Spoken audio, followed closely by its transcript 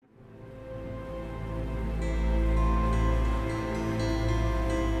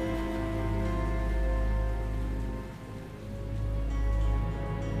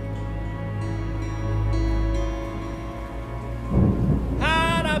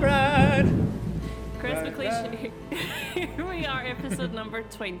Chris McLeish. Here we are, episode number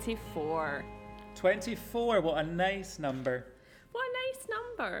 24. 24, what a nice number. What a nice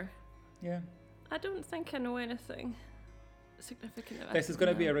number. Yeah. I don't think I know anything significant about This is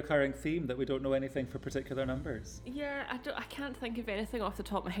going to be a recurring theme that we don't know anything for particular numbers. Yeah, I can't think of anything off the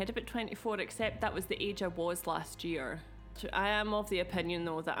top of my head about 24, except that was the age I was last year. So I am of the opinion,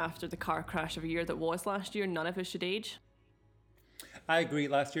 though, that after the car crash of a year that was last year, none of us should age. I agree,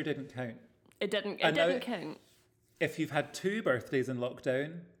 last year didn't count. It didn't count. If you've had 2 birthdays in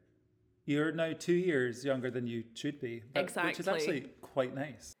lockdown, you're now 2 years younger than you should be. Exactly. Which is actually quite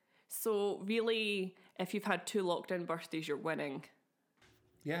nice. So really, if you've had 2 lockdown birthdays, you're winning.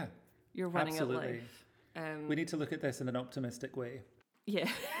 Yeah. You're winning absolutely. at life. We need to look at this in an optimistic way. Yeah.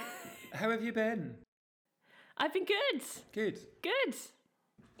 How have you been? I've been good. Good. Good.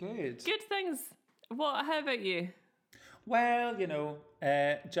 Good. Good things. How about you? Well,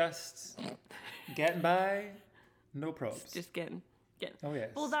 just getting by, no props. Just getting. Oh, yes.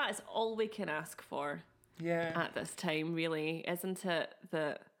 Well, that is all we can ask for. Yeah. At this time, really, isn't it?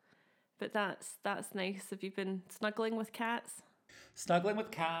 But that's nice. Have you been snuggling with cats? Snuggling with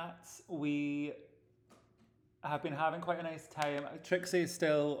cats. We have been having quite a nice time. Trixie is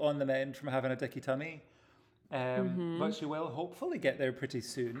still on the mend from having a dicky tummy, but she will hopefully get there pretty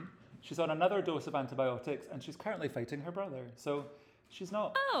soon. She's on another dose of antibiotics and she's currently fighting her brother. So she's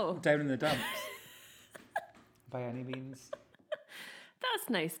not down in the dumps by any means. That's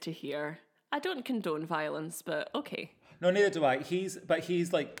nice to hear. I don't condone violence, but okay. No, neither do I. He's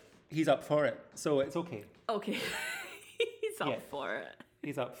up for it. So it's okay. Okay. He's up for it.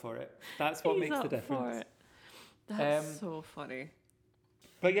 He's up for it. That's what makes the difference. That's so funny.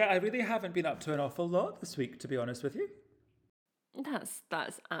 But yeah, I really haven't been up to an awful lot this week, to be honest with you. That's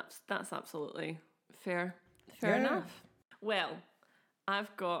absolutely fair enough. Well,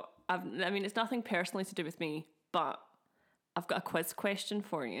 it's nothing personally to do with me, but I've got a quiz question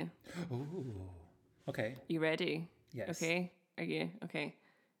for you. Ooh. Okay. You ready? Yes. Okay. Are you? Okay.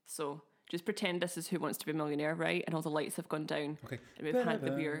 So just pretend this is Who Wants to Be a Millionaire, right? And all the lights have gone down. Okay. And we've had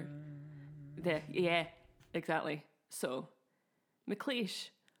the beer. Yeah, exactly. So,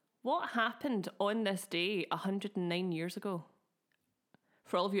 McLeish, what happened on this day 109 years ago?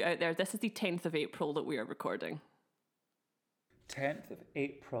 For all of you out there, this is the 10th of April that we are recording. 10th of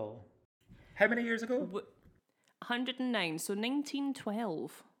April. How many years ago? 109, so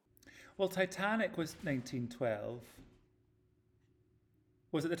 1912. Well, Titanic was 1912.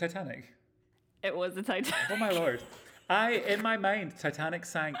 Was it the Titanic? It was the Titanic. Oh my lord. In my mind, Titanic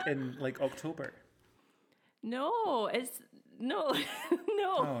sank in October. No, it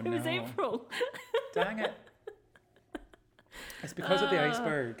was April. Dang it. It's because of the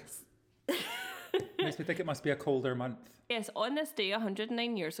iceberg. Makes me think it must be a colder month. Yes, on this day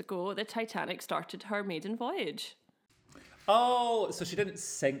 109 years ago, the Titanic started her maiden voyage. Oh, so she didn't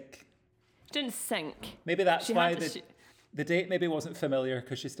sink. She didn't sink. Maybe that's why the date maybe wasn't familiar,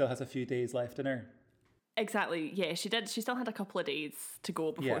 because she still has a few days left in her. Exactly, yeah, she did. She still had a couple of days to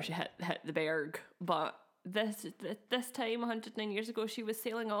go before she hit the berg. But this time, 109 years ago, she was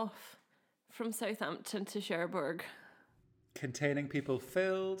sailing off from Southampton to Cherbourg. Containing people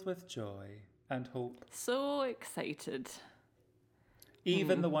filled with joy and hope. So excited.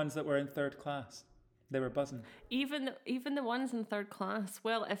 Even the ones that were in third class. They were buzzing. Even the ones in third class.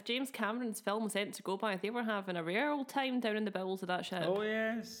 Well, if James Cameron's film was meant to go by, they were having a rare old time down in the bowels of that ship. Oh,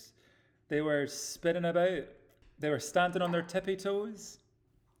 yes. They were spinning about. They were standing on their tippy toes.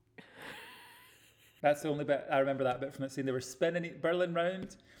 That's the only bit, I remember that bit from that scene. They were spinning, burling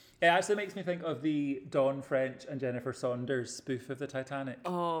round. It actually makes me think of the Dawn French and Jennifer Saunders spoof of the Titanic.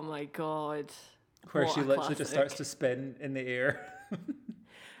 Oh my God. Where she literally just starts to spin in the air.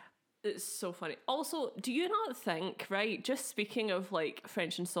 It's so funny. Also, do you not think, right, just speaking of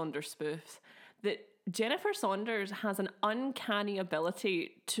French and Saunders spoofs, that Jennifer Saunders has an uncanny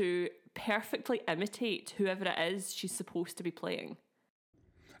ability to perfectly imitate whoever it is she's supposed to be playing?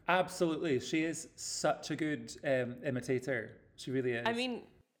 Absolutely. She is such a good imitator. She really is. I mean,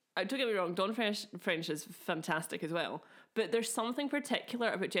 don't get me wrong, Dawn French is fantastic as well. But there's something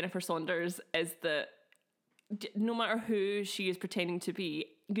particular about Jennifer Saunders is that no matter who she is pretending to be,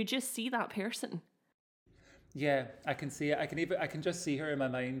 you just see that person. Yeah, I can see it. I can just see her in my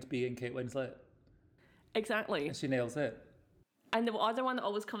mind being Kate Winslet. Exactly. And she nails it. And the other one that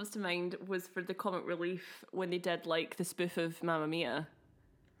always comes to mind was for the comic relief when they did the spoof of Mamma Mia.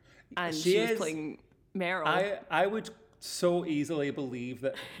 And she was playing Meryl. I would so easily believe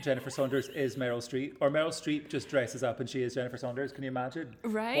that Jennifer Saunders is Meryl Streep, or Meryl Streep just dresses up and she is Jennifer Saunders. Can you imagine?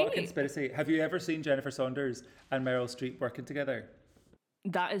 Right. What a conspiracy. Have you ever seen Jennifer Saunders and Meryl Streep working together?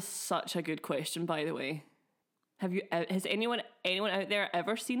 That is such a good question, by the way. Has anyone out there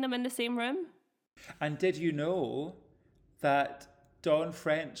ever seen them in the same room? And did you know that Dawn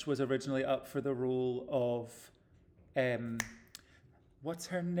French was originally up for the role of, what's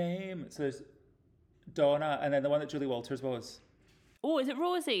her name? So there's Donna, and then the one that Julie Walters was. Oh, is it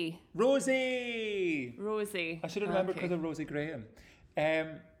Rosie? Rosie! Rosie. I should have remembered because of Rosie Graham.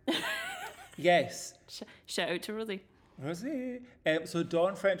 Yes. Shout out to Rosie. Rosie. So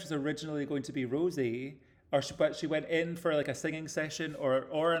Dawn French was originally going to be Rosie, but she went in for like a singing session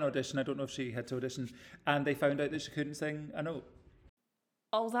or an audition. I don't know if she had to audition, and they found out that she couldn't sing a note.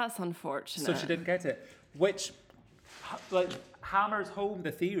 Oh, that's unfortunate. So she didn't get it, which like hammers home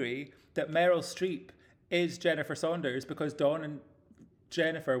the theory that Meryl Streep is Jennifer Saunders because Dawn and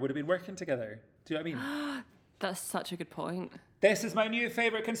Jennifer would have been working together. Do you know what I mean? That's such a good point. This is my new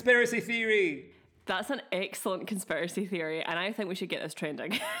favourite conspiracy theory. That's an excellent conspiracy theory, and I think we should get this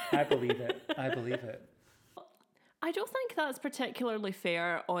trending. I believe it. I believe it. I don't think that's particularly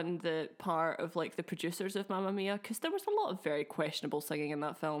fair on the part of like the producers of Mamma Mia, because there was a lot of very questionable singing in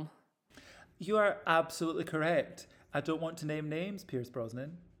that film. You are absolutely correct. I don't want to name names, Pierce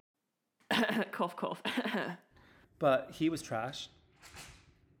Brosnan. Cough, cough. But he was trash.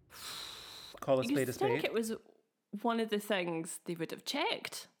 Call a spade a spade. I think it was one of the things they would have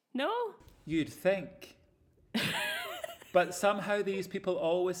checked. No? You'd think. But somehow these people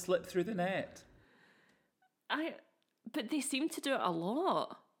always slip through the net. But they seem to do it a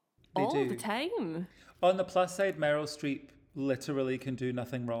lot. They all do. the time. On the plus side, Meryl Streep literally can do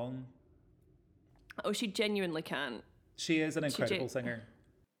nothing wrong. Oh, she genuinely can. She is an incredible singer.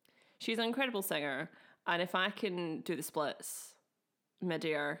 She's an incredible singer. And if I can do the splits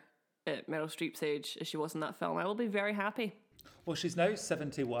mid-air at Meryl Streep's age as she was in that film, I will be very happy. Well, she's now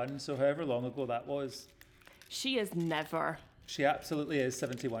 71, so however long ago that was. She is never. She absolutely is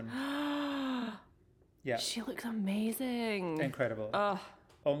 71. Yeah. She looks amazing. Incredible. Oh.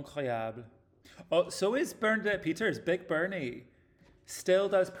 Incroyable. Oh, so is Bernadette Peters, Big Bernie. Still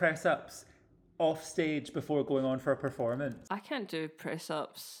does press-ups off stage before going on for a performance. I can't do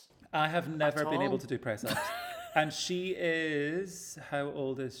press-ups. I have never been able to do press-ups. And she is, how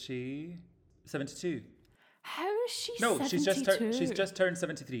old is she? 72. How is she 72? No, she's just turned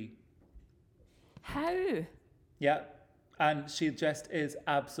 73. How? Yeah. And she just is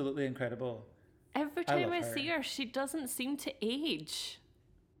absolutely incredible. Every time I see her, she doesn't seem to age.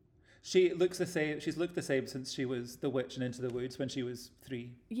 She looks the same. She's looked the same since she was the witch in Into the Woods when she was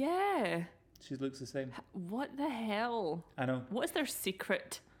 3. Yeah. She looks the same. What the hell? I know. What is their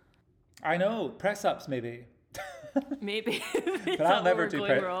secret? I know. Press-ups, maybe. Maybe. But I'll never do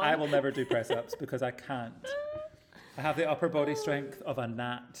I will never do press-ups because I can't. I have the upper body strength of a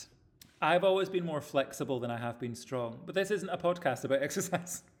gnat. I've always been more flexible than I have been strong. But this isn't a podcast about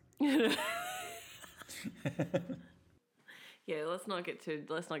exercise. Yeah, let's not get too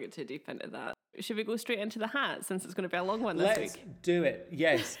deep into that. Should we go straight into the hat since it's going to be a long one this week? Let's do it.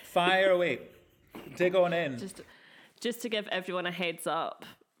 Yes, fire away. Dig on in. Just to give everyone a heads up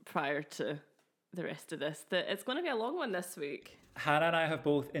prior to the rest of this, that it's going to be a long one this week. Hannah and I have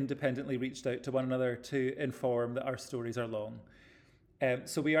both independently reached out to one another to inform that our stories are long.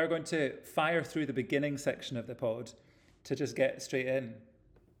 So we are going to fire through the beginning section of the pod to just get straight in.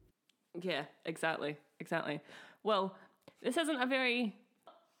 Yeah, exactly. Well, this isn't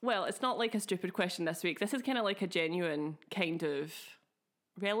it's not like a stupid question this week. This is kind of like a genuine kind of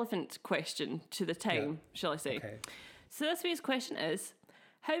relevant question to the time, shall I say. Okay. So this week's question is,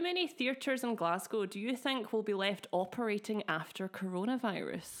 how many theatres in Glasgow do you think will be left operating after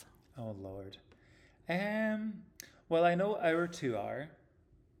coronavirus? Oh, Lord. Well, I know our 2 are.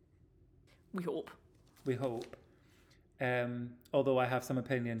 We hope. Although I have some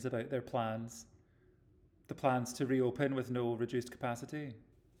opinions about their plans. The plans to reopen with no reduced capacity.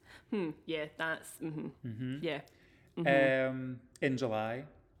 Yeah, that's... Yeah. In July.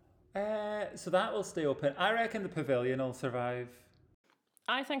 So that will stay open. I reckon the Pavilion will survive.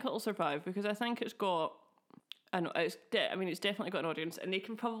 I think it'll survive because I think it's got... it's definitely got an audience, and they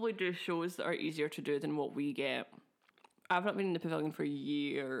can probably do shows that are easier to do than what we get. I've not been in the Pavilion for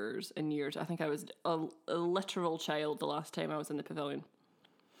years and years. I think I was a literal child the last time I was in the Pavilion.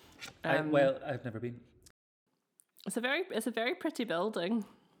 I've never been. It's a very pretty building.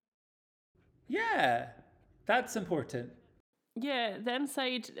 Yeah, that's important. Yeah, the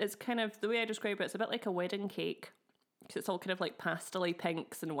inside is kind of, the way I describe it, it's a bit like a wedding cake. Because it's all kind of like pastel-y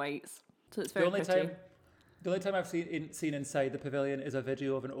pinks and whites. So it's very pretty. The only time I've seen inside the Pavilion is a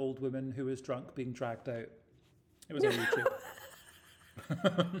video of an old woman who was drunk being dragged out. It was on YouTube.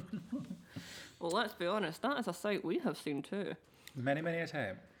 Well, let's be honest, that is a sight we have seen too. Many, many a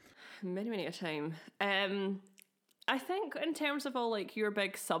time. Many a time. I think in terms of all like your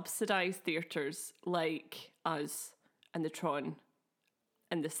big subsidised theatres like us and the Tron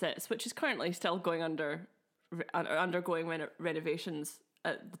and the Sits, which is currently still undergoing renovations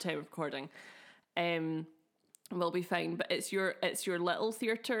at the time of recording, will be fine. But it's your little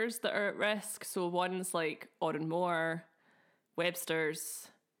theatres that are at risk. So ones like Moore, Webster's,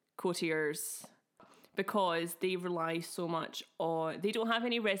 Courtiers, because they rely so much on... They don't have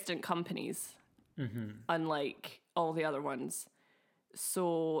any resident companies, unlike all the other ones.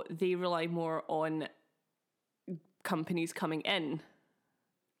 So they rely more on companies coming in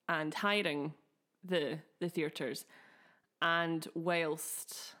and hiring the theatres. And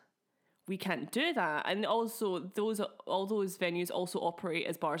whilst we can't do that, and also all those venues also operate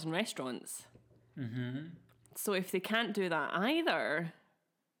as bars and restaurants. So if they can't do that either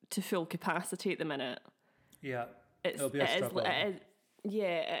to full capacity at the minute, it'll be a struggle.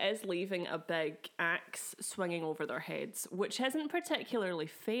 It is leaving a big axe swinging over their heads, which isn't particularly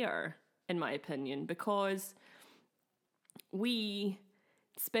fair, in my opinion, because we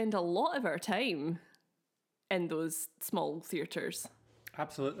spend a lot of our time in those small theatres.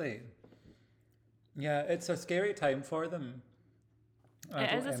 Absolutely. Yeah, it's a scary time for them.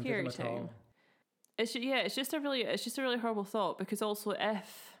 It is a scary time. It's just a really horrible thought, because also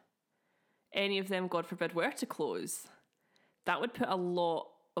if any of them, God forbid, were to close, that would put a lot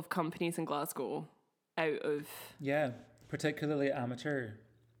of companies in Glasgow out of... Yeah, particularly amateur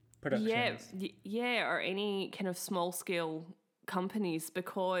productions. Or any kind of small-scale companies,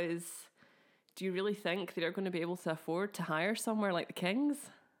 because do you really think they're going to be able to afford to hire somewhere like the Kings?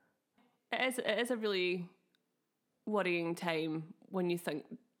 It is a really worrying time when you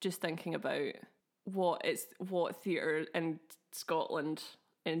thinking about what theatre in Scotland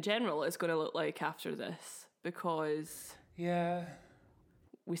in general is going to look like after this, because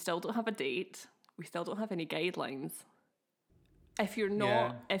we still don't have a date, we still don't have any guidelines. If you're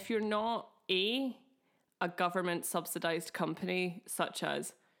not a government subsidised company such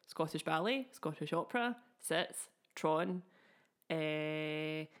as Scottish Ballet, Scottish Opera, Sits, Tron,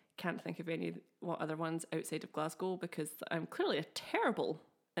 can't think of what other ones outside of Glasgow, because I'm clearly terrible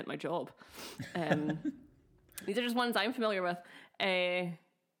at my job. These are just ones I'm familiar with. And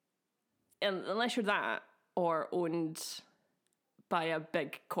unless you're that, or owned by a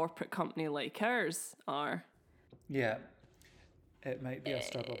big corporate company like ours are. Yeah, it might be a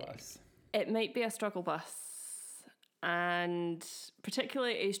struggle bus. It might be a struggle bus, and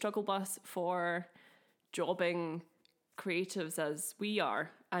particularly a struggle bus for jobbing creatives as we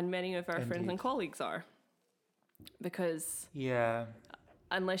are, and many of our friends and colleagues are. Because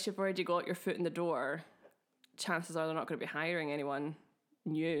unless you've already got your foot in the door, chances are they're not going to be hiring anyone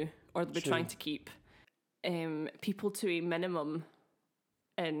new, or they'll be trying to keep people to a minimum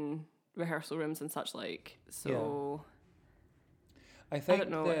in rehearsal rooms and such like. So I think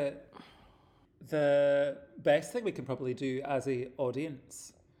the best thing we can probably do as a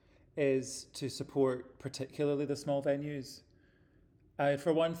audience is to support particularly the small venues.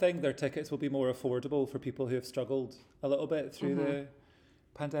 For one thing, their tickets will be more affordable for people who have struggled a little bit through the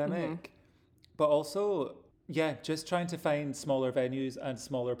pandemic. But also, just trying to find smaller venues and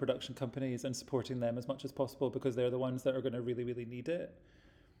smaller production companies and supporting them as much as possible, because they're the ones that are going to really, really need it.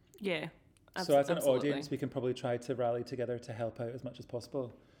 Yeah. So as an audience, we can probably try to rally together to help out as much as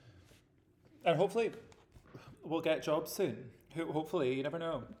possible. And hopefully we'll get jobs soon. Hopefully, you never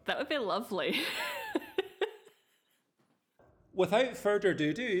know. That would be lovely. Without further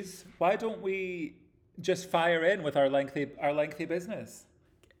doo-doos, why don't we just fire in with our lengthy business?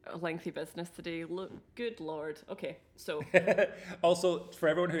 A lengthy business today. Look, good Lord. Okay, so... Also, for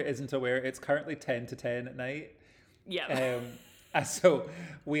everyone who isn't aware, it's currently 10 to 10 at night. Yeah. And so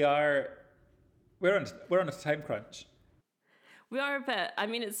we're on a time crunch. We are a bit. I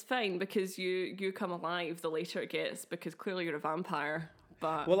mean, it's fine because you come alive the later it gets, because clearly you're a vampire.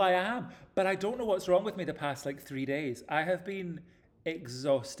 But well, I am, but I don't know what's wrong with me the past 3 days. I have been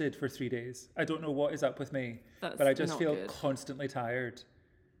exhausted for 3 days. I don't know what is up with me, but I just feel constantly tired.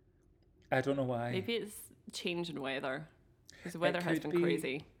 I don't know why. Maybe it's change in weather, because the weather has been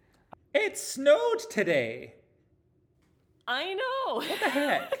crazy. It snowed today. I know. What the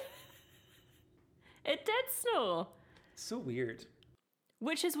heck? It did snow. So weird.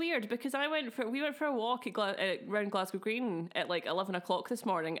 Which is weird, because we went for a walk around Glasgow Green at 11 o'clock this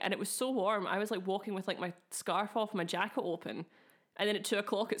morning, and it was so warm. I was walking with my scarf off and my jacket open, and then at 2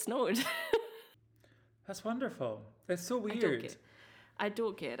 o'clock it snowed. That's wonderful. It's so weird. I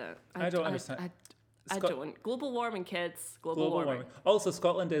don't get it. I don't understand. I don't. Global warming, kids. Global warming. Also,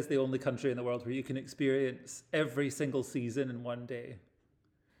 Scotland is the only country in the world where you can experience every single season in one day.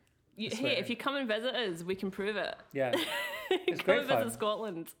 Hey, if you come and visit us, we can prove it. Yeah. It's come great and fun. visit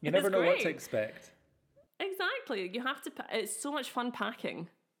Scotland. You never know what to expect. Exactly. You have to. It's so much fun packing.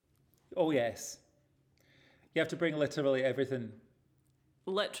 Oh, yes. You have to bring literally everything.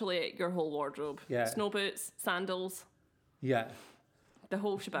 Literally your whole wardrobe. Yeah. Snow boots, sandals. Yeah. The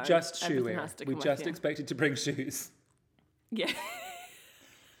whole shebang. Just shoe Everything wear. has to We come just with you. expected to bring shoes. Yeah.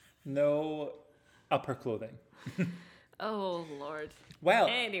 No upper clothing. Oh, Lord. Well,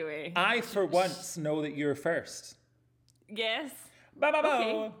 anyway. I for once know that you're first. Yes.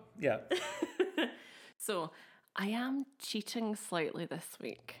 Okay. Yeah. So, I am cheating slightly this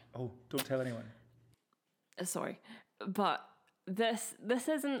week. Oh, don't tell anyone. Sorry. But this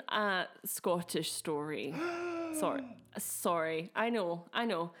isn't a Scottish story. Sorry. I know.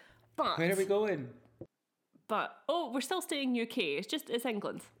 But where are we going? But we're still staying UK. It's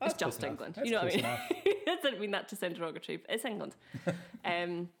England. That's it's just close England. enough. You know what I mean? That's I didn't mean that to sound derogatory. It's England.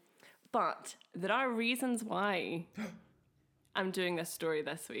 But there are reasons why I'm doing this story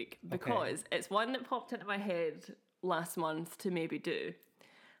this week, because it's one that popped into my head last month to maybe do.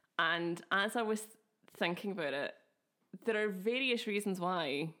 And as I was thinking about it, there are various reasons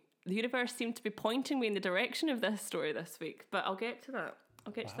why the universe seemed to be pointing me in the direction of this story this week. But I'll get to that.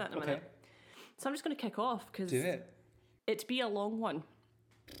 I'll get to that in a minute. So I'm just going to kick off because it'd be a long one.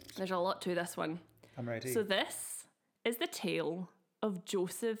 There's a lot to this one. I'm ready. So this is the tale of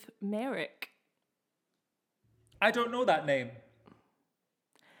Joseph Merrick. I don't know that name.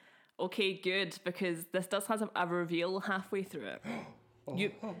 Okay, good, because this does have a reveal halfway through it.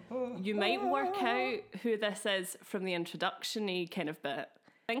 You might work out who this is from the introduction-y kind of bit.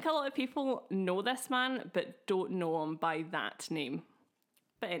 I think a lot of people know this man, but don't know him by that name.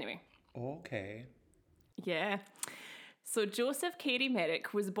 But anyway. Okay. Yeah. So Joseph Cary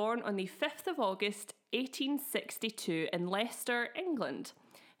Merrick was born on the 5th of August, 1862 in Leicester, England.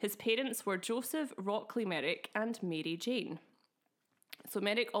 His parents were Joseph Rockley Merrick and Mary Jane. So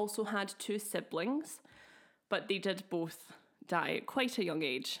Merrick also had 2 siblings, but they did both die at quite a young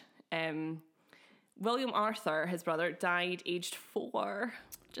age. William Arthur, his brother, died aged 4,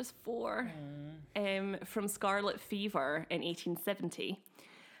 just 4, from scarlet fever in 1870.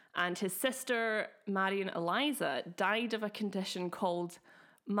 And his sister, Marion Eliza, died of a condition called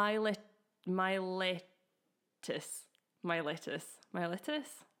myelitis.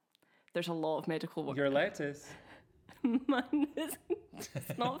 There's a lot of medical work. Your lettuce. Man, it's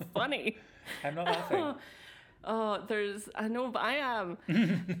not funny. I'm not laughing. I know, but I am.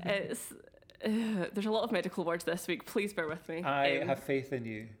 There's a lot of medical words this week. Please bear with me. I have faith in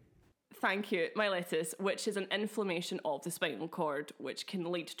you. Thank you. Myelitis, which is an inflammation of the spinal cord, which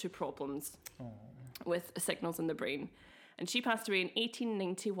can lead to problems with signals in the brain. And she passed away in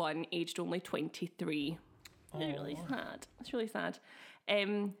 1891, aged only 23. It's really sad. It's really sad.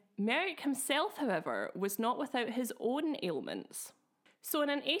 Merrick himself, however, was not without his own ailments. So in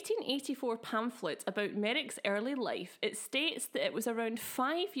an 1884 pamphlet about Merrick's early life, it states that it was around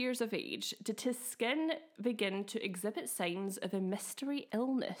 5 years of age did his skin begin to exhibit signs of a mystery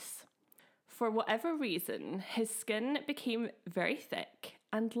illness. For whatever reason, his skin became very thick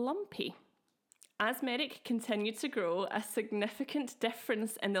and lumpy. As Merrick continued to grow, a significant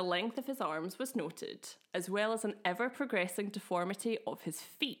difference in the length of his arms was noted, as well as an ever-progressing deformity of his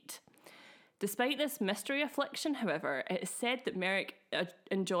feet. Despite this mystery affliction, however, it is said that Merrick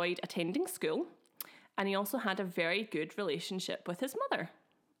enjoyed attending school, and he also had a very good relationship with his mother,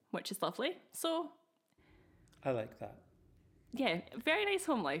 which is lovely. So, I like that. Yeah, very nice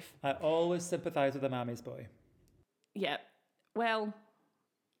home life. I always sympathise with a mammy's boy. Yeah. Well,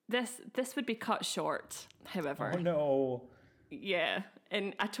 this would be cut short, however. Oh, no. Yeah.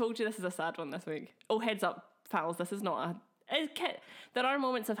 And I told you this is a sad one this week. Oh, heads up, pals, this is not there are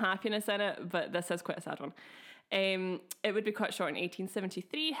moments of happiness in it, but this is quite a sad one. It would be cut short in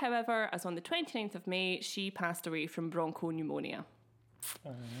 1873, however, as on the 29th of May, she passed away from bronchopneumonia.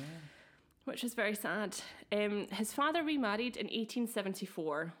 Which is very sad. His father remarried in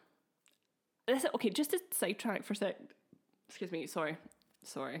 1874. Okay, just to sidetrack for a sec. Excuse me, sorry.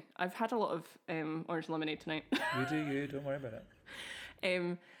 I've had a lot of orange lemonade tonight. You, don't worry about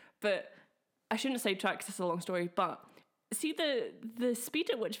it. But I shouldn't sidetrack because it's a long story, but see the speed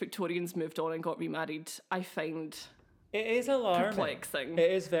at which Victorians moved on and got remarried, I find it is alarming. Perplexing.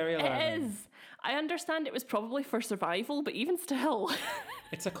 It is very alarming. It is. I understand it was probably for survival, but even still.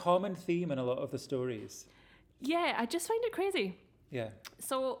 It's a common theme in a lot of the stories. Yeah, I just find it crazy. Yeah.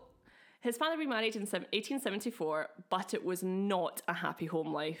 So his father remarried in 1874, but it was not a happy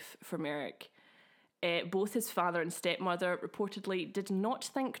home life for Merrick. both his father and stepmother reportedly did not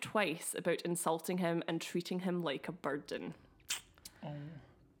think twice about insulting him and treating him like a burden.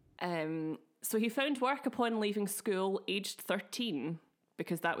 So he found work upon leaving school aged 13,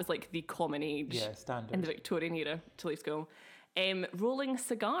 because that was like the common age standard. in the Victorian era to leave school, rolling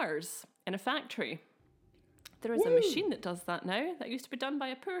cigars in a factory. There is a machine that does that now. That used to be done by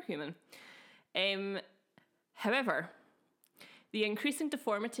a poor human. However, the increasing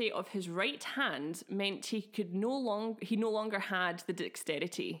deformity of his right hand meant he no longer had the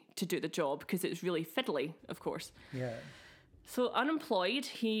dexterity to do the job, because it was really fiddly, of course. Yeah. So unemployed,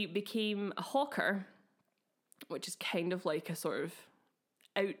 he became a hawker, which is kind of like a sort of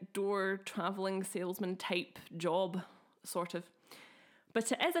outdoor travelling salesman type job, sort of.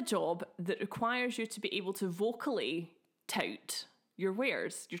 But it is a job that requires you to be able to vocally tout your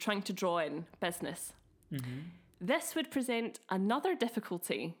wares. You're trying to draw in business. Mm-hmm. This would present another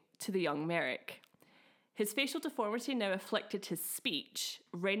difficulty to the young Merrick. His facial deformity now afflicted his speech,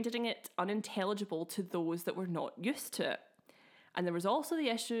 rendering it unintelligible to those that were not used to it. And there was also the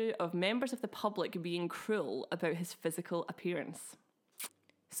issue of members of the public being cruel about his physical appearance.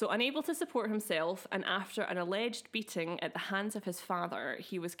 So unable to support himself, and after an alleged beating at the hands of his father,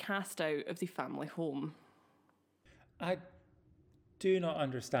 he was cast out of the family home. I do not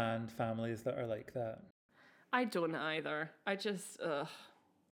understand families that are like that. I don't either. I just,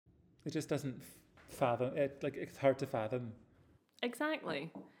 It just doesn't fathom it. Like, it's hard to fathom. Exactly.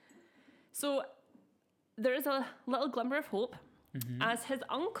 So there is a little glimmer of hope, as his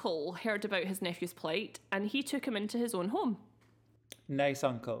uncle heard about his nephew's plight, and he took him into his own home. Nice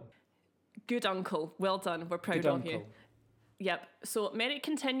uncle. Good uncle. Well done. We're proud of you. Yep. So Merrick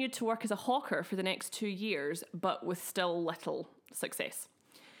continued to work as a hawker for the next 2 years, but with still little success.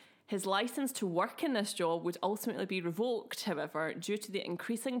 His license to work in this job would ultimately be revoked, however, due to the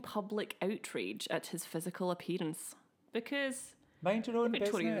increasing public outrage at his physical appearance. Because... Mind your own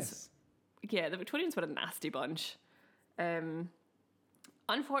business. Yeah, the Victorians were a nasty bunch.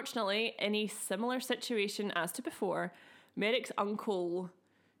 Unfortunately, in a similar situation as to before, Merrick's uncle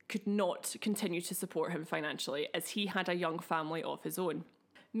could not continue to support him financially, as he had a young family of his own.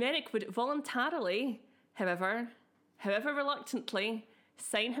 Merrick would voluntarily, however reluctantly,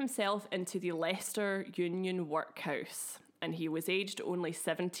 sign himself into the Leicester Union Workhouse, and he was aged only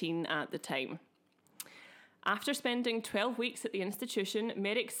 17 at the time. After spending 12 weeks at the institution,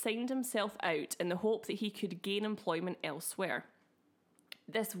 Merrick signed himself out in the hope that he could gain employment elsewhere.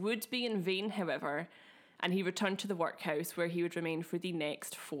 This would be in vain, however, and he returned to the workhouse, where he would remain for the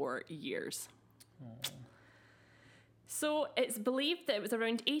next 4 years. Aww. So it's believed that it was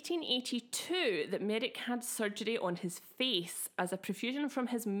around 1882 that Merrick had surgery on his face, as a profusion from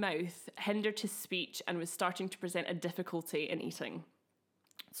his mouth hindered his speech and was starting to present a difficulty in eating.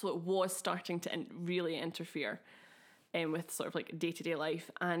 So it was starting to really interfere with sort of like day-to-day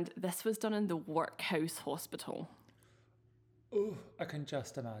life, and this was done in the workhouse hospital. Oh, I can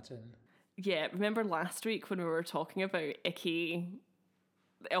just imagine. Yeah, remember last week when we were talking about icky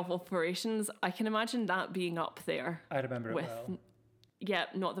operations? I can imagine that being up there. I remember it well. Yeah,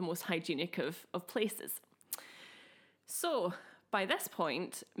 not the most hygienic of places. So, by this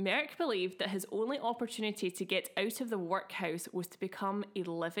point, Merrick believed that his only opportunity to get out of the workhouse was to become a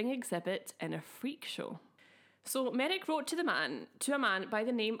living exhibit in a freak show. So Merrick wrote to a man by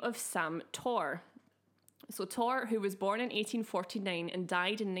the name of Sam Torr. So Torr, who was born in 1849 and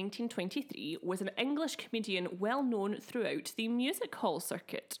died in 1923, was an English comedian well known throughout the music hall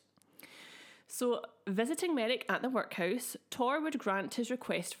circuit. So, visiting Merrick at the workhouse, Torr would grant his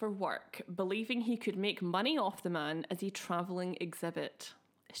request for work, believing he could make money off the man as a travelling exhibit.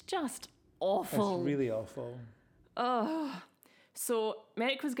 It's just awful. It's really awful. Oh. So,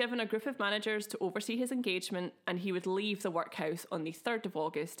 Merrick was given a group of managers to oversee his engagement, and he would leave the workhouse on the 3rd of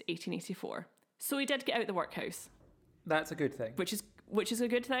August, 1884. So he did get out of the workhouse. That's a good thing. Which is a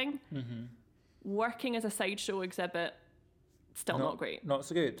good thing. Mm-hmm. Working as a sideshow exhibit, still not great. Not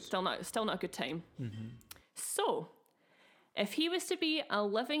so good. Still not a good time. Mm-hmm. So, if he was to be a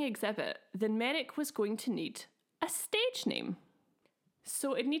living exhibit, then Merrick was going to need a stage name.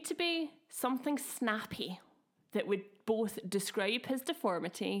 So it'd need to be something snappy that would both describe his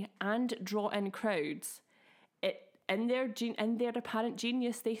deformity and draw in crowds. In their apparent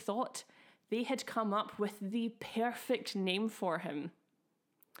genius, they thought they had come up with the perfect name for him.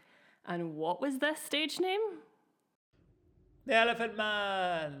 And what was this stage name? The Elephant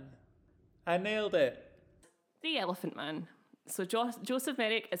Man! I nailed it. The Elephant Man. So Joseph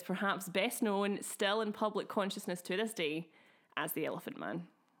Merrick is perhaps best known, still in public consciousness to this day, as the Elephant Man.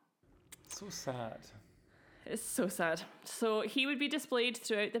 So sad. It's so sad. So he would be displayed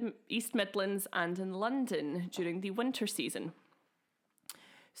throughout the East Midlands and in London during the winter season.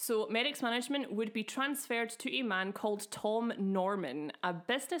 So Merrick's management would be transferred to a man called Tom Norman, a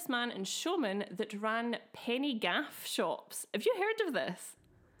businessman and showman that ran penny gaff shops. Have you heard of this?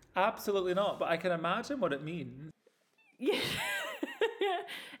 Absolutely not, but I can imagine what it means. Yeah.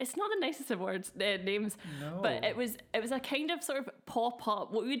 It's not the nicest of words, names, No. but it was a kind of sort of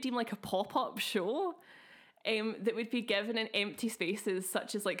pop-up, what we would deem like a pop-up show, that would be given in empty spaces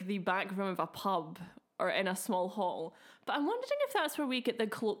such as like the back room of a pub or in a small hall. But I'm wondering if that's where we get the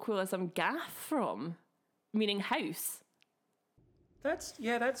colloquialism gaff from, meaning house. That's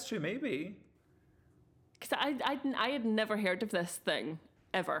true, maybe. Because I had never heard of this thing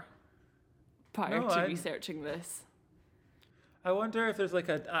ever prior to researching this. I wonder if there's like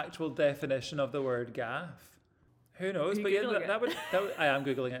an actual definition of the word gaff. Who knows? Are But you yeah, Googling that would I am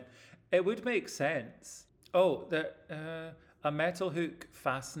Googling it. It would make sense. Oh, a metal hook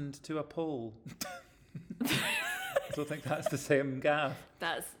fastened to a pole. I don't think that's the same gaff.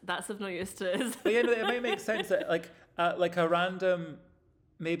 That's of no use to us. But yeah, no, it might make sense that like a random,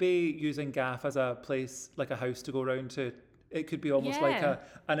 maybe using gaff as a place, like a house to go around to. It could be almost like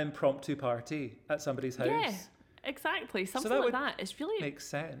an impromptu party at somebody's house. Yeah, exactly. Something that like would that. It's really makes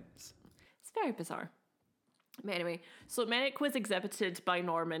sense. It's very bizarre. But anyway, so Merrick was exhibited by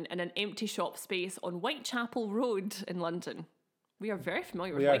Norman in an empty shop space on Whitechapel Road in London. We are very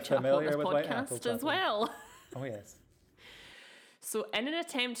familiar with Whitechapel on this podcast as well. Oh, yes. So in an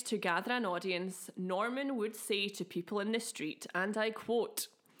attempt to gather an audience, Norman would say to people in the street, and I quote,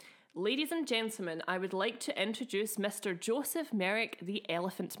 "Ladies and gentlemen, I would like to introduce Mr. Joseph Merrick, the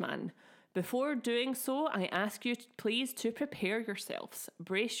Elephant Man. Before doing so, I ask you please to prepare yourselves.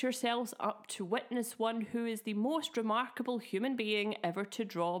 Brace yourselves up to witness one who is the most remarkable human being ever to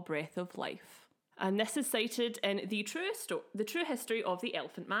draw breath of life." And this is cited in The True History of the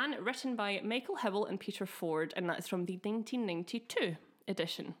Elephant Man, written by Michael Hibble and Peter Ford, and that's from the 1992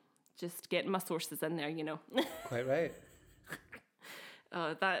 edition. Just getting my sources in there, you know. Quite right.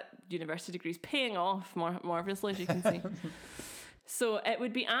 That university degree's paying off marvellously, as you can see. So it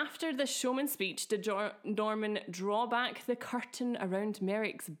would be after the showman's speech did Norman draw back the curtain around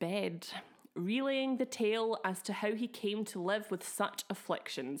Merrick's bed, relaying the tale as to how he came to live with such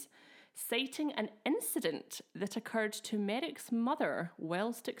afflictions, citing an incident that occurred to Merrick's mother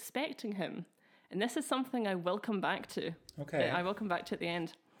whilst expecting him. And this is something I will come back to. Okay. I will come back to at the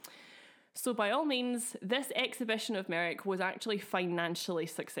end. So by all means, this exhibition of Merrick was actually financially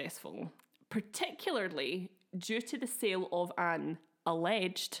successful, particularly due to the sale of an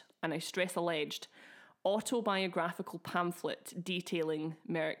alleged, and I stress alleged, autobiographical pamphlet detailing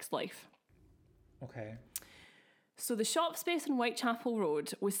Merrick's life. Okay. So the shop space on Whitechapel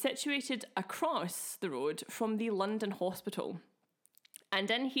Road was situated across the road from the London hospital. And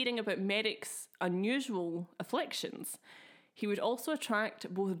in hearing about Merrick's unusual afflictions, he would also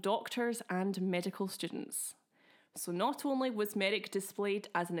attract both doctors and medical students. So not only was Merrick displayed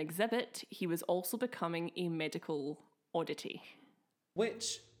as an exhibit, he was also becoming a medical oddity.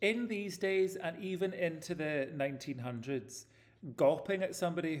 Which, in these days and even into the 1900s, gawping at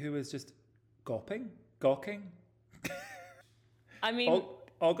somebody who was just gawking? I mean...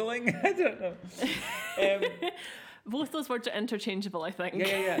 Ogling? I don't know. Both those words are interchangeable, I think.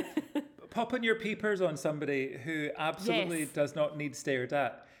 Yeah. Popping your peepers on somebody who absolutely does not need stared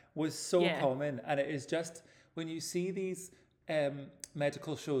at was so common. And it is just, when you see these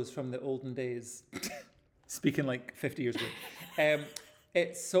medical shows from the olden days, speaking like 50 years ago,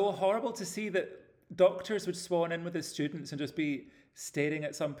 it's so horrible to see that doctors would swan in with the students and just be staring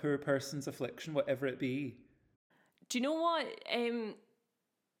at some poor person's affliction, whatever it be. Do you know what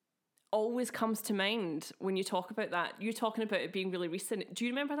always comes to mind when you talk about that? You're talking about it being really recent. Do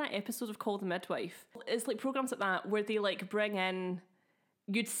you remember that episode of Call the Midwife? It's like programs like that where they like bring in,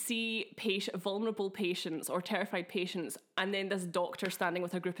 you'd see vulnerable patients or terrified patients, and then this doctor standing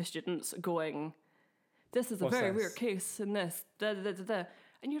with a group of students going, "This is a very weird case in this, da.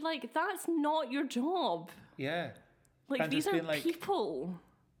 And you're like, that's not your job. Yeah. Like, and these are like, people.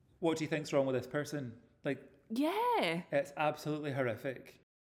 What do you think's wrong with this person? Like, yeah. It's absolutely horrific.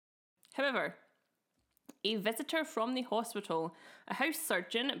 However, a visitor from the hospital, a house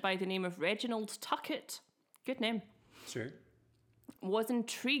surgeon by the name of Reginald Tuckett, good name, sure, was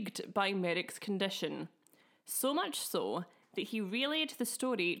intrigued by Merrick's condition. So much so that he relayed the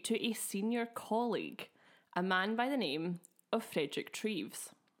story to a senior colleague, a man by the name of Frederick Treves.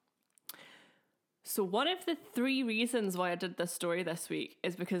 So one of the 3 reasons why I did this story this week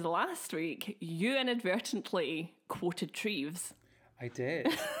is because last week you inadvertently quoted Treves. I did.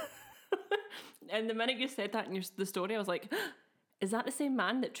 And the minute you said that in the story, I was like, is that the same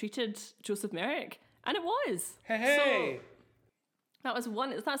man that treated Joseph Merrick? And it was. Hey! So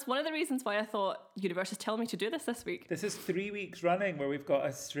that's one of the reasons why I thought universe is telling me to do this week. This is 3 weeks running where we've got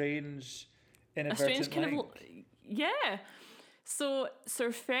a strange inadvertent link. Yeah. So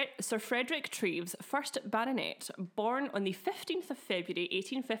Sir Frederick Treves, 1st Baronet, born on the 15th of February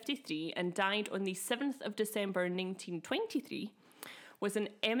 1853 and died on the 7th of December 1923, was an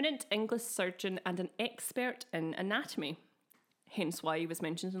eminent English surgeon and an expert in anatomy. Hence why he was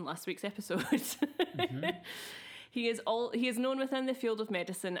mentioned in last week's episode. Mm-hmm. He is known within the field of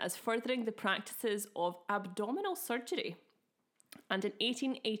medicine as furthering the practices of abdominal surgery, and in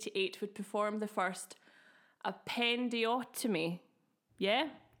 1888 would perform the first appendiotomy. Yeah?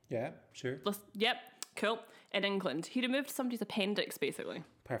 Yeah, sure. Yep, cool. In England. He removed somebody's appendix, basically.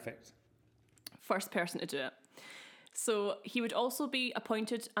 Perfect. First person to do it. So he would also be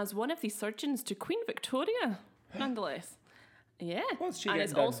appointed as one of the surgeons to Queen Victoria, nonetheless. Yeah. What's she and getting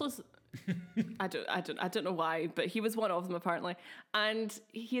it's done? also I don't know why, but he was one of them apparently. And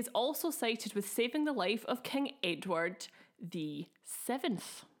he is also cited with saving the life of King Edward the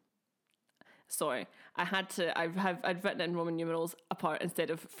Seventh. Sorry, I'd written in Roman numerals apart instead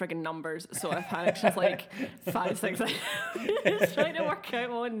of friggin' numbers, so I've had just like 5, 6 just trying to work out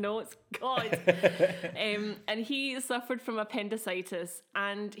my own notes. God. And he suffered from appendicitis,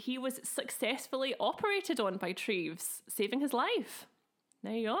 and he was successfully operated on by Treves, saving his life.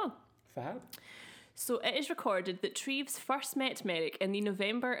 There you go. Fab. So it is recorded that Treves first met Merrick in the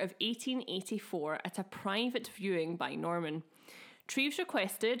November of 1884 at a private viewing by Norman. Treves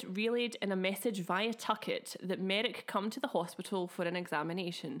relayed in a message via Tucket that Merrick come to the hospital for an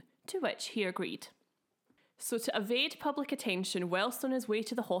examination, to which he agreed. So to evade public attention whilst on his way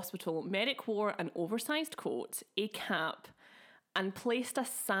to the hospital, Merrick wore an oversized coat, a cap, and placed a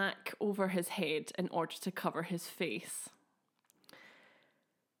sack over his head in order to cover his face.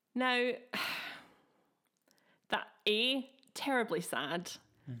 Now, that A, terribly sad,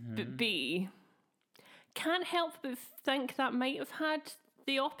 but B, can't help but think that might have had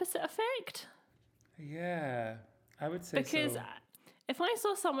the opposite effect. Yeah, I would say because so. If I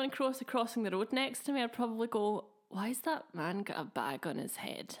saw someone crossing the road next to me, I'd probably go, why's that man got a bag on his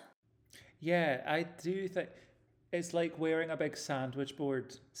head? Yeah, I do think it's like wearing a big sandwich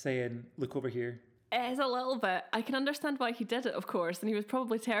board saying, look over here. It is a little bit. I can understand why he did it, of course, and he was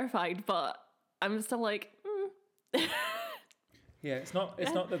probably terrified, but I'm still like, Yeah, it's not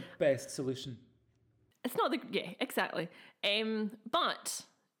the best solution. It's not exactly. But,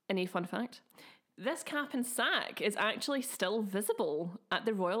 any fun fact, this cap and sack is actually still visible at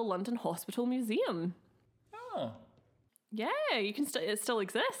the Royal London Hospital Museum. Oh. Yeah, you can it still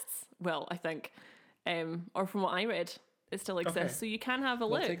exists. Well, I think, or from what I read, it still exists. Okay. So you can have a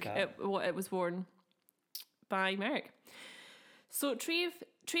look at what it was worn by Merrick. So Treves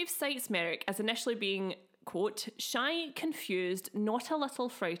cites Merrick as initially being, quote, shy, confused, not a little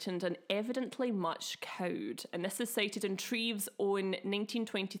frightened, and evidently much cowed. And this is cited in Treves' own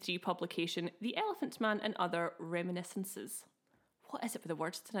 1923 publication, The Elephant Man and Other Reminiscences. What is it with the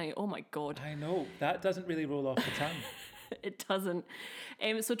words tonight? Oh my God. I know. That doesn't really roll off the tongue. It doesn't.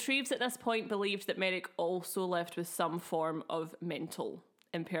 So Treves at this point believed that Merrick also lived with some form of mental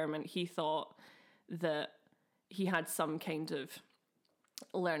impairment. He thought that he had some kind of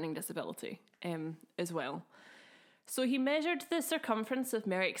learning disability as well. So he measured the circumference of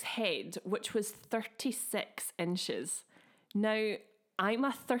Merrick's head, which was 36 inches. Now, I'm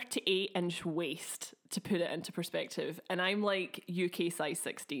a 38-inch waist, to put it into perspective, and I'm like UK size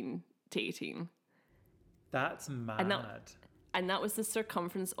 16 to 18. That's mad. And that was the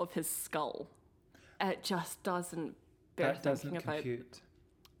circumference of his skull. It just doesn't bear thinking about. Compute.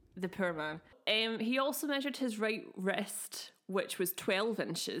 The poor man. He also measured his right wrist, which was 12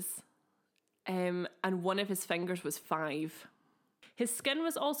 inches, and one of his fingers was 5. His skin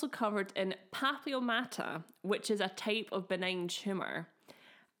was also covered in papillomata, which is a type of benign tumour,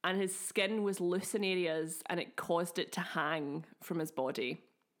 and his skin was loose in areas and it caused it to hang from his body,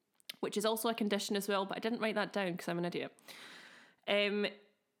 which is also a condition as well, but I didn't write that down because I'm an idiot.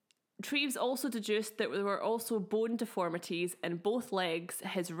 Treves also deduced that there were also bone deformities in both legs,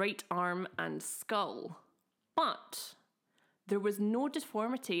 his right arm and skull. But there was no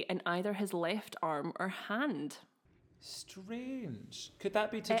deformity in either his left arm or hand. Strange. Could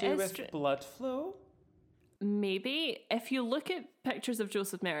that be to do with blood flow? Maybe. If you look at pictures of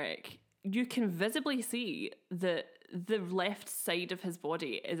Joseph Merrick, you can visibly see that the left side of his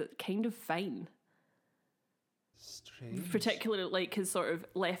body is kind of fine. Strange. Particularly like his sort of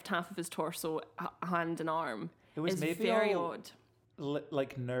left half of his torso, hand and arm. It was is maybe very odd.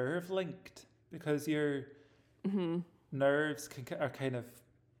 Like nerve linked. because your nerves are kind of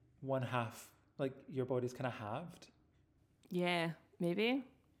one half, like your body's kind of halved. Yeah, maybe.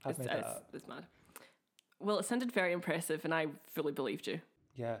 I've made that up. It's mad. Well, it sounded very impressive, and I fully believed you.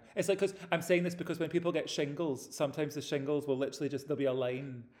 Yeah. It's like, because I'm saying this because when people get shingles, sometimes the shingles will literally there'll be a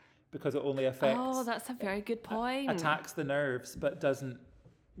line because it only affects... Oh, that's a very good point. Attacks the nerves, but doesn't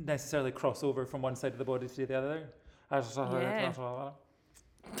necessarily cross over from one side of the body to the other. Yeah.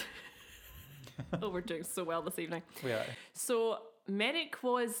 Oh, we're doing so well this evening. We are. So, Merrick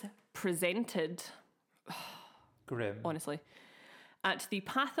was presented... Grim. Honestly. At the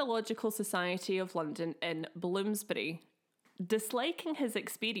Pathological Society of London in Bloomsbury. Disliking his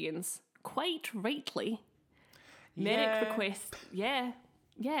experience, quite rightly, Merrick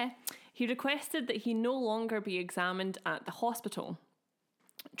he requested that he no longer be examined at the hospital.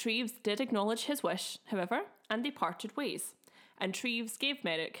 Treves did acknowledge his wish, however, and they parted ways. And Treves gave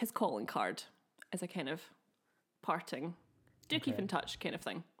Merrick his calling card as a kind of parting, keep in touch kind of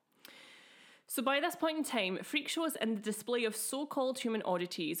thing. So by this point in time, freak shows and the display of so-called human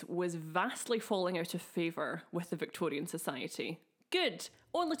oddities was vastly falling out of favour with the Victorian society. Good.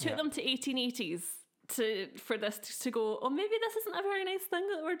 Only took them to 1880s for this to go, oh, maybe this isn't a very nice thing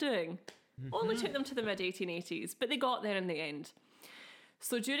that we're doing. Only took them to the mid-1880s, but they got there in the end.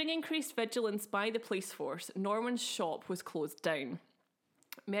 So during increased vigilance by the police force, Norman's shop was closed down.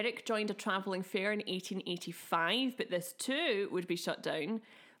 Merrick joined a travelling fair in 1885, but this too would be shut down,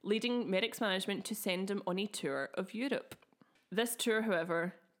 leading Merrick's management to send him on a tour of Europe. This tour,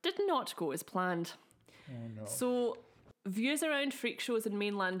 however, did not go as planned. Oh, no. So, views around freak shows in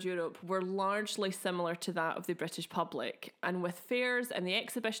mainland Europe were largely similar to that of the British public, and with fairs and the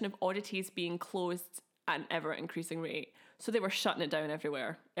exhibition of oddities being closed at an ever-increasing rate, so they were shutting it down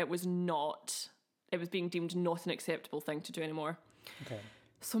everywhere. It was being deemed not an acceptable thing to do anymore. Okay.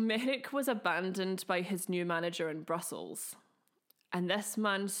 So Merrick was abandoned by his new manager in Brussels. And this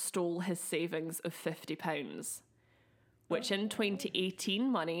man stole his savings of £50, which in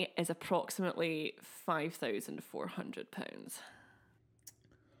 2018 money is approximately £5,400.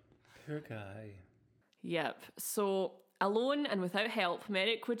 Poor guy. Yep. So, alone and without help,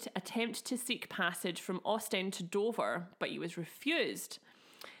 Merrick would attempt to seek passage from Ostend to Dover, but he was refused.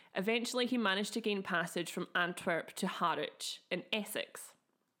 Eventually, he managed to gain passage from Antwerp to Harwich in Essex.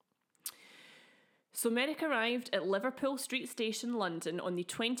 So Merrick arrived at Liverpool Street Station, London on the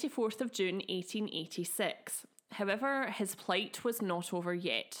 24th of June 1886. However, his plight was not over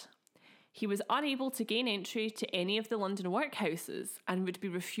yet. He was unable to gain entry to any of the London workhouses and would be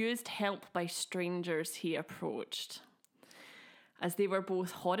refused help by strangers he approached, as they were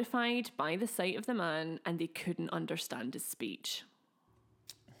both horrified by the sight of the man and they couldn't understand his speech.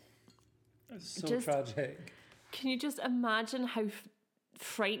 It's so tragic. Can you just imagine how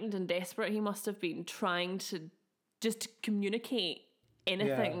frightened and desperate he must have been trying to just communicate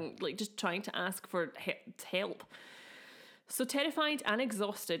anything, like just trying to ask for help. So terrified and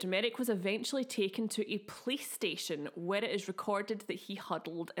exhausted, Merrick was eventually taken to a police station where it is recorded that he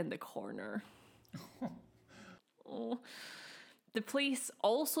huddled in the corner. Oh. The police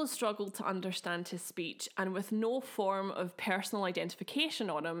also struggled to understand his speech, and with no form of personal identification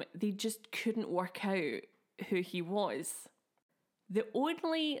on him, they just couldn't work out who he was. The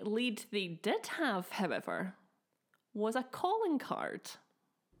only lead they did have, however, was a calling card.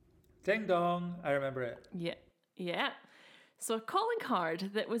 Ding dong, I remember it. Yeah. So a calling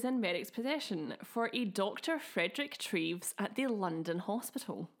card that was in Merrick's possession for a Dr. Frederick Treves at the London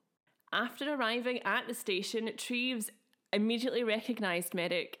hospital. After arriving at the station, Treves immediately recognised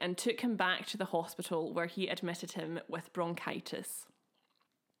Merrick and took him back to the hospital where he admitted him with bronchitis.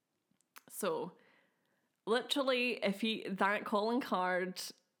 So, literally, that calling card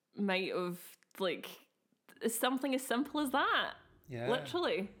might have, something as simple as that. Yeah.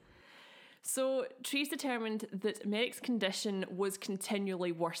 Literally. So, Treves determined that Merrick's condition was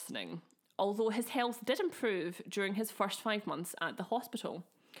continually worsening, although his health did improve during his first 5 months at the hospital.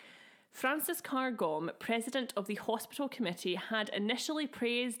 Francis Cargom, president of the hospital committee, had initially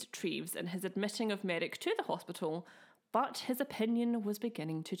praised Treves in his admitting of Merrick to the hospital, but his opinion was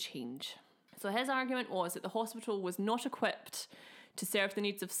beginning to change. So his argument was that the hospital was not equipped to serve the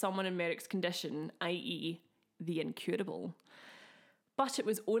needs of someone in Merrick's condition, i.e. the incurable. But it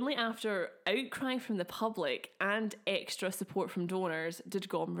was only after outcry from the public and extra support from donors did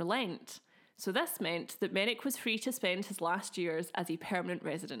Gom relent. So this meant that Merrick was free to spend his last years as a permanent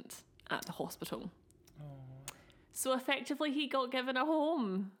resident at the hospital. Oh. So effectively he got given a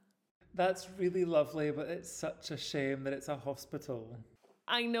home. That's really lovely, but it's such a shame that it's a hospital.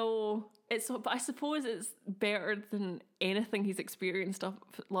 I know. but I suppose it's better than anything he's experienced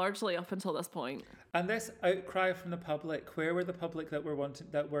largely up until this point. And this outcry from the public, where were the public that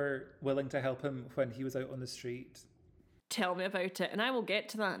were willing to help him when he was out on the street? Tell me about it, and I will get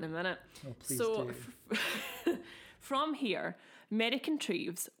to that in a minute. Oh, please do. From here, Merrick and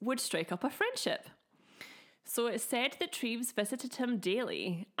Treves would strike up a friendship. So it's said that Treves visited him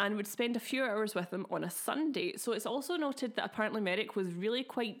daily and would spend a few hours with him on a Sunday. So it's also noted that apparently Merrick was really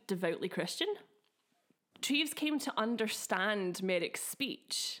quite devoutly Christian. Treves came to understand Merrick's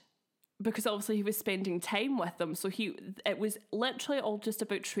speech because obviously he was spending time with them. So it was literally all just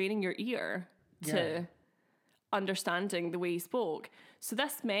about training your ear to understanding the way he spoke. So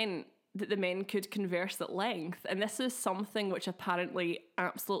this meant that the men could converse at length. And this is something which apparently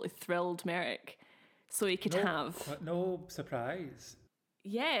absolutely thrilled Merrick. So he could have... No surprise.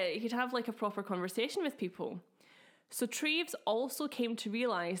 Yeah, he could have like a proper conversation with people. So Treves also came to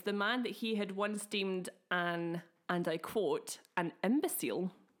realise the man that he had once deemed and I quote, an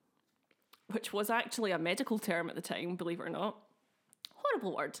imbecile, which was actually a medical term at the time, believe it or not.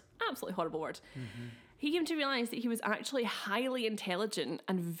 Horrible word. Absolutely horrible word. Mm-hmm. He came to realise that he was actually highly intelligent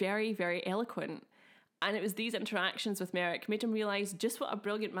and very, very eloquent. And it was these interactions with Merrick made him realise just what a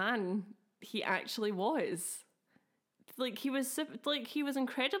brilliant man he actually was. He was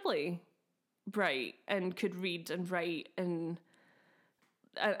incredibly bright and could read and write, and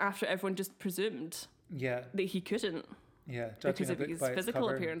after everyone just presumed that he couldn't. Yeah, because of his physical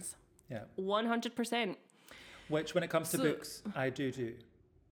appearance. Yeah, 100%. Which, when it comes to books, I do.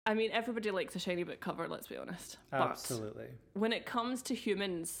 I mean, everybody likes a shiny book cover. Let's be honest. Absolutely. But when it comes to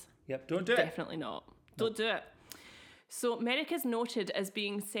humans, don't do it. Definitely not. Don't do it. So Merrick is noted as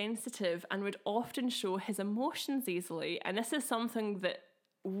being sensitive and would often show his emotions easily. And this is something that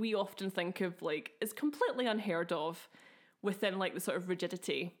we often think of like is completely unheard of within like the sort of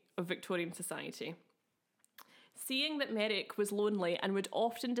rigidity of Victorian society. Seeing that Merrick was lonely and would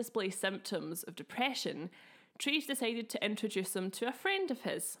often display symptoms of depression, Treves decided to introduce him to a friend of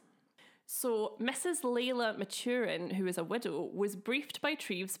his. So Mrs. Layla Maturin, who is a widow, was briefed by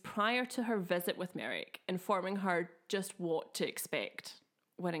Treves prior to her visit with Merrick, informing her just what to expect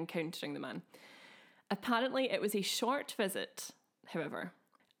when encountering the man. Apparently, it was a short visit, however,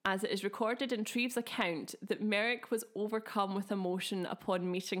 as it is recorded in Treves' account that Merrick was overcome with emotion upon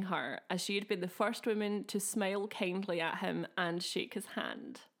meeting her, as she had been the first woman to smile kindly at him and shake his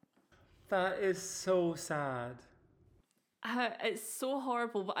hand. That is so sad. It's so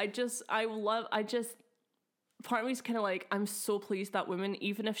horrible, but part of me is kind of like, I'm so pleased that woman,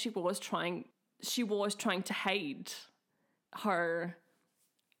 even if she was trying to hide her,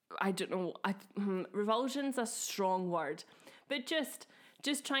 I don't know, revulsion's a strong word, but just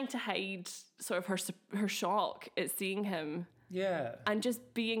trying to hide sort of her shock at seeing him. Yeah. And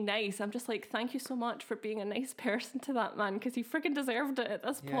just being nice. I'm just like, thank you so much for being a nice person to that man, because he freaking deserved it at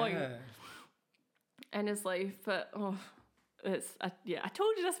this point in his life. But, I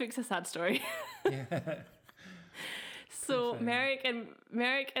told you this makes a sad story. Yeah. So Merrick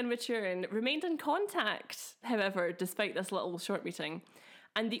and Maturin remained in contact, however, despite this little short meeting.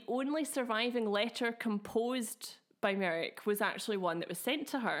 And the only surviving letter composed by Merrick was actually one that was sent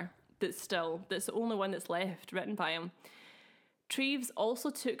to her. That's the only one that's left, written by him. Treves also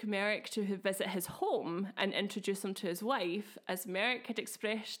took Merrick to visit his home and introduce him to his wife, as Merrick had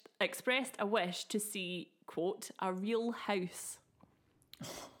expressed a wish to see, quote, a real house.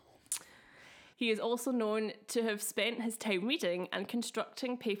 He is also known to have spent his time reading and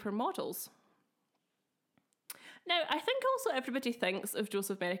constructing paper models. Now, I think also everybody thinks of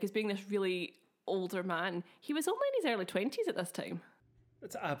Joseph Merrick as being this really older man. He was only in his early 20s at this time.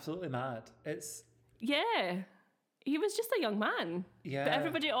 It's absolutely mad. Yeah. He was just a young man. Yeah.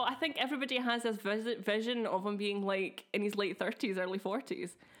 But I think everybody has this vision of him being like in his late 30s, early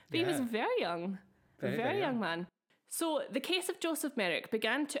 40s. But he was very young. Very young man. So the case of Joseph Merrick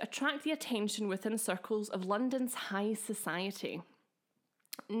began to attract the attention within circles of London's high society.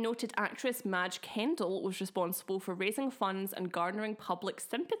 Noted actress Madge Kendall was responsible for raising funds and garnering public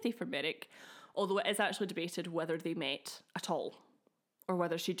sympathy for Merrick, although it is actually debated whether they met at all or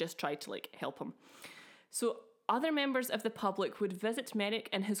whether she just tried to help him. So other members of the public would visit Merrick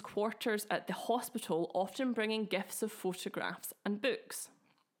in his quarters at the hospital, often bringing gifts of photographs and books.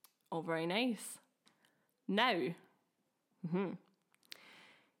 All very nice. Now,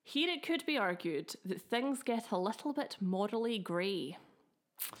 here it could be argued that things get a little bit morally grey.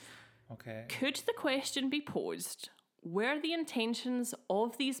 Okay. Could the question be posed, were the intentions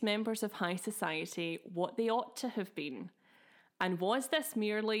of these members of high society what they ought to have been? And was this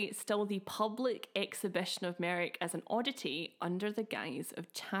merely still the public exhibition of Merrick as an oddity under the guise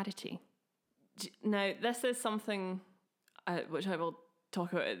of charity? Now, this is something which I will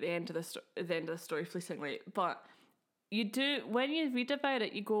talk about at the end of the story fleetingly, but when you read about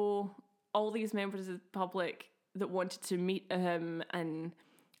it, you go, all these members of the public that wanted to meet him, and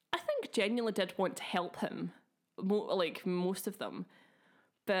I think genuinely did want to help him, like most of them,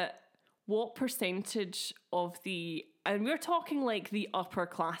 but what percentage of and we're talking like the upper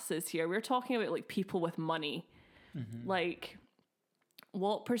classes here, we're talking about like people with money, like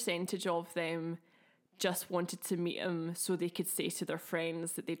what percentage of them just wanted to meet him so they could say to their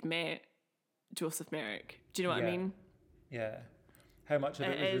friends that they'd met Joseph Merrick? Do you know what I mean? Yeah. How much of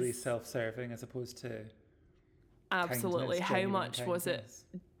it was really self-serving as opposed to absolutely kindness, how much kindness. Was it?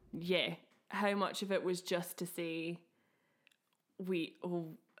 Yeah. How much of it was just to say we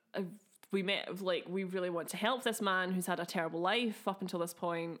met, like, we really want to help this man who's had a terrible life up until this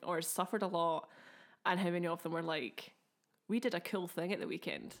point or has suffered a lot, and how many of them were like, we did a cool thing at the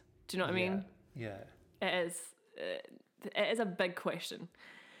weekend? Do you know what I mean? Yeah. It is a big question.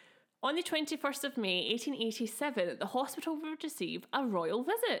 On the 21st of May, 1887, the hospital would receive a royal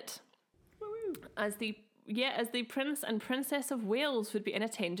visit. Woo-woo. As the Prince and Princess of Wales would be in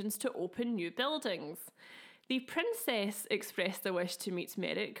attendance to open new buildings. The princess expressed the wish to meet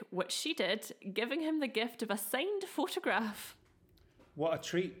Merrick, which she did, giving him the gift of a signed photograph. What a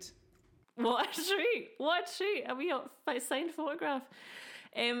treat. What a treat. A wee signed photograph.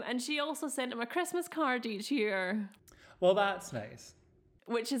 And she also sent him a Christmas card each year. Well, that's nice.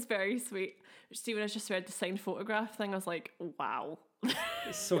 Which is very sweet. See, when I just read the signed photograph thing, I was like, wow.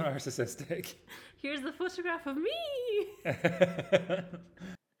 It's so narcissistic. Here's the photograph of me.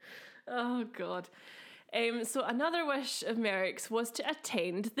 Oh, God. So another wish of Merrick's was to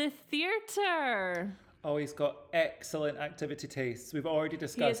attend the theatre. Oh, he's got excellent activity tastes. We've already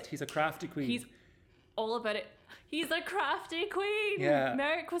discussed he's a crafty queen. He's all about it. He's a crafty queen. Yeah.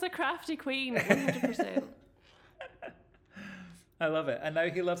 Merrick was a crafty queen, 100%. I love it. And now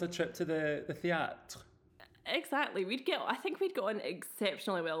he loves a trip to the theatre. Exactly. I think we'd get on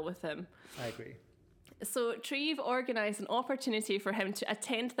exceptionally well with him. I agree. So Treve organised an opportunity for him to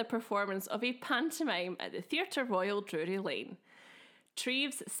attend the performance of a pantomime at the Theatre Royal, Drury Lane.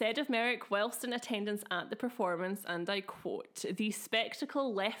 Treves said of Merrick whilst in attendance at the performance, and I quote, "The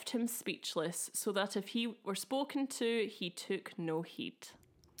spectacle left him speechless, so that if he were spoken to, he took no heed."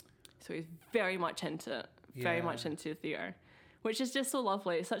 So he's very much into it, very much into theatre, which is just so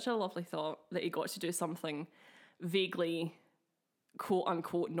lovely. It's such a lovely thought that he got to do something vaguely quote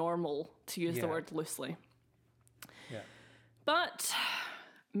unquote normal, to use the word loosely. Yeah. But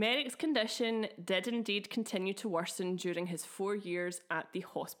Merrick's condition did indeed continue to worsen during his 4 years at the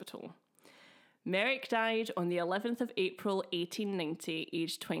hospital. Merrick died on the 11th of April 1890,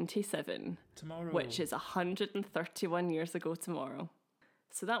 aged 27. Tomorrow. Which is 131 years ago tomorrow.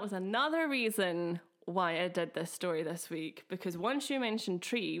 So that was another reason why I did this story this week, because once you mentioned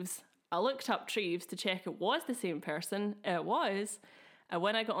Treves, I looked up Treves to check it was the same person. It was. And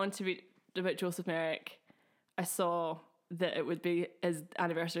when I got on to read about Joseph Merrick, I saw that it would be his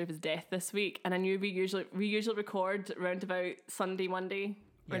anniversary of his death this week. And I knew we usually record round about Sunday, Monday,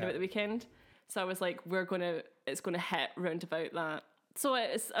 round about the weekend. So I was like, it's gonna hit round about that. So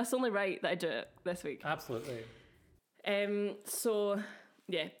it's only right that I do it this week. Absolutely. So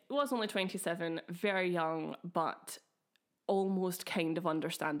yeah, it was only 27, very young, but almost kind of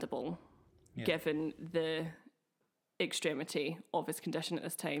understandable given the extremity of his condition at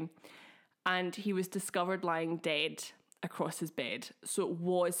this time. And he was discovered lying dead across his bed, so it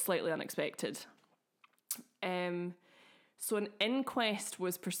was slightly unexpected. So an inquest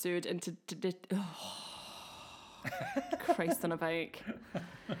was pursued into Christ on a bike.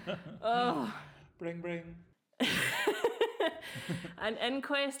 Oh, Bring. An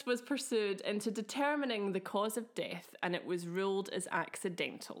inquest was pursued into determining the cause of death, and it was ruled as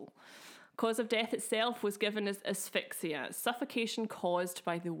accidental. Cause of death itself was given as asphyxia, suffocation caused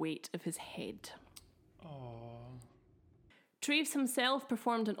by the weight of his head. Aww. Treves himself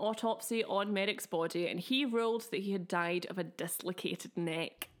performed an autopsy on Merrick's body, and he ruled that he had died of a dislocated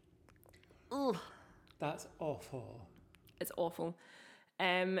neck. Ugh. That's awful. It's awful.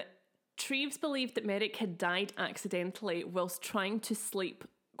 Treves believed that Merrick had died accidentally whilst trying to sleep,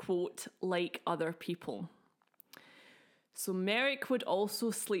 quote, like other people. So Merrick would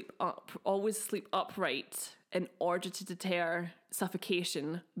also always sleep upright in order to deter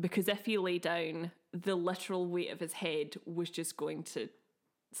suffocation, because if he lay down, the literal weight of his head was just going to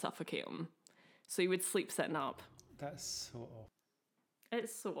suffocate him. So he would sleep sitting up. That's so awful.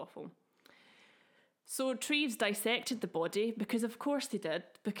 It's so awful. So Treves dissected the body, because of course they did,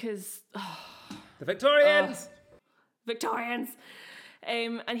 because... The Victorians! Victorians!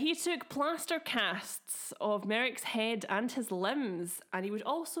 And he took plaster casts of Merrick's head and his limbs, and he would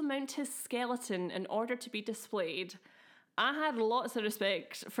also mount his skeleton in order to be displayed. I had lots of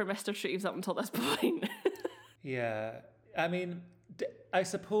respect for Mr. Treves up until this point. Yeah. I mean, I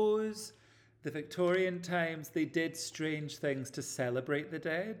suppose the Victorian times, they did strange things to celebrate the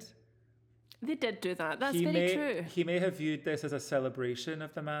dead. They did do that. That's very true. He may have viewed this as a celebration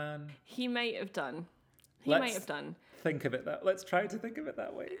of the man. He might have done. Think of it that. Let's try to think of it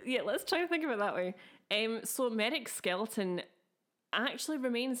that way. Yeah, let's try to think of it that way. So Merrick's skeleton actually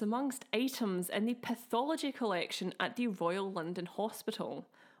remains amongst items in the pathology collection at the Royal London Hospital,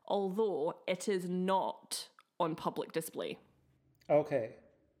 although it is not on public display. Okay.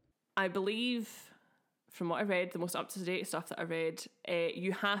 I believe, from what I read, the most up-to-date stuff that I read,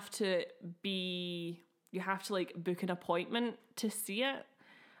 you have to like book an appointment to see it.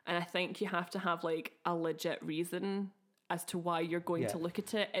 And I think you have to have like a legit reason as to why you're going to look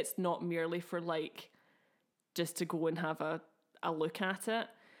at it. It's not merely for like just to go and have a look at it.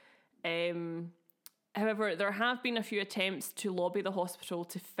 However, there have been a few attempts to lobby the hospital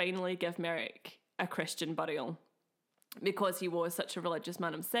to finally give Merrick a Christian burial because he was such a religious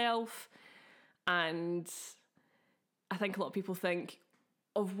man himself. And I think a lot of people think,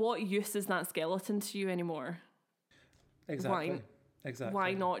 of what use is that skeleton to you anymore? Exactly.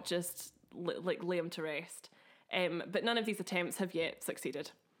 Why not just lay him to rest? But none of these attempts have yet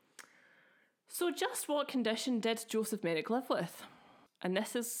succeeded. So just what condition did Joseph Merrick live with? And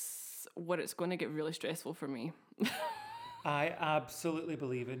this is where it's going to get really stressful for me. I absolutely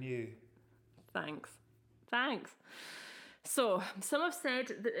believe in you. Thanks. So some have said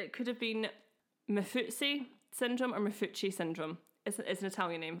that it could have been Maffucci syndrome or Maffucci syndrome. It's an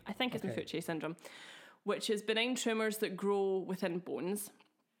Italian name. I think it's Maffucci syndrome, which is benign tumours that grow within bones.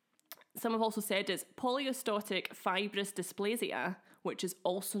 Some have also said it's polyostotic fibrous dysplasia, which is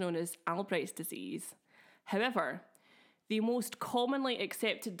also known as Albright's disease. However, the most commonly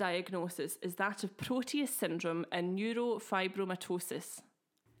accepted diagnosis is that of Proteus syndrome and neurofibromatosis.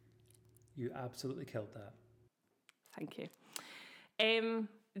 You absolutely killed that. Thank you.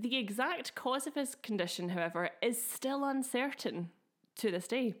 The exact cause of his condition, however, is still uncertain to this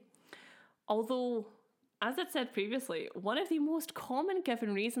day. Although, as I said previously, one of the most common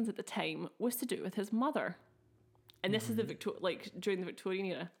given reasons at the time was to do with his mother. And this is during the Victorian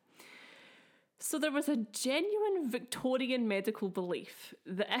era. So there was a genuine Victorian medical belief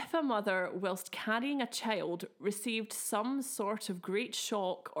that if a mother, whilst carrying a child, received some sort of great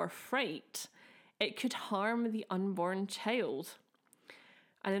shock or fright, it could harm the unborn child.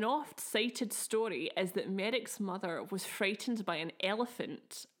 And an oft-cited story is that Merrick's mother was frightened by an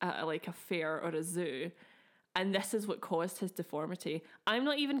elephant at a fair or a zoo, and this is what caused his deformity. I'm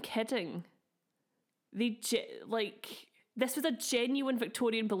not even kidding. This was a genuine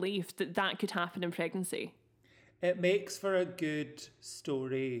Victorian belief that could happen in pregnancy. It makes for a good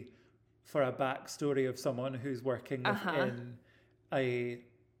story, for a backstory of someone who's working within a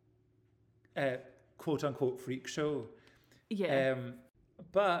quote-unquote freak show. Yeah.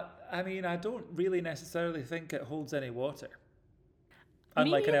 But, I mean, I don't really necessarily think it holds any water.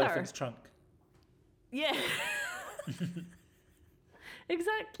 Unlike an elephant's trunk. Yeah.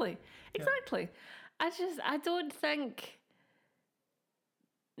 Exactly. Yeah. I don't think...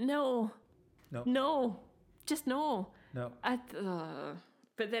 No. Just no. No.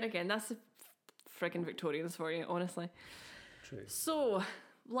 But then again, that's the friggin' Victorians for you, honestly. True. So,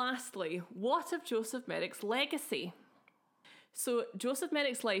 lastly, what of Joseph Merrick's legacy? So Joseph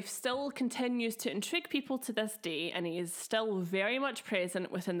Merrick's life still continues to intrigue people to this day, and he is still very much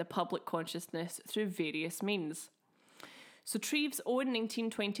present within the public consciousness through various means. So Treves' own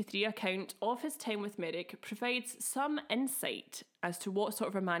 1923 account of his time with Merrick provides some insight as to what sort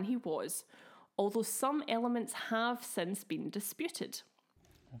of a man he was, although some elements have since been disputed.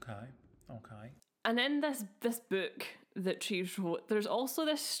 Okay. And in this book that Treves wrote, there's also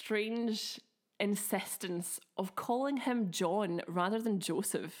this strange insistence of calling him John rather than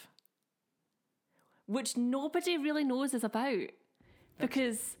Joseph, which nobody really knows is about.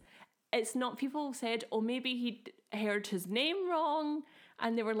 Because it's not, people said, oh, maybe he heard his name wrong,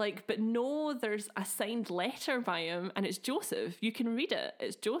 and they were like, but no, there's a signed letter by him, and it's Joseph. You can read it.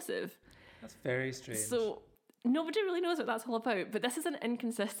 It's Joseph. That's very strange. So nobody really knows what that's all about, but this is an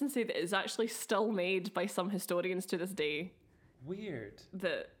inconsistency that is actually still made by some historians to this day. Weird.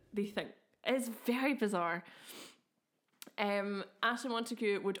 That they think is very bizarre. Ashton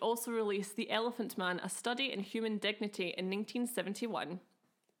Montagu would also release The Elephant Man, A Study in Human Dignity in 1971,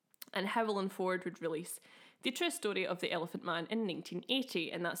 and Howell and Ford would release The True Story of the Elephant Man in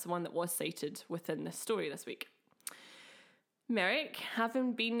 1980, and that's the one that was cited within this story this week. Merrick,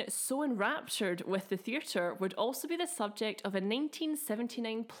 having been so enraptured with the theatre, would also be the subject of a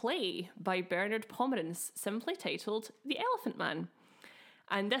 1979 play by Bernard Pomerance, simply titled The Elephant Man.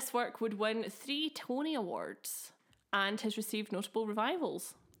 And this work would win 3 Tony Awards and has received notable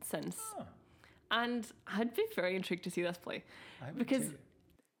revivals since. Oh. And I'd be very intrigued to see this play. Because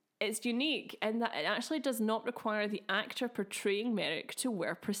it's unique in that it actually does not require the actor portraying Merrick to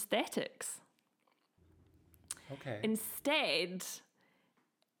wear prosthetics. Okay. Instead,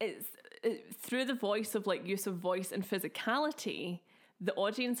 it's through the voice of use of voice and physicality, the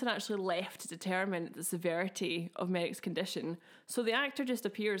audience are actually left to determine the severity of Merrick's condition. So the actor just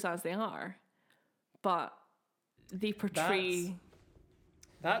appears as they are, but they portray.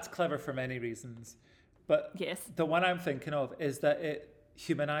 That's clever for many reasons, but yes, the one I'm thinking of is that it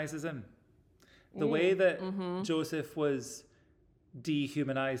humanizes him. The way that Joseph was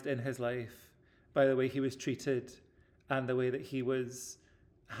dehumanized in his life by the way he was treated and the way that he was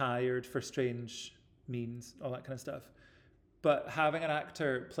hired for strange means, all that kind of stuff. But having an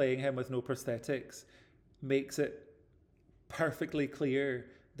actor playing him with no prosthetics makes it perfectly clear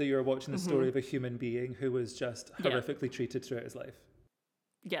that you're watching the story of a human being who was just horrifically treated throughout his life.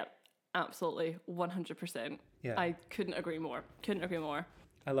 Yep, absolutely, 100%. Yeah. I couldn't agree more.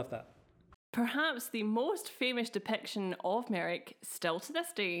 I love that. Perhaps the most famous depiction of Merrick, still to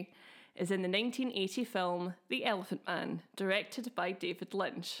this day, is in the 1980 film The Elephant Man, directed by David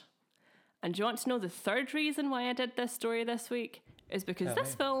Lynch. And do you want to know the third reason why I did this story this week? Is because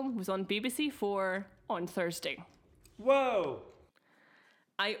this film was on BBC 4 on Thursday. Whoa!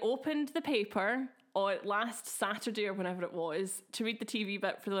 I opened the paper on last Saturday or whenever it was to read the TV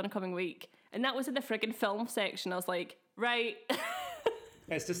bit for the incoming week, and that was in the friggin' film section. I was like, right.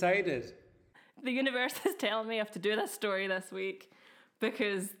 It's decided. The universe is telling me I have to do this story this week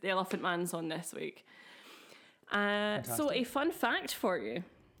because The Elephant Man's on this week. So a fun fact for you.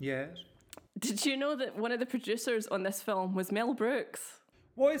 Yes. Did you know that one of the producers on this film was Mel Brooks?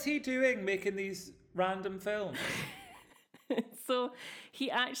 What is he doing making these random films? So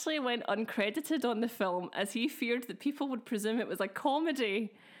he actually went uncredited on the film as he feared that people would presume it was a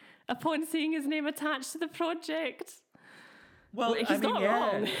comedy upon seeing his name attached to the project. Well, he's not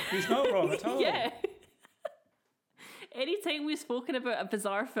wrong. He's not wrong at all. Yeah. Anytime we've spoken about a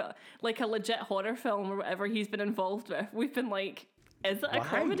bizarre film, like a legit horror film or whatever he's been involved with, we've been like, is it a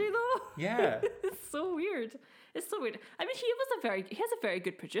comedy though? Yeah. It's so weird. It's so weird. I mean, he has a very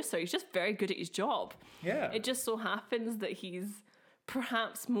good producer. He's just very good at his job. Yeah. It just so happens that he's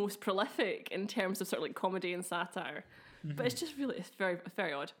perhaps most prolific in terms of sort of like comedy and satire. But it's very,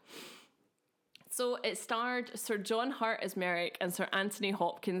 very odd. So it starred Sir John Hurt as Merrick and Sir Anthony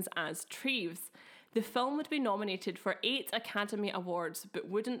Hopkins as Treves. The film would be nominated for 8 Academy Awards, but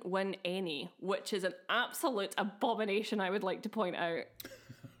wouldn't win any, which is an absolute abomination, I would like to point out.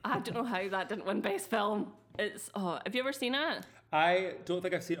 I don't know how that didn't win Best Film. Have you ever seen it? I don't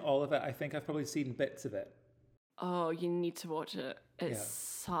think I've seen all of it. I think I've probably seen bits of it. Oh, you need to watch it. It's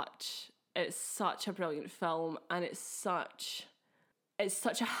such a brilliant film, and it's such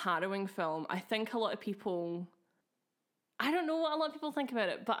a harrowing film. I think a lot of people, I don't know what a lot of people think about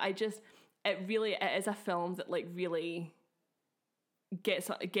it, but it is a film that like really gets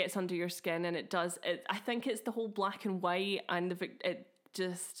under your skin, and I think it's the whole black and white, and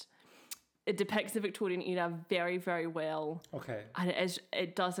it depicts the Victorian era very, very well. Okay. And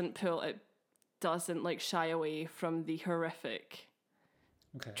it doesn't like shy away from the horrific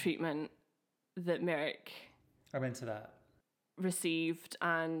treatment that Merrick I'm into that. received,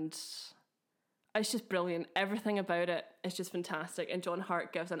 and it's just brilliant. Everything about it is just fantastic, and John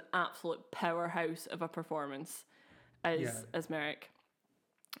Hurt gives an absolute powerhouse of a performance as Merrick.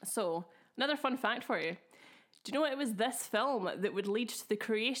 So, another fun fact for you. Do you know it was this film that would lead to the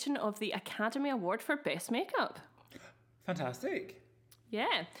creation of the Academy Award for Best Makeup? Fantastic.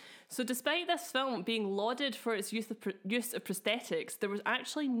 Yeah. So despite this film being lauded for its use of prosthetics, there was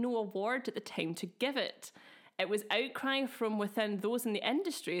actually no award at the time to give it. It was outcry from within those in the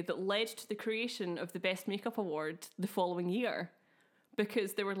industry that led to the creation of the Best Makeup Award the following year.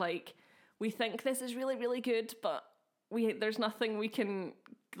 Because they were like, we think this is really, really good, but there's nothing we can,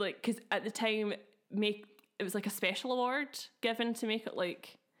 like, because at the time, it was like a special award given to make it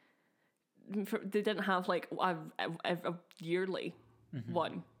like, they didn't have like a yearly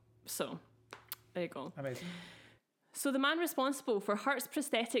one. So there you go. Amazing. So the man responsible for Hurt's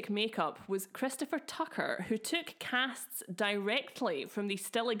prosthetic makeup was Christopher Tucker, who took casts directly from the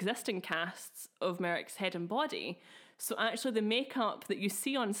still existing casts of Merrick's head and body. So actually the makeup that you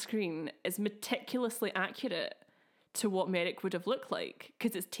see on screen is meticulously accurate to what Merrick would have looked like,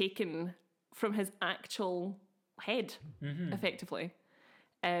 because it's taken from his actual head, effectively.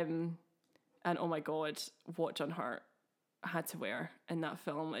 And oh my God, what John Hurt had to wear in that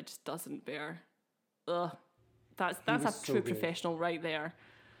film, it just doesn't bear. Ugh. That's a so true good. professional right there.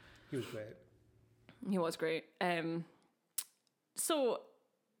 He was great. He was great. So,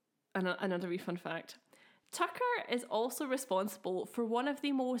 another wee fun fact. Tucker is also responsible for one of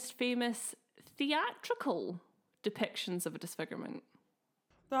the most famous theatrical depictions of a disfigurement.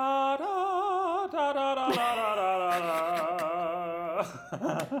 Da, da, da, da, da, da, da,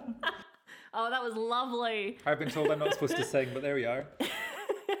 da. Oh, that was lovely. I've been told I'm not supposed to sing, but there we are.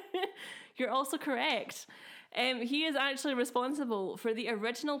 You're also correct. He is actually responsible for the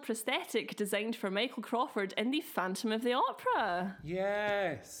original prosthetic designed for Michael Crawford in The Phantom of the Opera.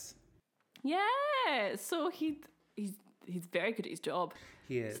 Yes. Yeah, so he's very good at his job.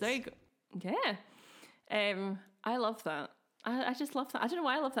 He is. He's very good. Yeah. I love that. I just love that. I don't know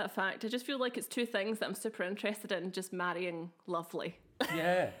why I love that fact. I just feel like it's two things that I'm super interested in, just marrying lovely.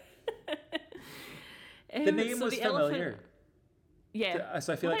 Yeah. The name was familiar. Yeah.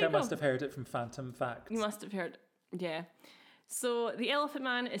 So I feel like I must have heard it from Phantom Facts. You must have heard. Yeah. So The Elephant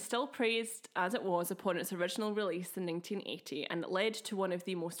Man is still praised as it was upon its original release in 1980, and it led to one of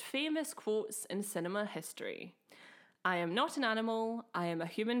the most famous quotes in cinema history. I am not an animal, I am a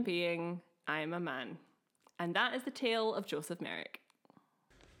human being, I am a man. And that is the tale of Joseph Merrick.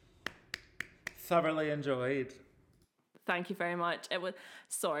 Thoroughly enjoyed. Thank you very much. It was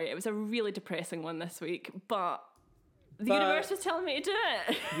a really depressing one this week, but the universe was telling me to do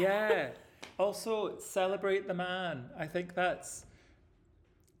it. Yeah. Also, celebrate the man. I think that's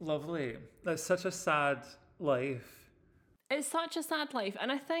lovely. That's such a sad life. It's such a sad life,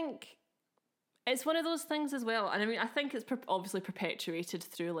 and I think it's one of those things as well. And I mean, I think it's obviously perpetuated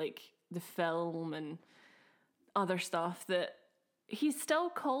through like the film and other stuff that he's still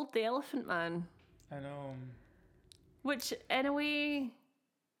called the Elephant Man. I know. Which, in a way,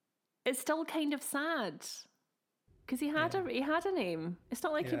 is still kind of sad. Because he had a name. It's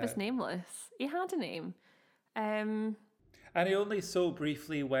not like he was nameless. He had a name. And he only so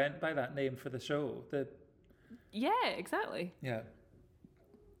briefly went by that name for the show. Yeah, exactly. Yeah.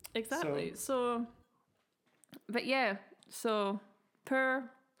 Exactly. So but yeah, so poor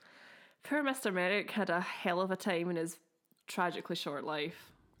Mr. Merrick had a hell of a time in his tragically short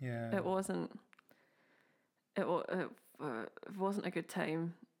life. Yeah. It wasn't a good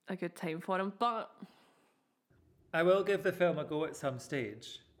time for him, but I will give the film a go at some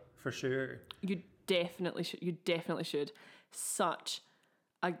stage, for sure. You definitely should. Such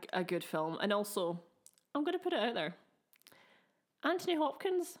a good film. And also, I'm going to put it out there. Anthony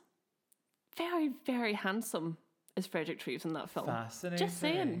Hopkins, very, very handsome as Frederick Treves in that film. Fascinating.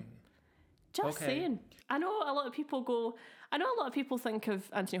 Just saying. I know a lot of people think of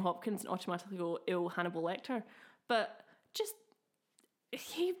Anthony Hopkins and automatically go, ew, Hannibal Lecter. But just,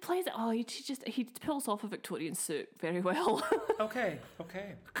 he plays it, he pulls off a Victorian suit very well. Okay.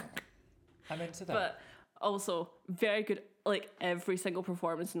 I'm into that. But also, very good, like every single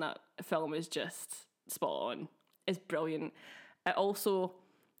performance in that film is just spot on. It's brilliant. It also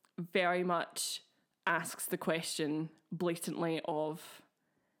very much asks the question blatantly of,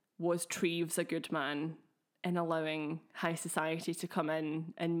 was Treves a good man in allowing high society to come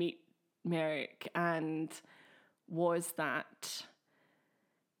in and meet Merrick? And was that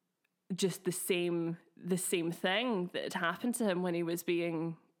just the same thing that had happened to him when he was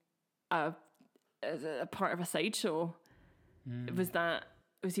being a part of a sideshow?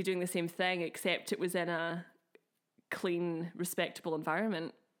 Was he doing the same thing, except it was in a clean, respectable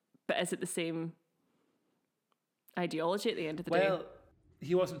environment? But is it the same ideology at the end of the day? Well,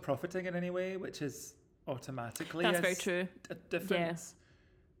 he wasn't profiting in any way, which is automatically very true. A difference.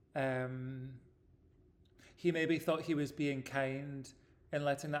 Yeah. He maybe thought he was being kind in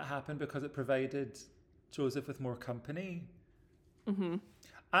letting that happen because it provided Joseph with more company. Mm-hmm.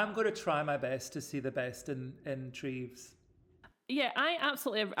 I'm going to try my best to see the best in Treves. Yeah, I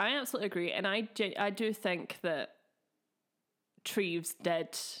absolutely agree, and I do think that Treves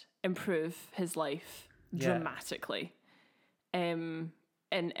did improve his life dramatically, in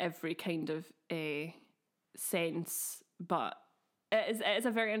every kind of sense. But it is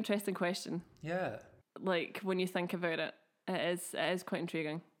a very interesting question. Yeah, like when you think about it, it is quite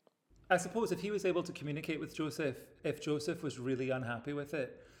intriguing. I suppose if he was able to communicate with Joseph, if Joseph was really unhappy with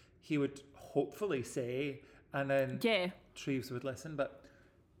it, he would hopefully say, and then Treves would listen. But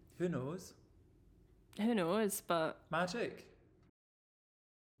who knows? Who knows? But magic.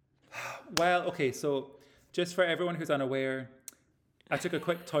 Well, okay, so just for everyone who's unaware, I took a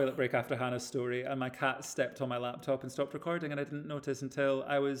quick toilet break after Hannah's story, and my cat stepped on my laptop and stopped recording, and I didn't notice until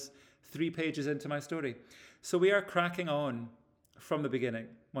I was 3 pages into my story. So we are cracking on from the beginning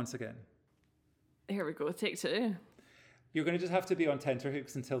once again. Here we go, take 2. You're going to just have to be on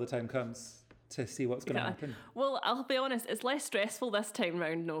tenterhooks until the time comes to see what's going to happen. Well, I'll be honest, it's less stressful this time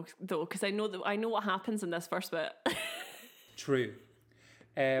round, though, because I know what happens in this first bit. True.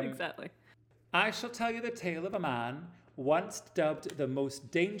 Exactly. I shall tell you the tale of a man once dubbed the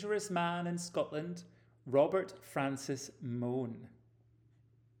most dangerous man in Scotland, Robert Francis Mone.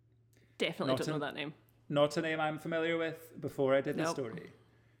 Definitely don't know that name. Not a name I'm familiar with before I did the story.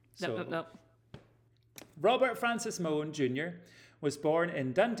 Nope. Robert Francis Mone Jr. was born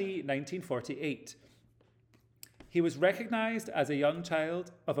in Dundee, 1948. He was recognised as a young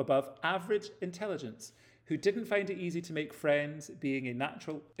child of above average intelligence who didn't find it easy to make friends, being a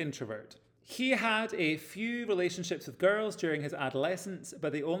natural introvert. He had a few relationships with girls during his adolescence,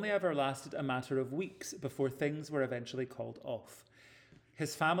 but they only ever lasted a matter of weeks before things were eventually called off.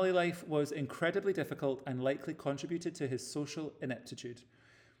 His family life was incredibly difficult and likely contributed to his social ineptitude.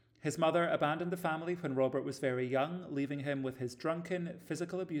 His mother abandoned the family when Robert was very young, leaving him with his drunken,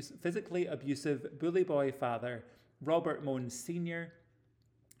 physically abusive bully boy father, Robert Mone Sr.,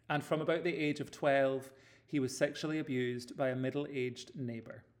 and from about the age of 12, he was sexually abused by a middle-aged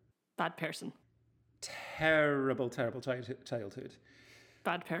neighbour. Bad person. Terrible childhood.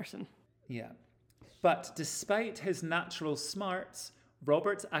 Bad person. Yeah. But despite his natural smarts,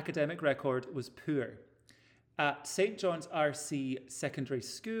 Robert's academic record was poor. At St. John's RC Secondary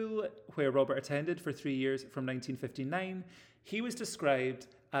School, where Robert attended for 3 years from 1959, he was described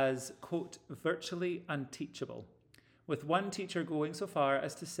as, quote, virtually unteachable, with one teacher going so far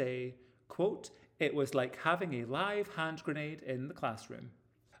as to say, quote, it was like having a live hand grenade in the classroom.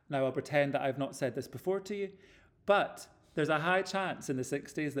 Now, I'll pretend that I've not said this before to you, but there's a high chance in the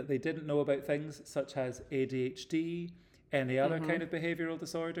 60s that they didn't know about things such as ADHD, any other kind of behavioural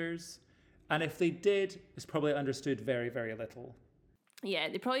disorders. And if they did, it's probably understood very, very little. Yeah,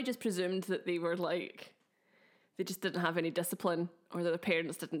 they probably just presumed that they were like, they just didn't have any discipline, or that their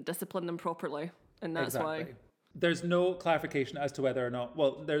parents didn't discipline them properly. And that's why. There's no clarification as to whether or not,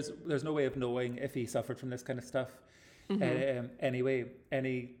 well, there's no way of knowing if he suffered from this kind of stuff. Anyway,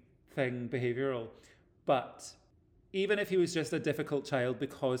 anything behavioural. But even if he was just a difficult child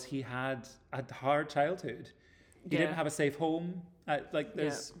because he had a hard childhood, he didn't have a safe home.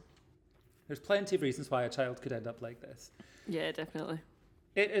 There's plenty of reasons why a child could end up like this. Yeah, definitely.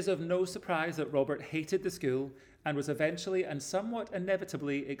 It is of no surprise that Robert hated the school and was eventually and somewhat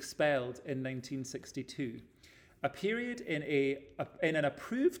inevitably expelled in 1962. A period in an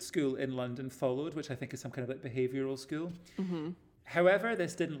approved school in London followed, which I think is some kind of like behavioural school. However,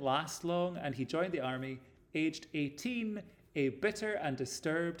 this didn't last long, and he joined the army, aged 18, a bitter and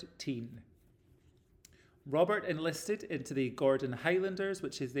disturbed teen. Robert enlisted into the Gordon Highlanders,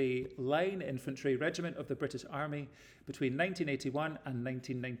 which is the line infantry regiment of the British Army, between 1981 and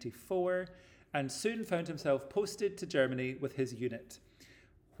 1994, and soon found himself posted to Germany with his unit.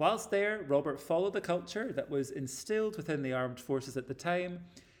 Whilst there, Robert followed the culture that was instilled within the armed forces at the time,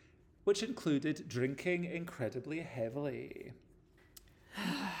 which included drinking incredibly heavily.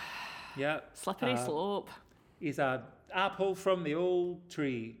 Yeah. Slippery slope. He's an apple from the old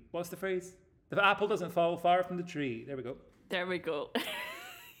tree. What's the phrase? The apple doesn't fall far from the tree. There we go.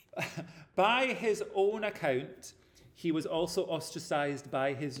 By his own account, he was also ostracised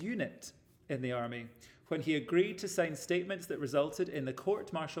by his unit in the army when he agreed to sign statements that resulted in the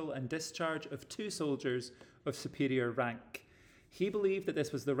court-martial and discharge of 2 soldiers of superior rank. He believed that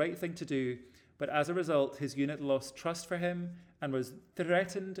this was the right thing to do, but as a result, his unit lost trust for him and was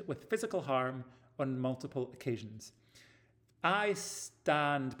threatened with physical harm on multiple occasions. I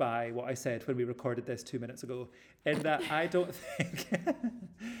stand by what I said when we recorded this 2 minutes ago, in that I don't think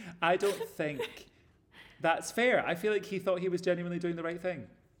that's fair. I feel like he thought he was genuinely doing the right thing.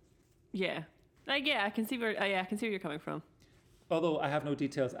 Yeah. I can see where you're coming from. Although I have no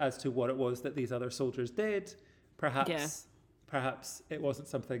details as to what it was that these other soldiers did. Perhaps it wasn't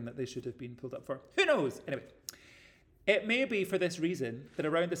something that they should have been pulled up for. Who knows? Anyway, it may be for this reason that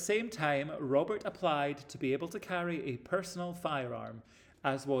around the same time, Robert applied to be able to carry a personal firearm,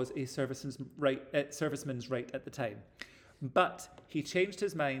 as was a serviceman's right at the time. But he changed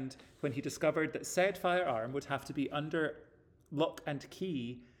his mind when he discovered that said firearm would have to be under lock and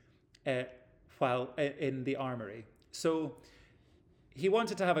key while in the armoury. So he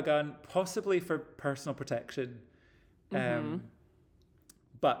wanted to have a gun, possibly for personal protection,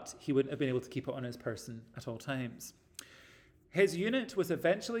 but he wouldn't have been able to keep it on his person at all times. His unit was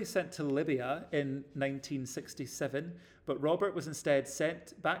eventually sent to Libya in 1967, but Robert was instead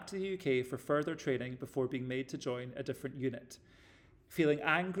sent back to the UK for further training before being made to join a different unit. Feeling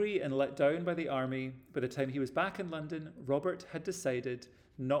angry and let down by the army, by the time he was back in London, Robert had decided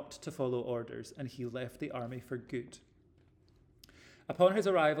not to follow orders and he left the army for good. Upon his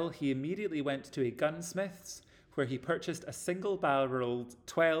arrival, he immediately went to a gunsmith's where he purchased a single-barreled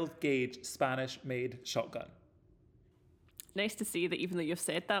 12-gauge Spanish-made shotgun. Nice to see that even though you've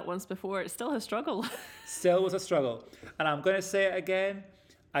said that once before, it's still a struggle. Still was a struggle. And I'm going to say it again.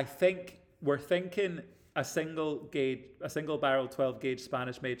 I think we're thinking a single-barrel 12-gauge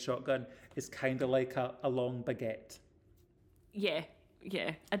Spanish-made shotgun is kind of like a long baguette. Yeah.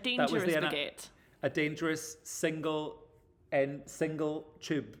 A dangerous baguette. A dangerous single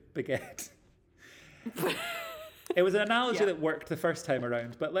tube baguette. It was an analogy that worked the first time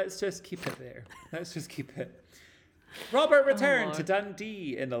around, but let's just keep it there. Robert returned to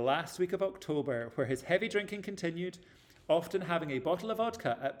Dundee in the last week of October, where his heavy drinking continued, often having a bottle of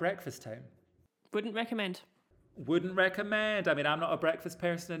vodka at breakfast time. Wouldn't recommend. I mean, I'm not a breakfast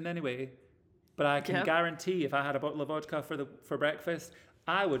person in any way, but I can guarantee if I had a bottle of vodka for breakfast,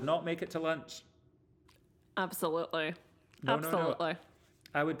 I would not make it to lunch. Absolutely. No.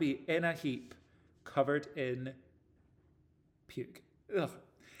 I would be in a heap, covered in puke. Ugh.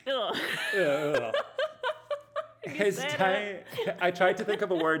 I tried to think of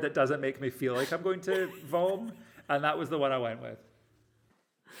a word that doesn't make me feel like I'm going to vom, and that was the one I went with.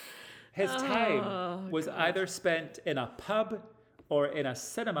 His time was either spent in a pub or in a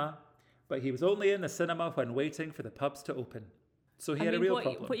cinema, but he was only in the cinema when waiting for the pubs to open. So he had a real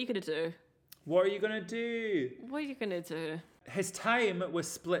problem. What are you going to do? What are you going to do? What are you going to do? His time was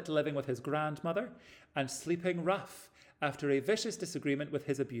split living with his grandmother and sleeping rough after a vicious disagreement with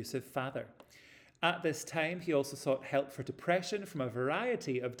his abusive father. At this time, he also sought help for depression from a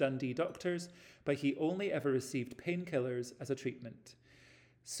variety of Dundee doctors, but he only ever received painkillers as a treatment.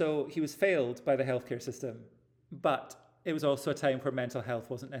 So he was failed by the healthcare system, but it was also a time where mental health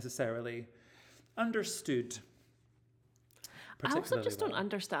wasn't necessarily understood. I also just don't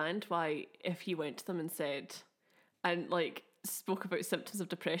understand why, if you went to them and said, and like spoke about symptoms of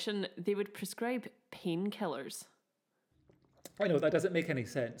depression, they would prescribe painkillers. I know, that doesn't make any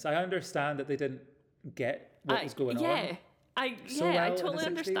sense. I understand that they didn't get what was going on. I totally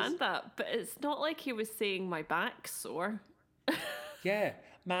understand that, but it's not like he was saying my back's sore. Yeah,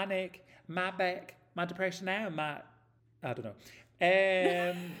 my neck, my back, my depression now, I don't know.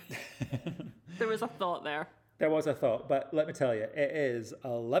 There was a thought there. There was a thought, but let me tell you, it is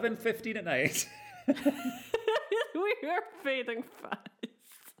 11:15 at night. We are fading fast.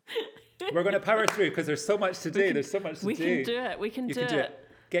 We're going to power through because there's so much to do. We can do it. We can do it.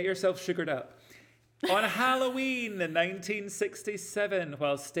 Get yourself sugared up. On Halloween in 1967,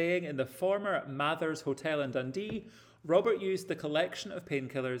 while staying in the former Mathers Hotel in Dundee, Robert used the collection of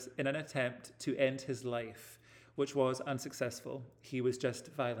painkillers in an attempt to end his life, which was unsuccessful. He was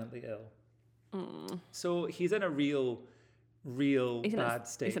just violently ill. So he's in a real bad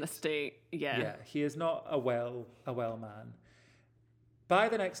state. He's in a state, Yeah, he is not a well man. By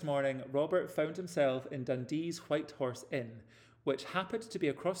the next morning, Robert found himself in Dundee's White Horse Inn, which happened to be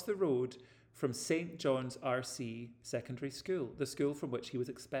across the road from St. John's RC Secondary School, the school from which he was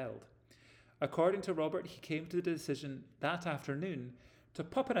expelled. According to Robert, he came to the decision that afternoon to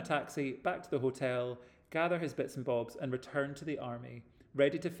pop in a taxi back to the hotel, gather his bits and bobs, and return to the army,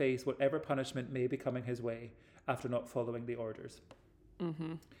 ready to face whatever punishment may be coming his way after not following the orders.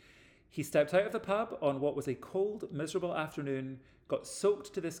 Mm-hmm. He stepped out of the pub on what was a cold, miserable afternoon, got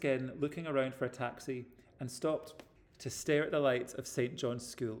soaked to the skin looking around for a taxi, and stopped to stare at the lights of St. John's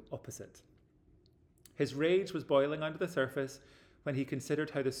School opposite. His rage was boiling under the surface when he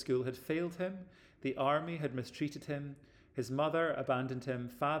considered how the school had failed him, the army had mistreated him, his mother abandoned him,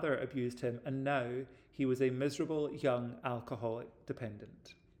 father abused him, and now he was a miserable young alcoholic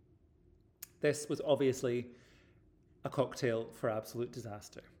dependent. This was obviously a cocktail for absolute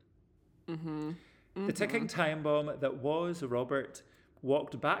disaster. Mm-hmm. Mm-hmm. The ticking time bomb that was Robert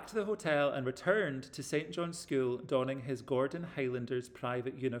walked back to the hotel and returned to St. John's School donning his Gordon Highlanders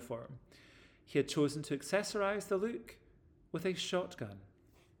private uniform. He had chosen to accessorise the look with a shotgun.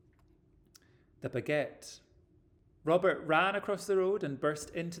 The baguette. Robert ran across the road and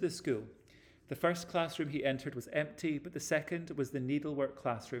burst into the school. The first classroom he entered was empty, but the second was the needlework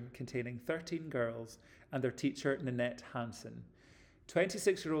classroom containing 13 girls and their teacher, Nanette Hansen.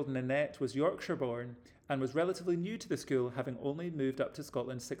 26-year-old Nanette was Yorkshire-born and was relatively new to the school, having only moved up to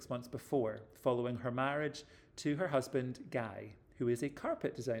Scotland 6 months before, following her marriage to her husband, Guy, who is a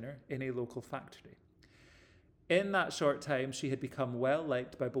carpet designer in a local factory. In that short time, she had become well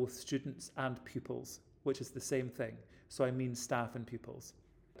liked by both students and pupils, which is the same thing. So I mean staff and pupils.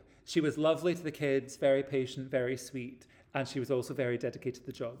 She was lovely to the kids, very patient, very sweet, and she was also very dedicated to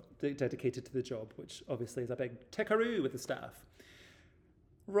the job, which obviously is a big tickaroo with the staff.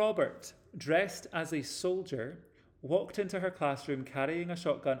 Robert, dressed as a soldier, walked into her classroom carrying a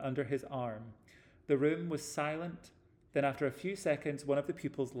shotgun under his arm. The room was silent. Then after a few seconds, one of the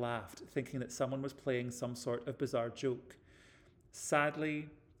pupils laughed, thinking that someone was playing some sort of bizarre joke. Sadly,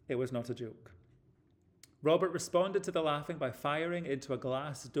 it was not a joke. Robert responded to the laughing by firing into a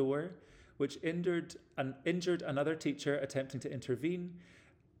glass door, which injured another teacher attempting to intervene,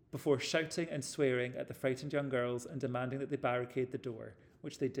 before shouting and swearing at the frightened young girls and demanding that they barricade the door,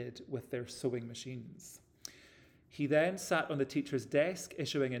 which they did with their sewing machines. He then sat on the teacher's desk,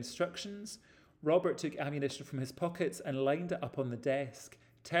 issuing instructions. Robert took ammunition from his pockets and lined it up on the desk,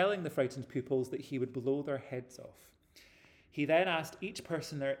 telling the frightened pupils that he would blow their heads off. He then asked each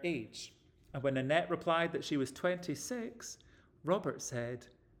person their age, and when Nanette replied that she was 26, Robert said,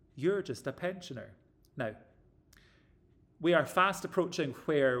 "You're just a pensioner." Now, we are fast approaching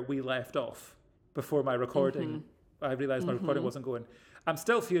where we left off before my recording. I realised my recording wasn't going. I'm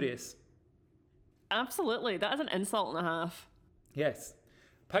still furious. Absolutely. That is an insult and a half. Yes.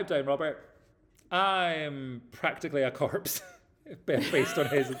 Pipe down, Robert. I'm practically a corpse based on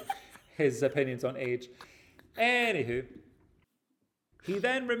his opinions on age. Anywho, he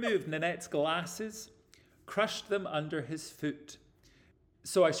then removed Nanette's glasses, crushed them under his foot.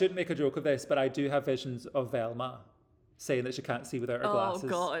 So I shouldn't make a joke of this, but I do have visions of Velma saying that she can't see without her glasses. Oh,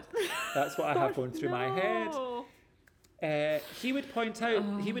 God. That's what I have going through my head. He would point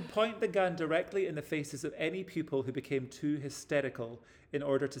the gun directly in the faces of any pupil who became too hysterical in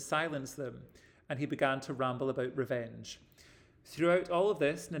order to silence them, and he began to ramble about revenge. Throughout all of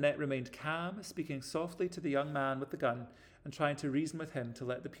this, Nanette remained calm, speaking softly to the young man with the gun and trying to reason with him to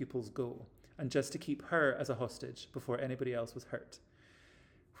let the pupils go, and just to keep her as a hostage before anybody else was hurt.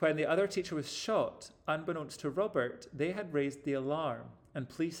 When the other teacher was shot, unbeknownst to Robert, they had raised the alarm, and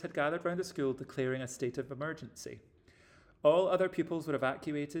police had gathered round the school declaring a state of emergency. All other pupils were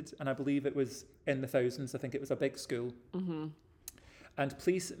evacuated, and I believe it was in the thousands. I think it was a big school. And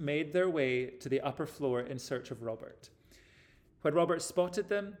police made their way to the upper floor in search of Robert. When Robert spotted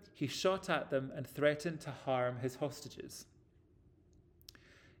them, he shot at them and threatened to harm his hostages.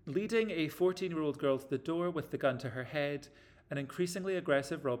 Leading a 14-year-old girl to the door with the gun to her head, an increasingly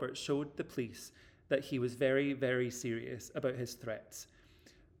aggressive Robert showed the police that he was very, very serious about his threats.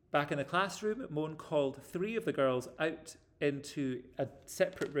 Back in the classroom, Mone called 3 of the girls out into a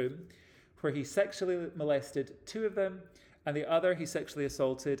separate room where he sexually molested 2 of them, and the other he sexually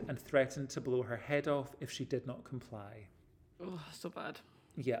assaulted and threatened to blow her head off if she did not comply. Oh, so bad.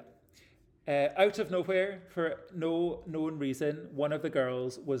 Yeah. Out of nowhere, for no known reason, one of the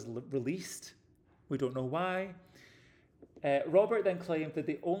girls was released. We don't know why. Robert then claimed that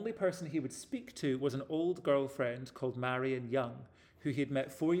the only person he would speak to was an old girlfriend called Marion Young, who he had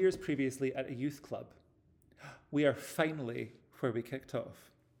met 4 years previously at a youth club. We are finally where we left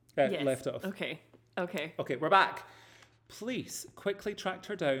off. Okay, we're back. Police quickly tracked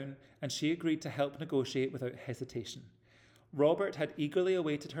her down, and she agreed to help negotiate without hesitation. Robert had eagerly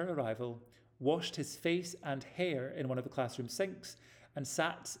awaited her arrival, washed his face and hair in one of the classroom sinks, and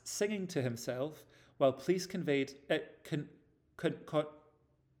sat singing to himself while police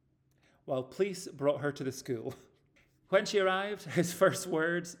brought her to the school. When she arrived, his first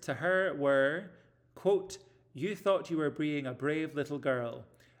words to her were, quote, "You thought you were being a brave little girl.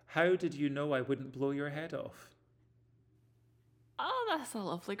 How did you know I wouldn't blow your head off?" Oh, that's a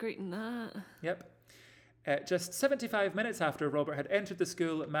lovely greeting, that. Yep. Just 75 minutes after Robert had entered the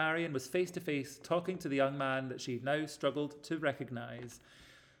school, Marion was face-to-face talking to the young man that she now struggled to recognise.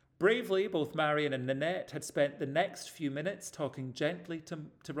 Bravely, both Marion and Nanette had spent the next few minutes talking gently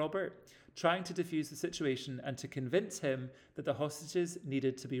to Robert, trying to defuse the situation and to convince him that the hostages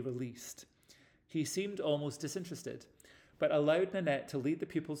needed to be released. He seemed almost disinterested, but allowed Nanette to lead the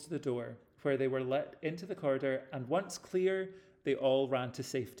pupils to the door, where they were let into the corridor, and once clear, they all ran to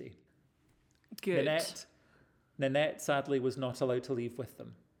safety. Good. Nanette sadly was not allowed to leave with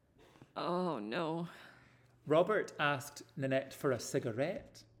them. Oh, no. Robert asked Nanette for a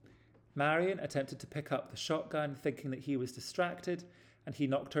cigarette. Marion attempted to pick up the shotgun, thinking that he was distracted, and he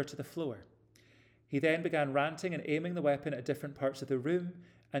knocked her to the floor. He then began ranting and aiming the weapon at different parts of the room,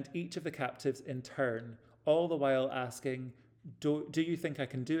 and each of the captives in turn, all the while asking, do you think I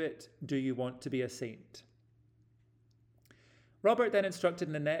can do it? Do you want to be a saint? Robert then instructed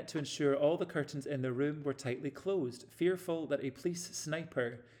Nanette to ensure all the curtains in the room were tightly closed, fearful that a police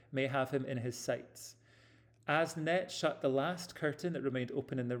sniper may have him in his sights. As Nanette shut the last curtain that remained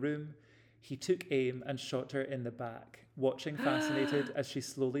open in the room, he took aim and shot her in the back, watching fascinated as she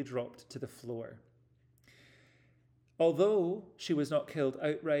slowly dropped to the floor. Although she was not killed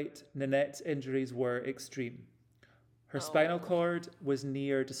outright, Nanette's injuries were extreme. Her spinal cord was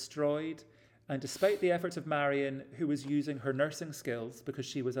near destroyed, and despite the efforts of Marion, who was using her nursing skills because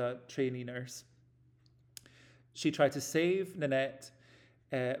she was a trainee nurse, she tried to save Nanette,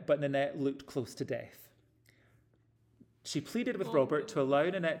 but Nanette looked close to death. She pleaded with Robert to allow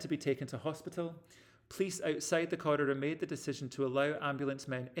Nanette to be taken to hospital. Police outside the corridor made the decision to allow ambulance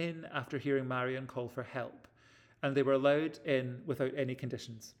men in after hearing Marion call for help, and they were allowed in without any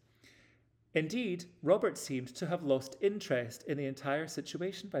conditions. Indeed, Robert seemed to have lost interest in the entire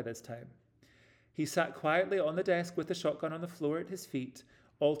situation by this time. He sat quietly on the desk with the shotgun on the floor at his feet,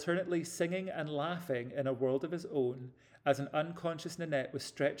 alternately singing and laughing in a world of his own, as an unconscious Nanette was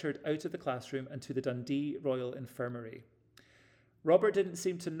stretchered out of the classroom and to the Dundee Royal Infirmary. Robert didn't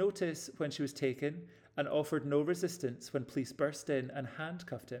seem to notice when she was taken and offered no resistance when police burst in and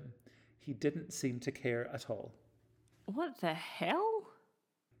handcuffed him. He didn't seem to care at all. What the hell?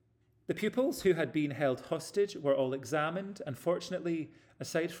 The pupils who had been held hostage were all examined, and fortunately,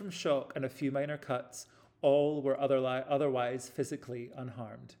 aside from shock and a few minor cuts, all were otherwise physically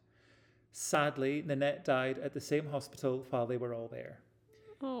unharmed. Sadly, Nanette died at the same hospital while they were all there.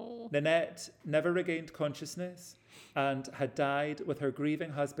 Oh. Nanette never regained consciousness and had died with her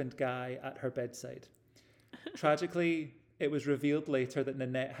grieving husband Guy at her bedside. Tragically, it was revealed later that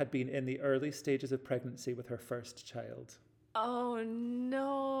Nanette had been in the early stages of pregnancy with her first child. Oh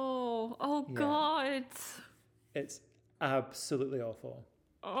no. Oh Yeah. God. It's absolutely awful.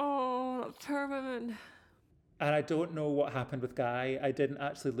 Oh, that poor woman. And I don't know what happened with Guy. I didn't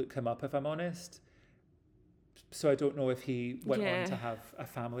actually look him up, if I'm honest. So I don't know if he went on to have a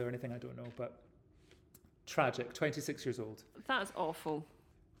family or anything. I don't know. But tragic. 26 years old. That's awful.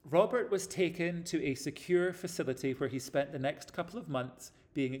 Robert was taken to a secure facility where he spent the next couple of months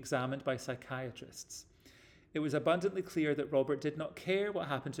being examined by psychiatrists. It was abundantly clear that Robert did not care what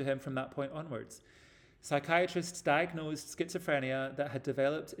happened to him from that point onwards. Psychiatrists diagnosed schizophrenia that had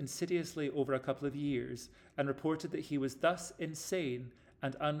developed insidiously over a couple of years and reported that he was thus insane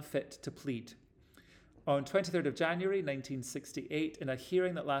and unfit to plead. On 23rd of January 1968, in a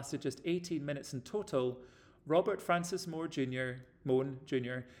hearing that lasted just 18 minutes in total, Robert Francis Mone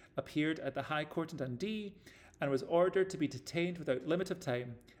Jr. appeared at the High Court in Dundee and was ordered to be detained without limit of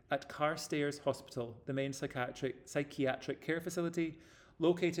time at Carstairs Hospital, the main psychiatric care facility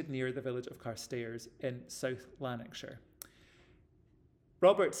located near the village of Carstairs in South Lanarkshire.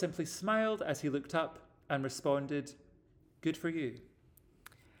 Robert simply smiled as he looked up and responded, "Good for you."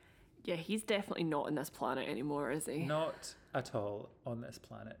 Yeah, he's definitely not on this planet anymore, is he? Not at all on this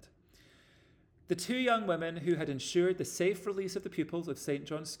planet. The two young women who had ensured the safe release of the pupils of St.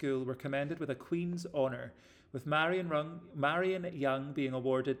 John's School were commended with a Queen's Honour, with Marion Young being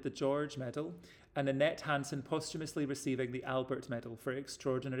awarded the George Medal and Annette Hansen posthumously receiving the Albert Medal for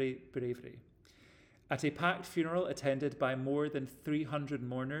extraordinary bravery. At a packed funeral attended by more than 300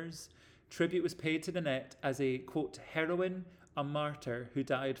 mourners, tribute was paid to Nanette as a, quote, heroine, a martyr who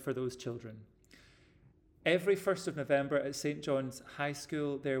died for those children. Every 1st of November at St. John's High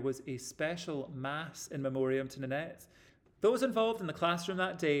School, there was a special mass in memoriam to Nanette. Those involved in the classroom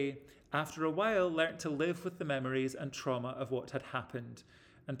that day, after a while, learnt to live with the memories and trauma of what had happened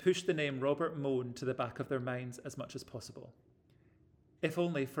and pushed the name Robert Mone to the back of their minds as much as possible. If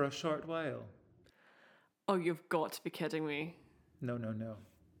only for a short while. Oh, you've got to be kidding me. No.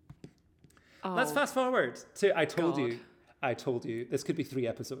 Oh, Let's fast forward to I told God. you, this could be 3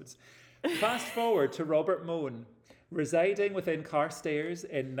 episodes. Fast forward to Robert Mone, residing within Carstairs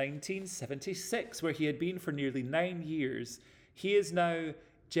in 1976, where he had been for nearly 9 years. He is now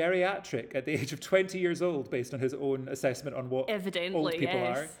geriatric at the age of 20 years old, based on his own assessment on what old people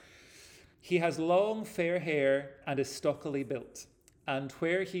are. He has long, fair hair and is stockily built. And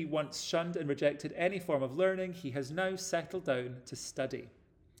where he once shunned and rejected any form of learning, he has now settled down to study.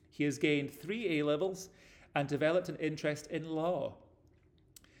 He has gained 3 A-levels and developed an interest in law.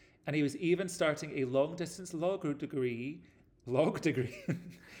 And he was even starting a long-distance log degree.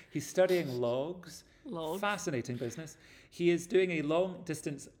 He's studying logs. Fascinating business. He is doing a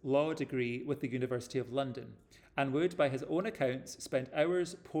long-distance law degree with the University of London and would, by his own accounts, spend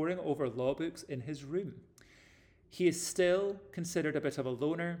hours poring over law books in his room. He is still considered a bit of a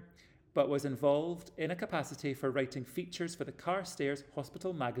loner, but was involved in a capacity for writing features for the Carstairs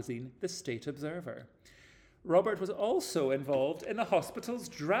Hospital magazine, The State Observer. Robert was also involved in the hospital's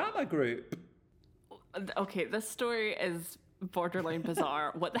drama group. Okay, this story is borderline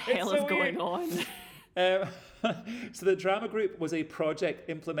bizarre. What the hell is so going weird. on? So the drama group was a project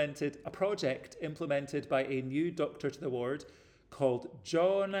implemented by a new doctor to the ward called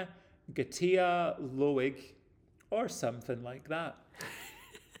John Gatia Loig, or something like that.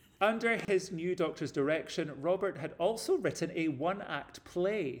 Under his new doctor's direction, Robert had also written a one-act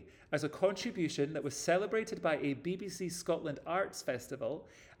play as a contribution that was celebrated by a BBC Scotland Arts Festival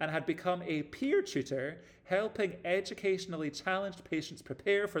and had become a peer tutor, helping educationally challenged patients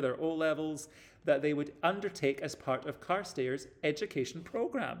prepare for their O-levels that they would undertake as part of Carstairs' education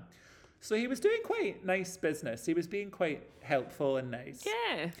programme. So he was doing quite nice business. He was being quite helpful and nice.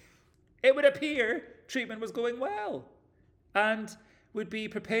 Yeah. It would appear treatment was going well and would be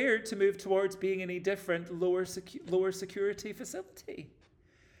prepared to move towards being in a different, lower security facility.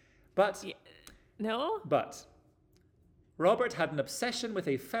 But Robert had an obsession with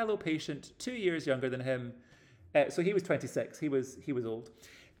a fellow patient 2 years younger than him. So he was 26. He was old.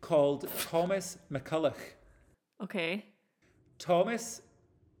 Called Thomas McCulloch. Okay. Thomas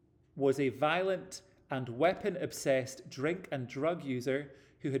was a violent and weapon-obsessed drink and drug user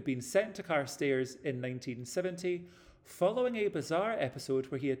who had been sent to Carstairs in 1970 following a bizarre episode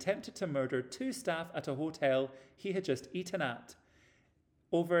where he attempted to murder 2 staff at a hotel he had just eaten at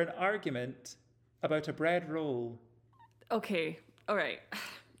over an argument about a bread roll. Okay, all right.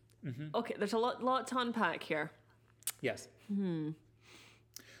 Mm-hmm. Okay, there's a lot to unpack here. Yes.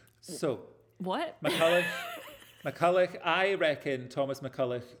 So, what? McCulloch, I reckon Thomas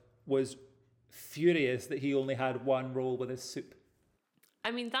McCulloch was furious that he only had one roll with his soup.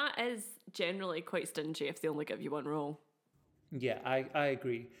 I mean, that is generally quite stingy if they only give you one roll. Yeah, I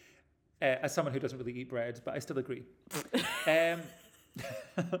agree. As someone who doesn't really eat bread, but I still agree.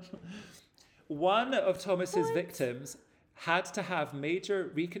 One of Thomas's victims had to have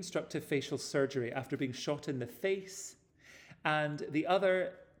major reconstructive facial surgery after being shot in the face, and the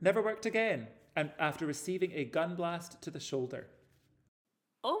other never worked again, and after receiving a gun blast to the shoulder.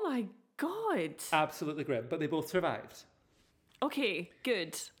 Oh my God. Absolutely grim, but they both survived. Okay,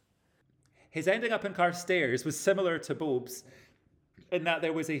 good. His ending up in Carstairs was similar to Bob's in that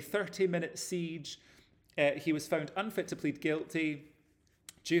there was a 30-minute siege. He was found unfit to plead guilty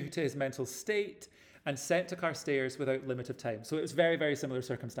due to his mental state and sent to Carstairs without limit of time. So it was very, very similar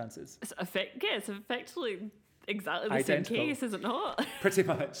circumstances. It's effectively exactly the Identical. same case, is it not? Pretty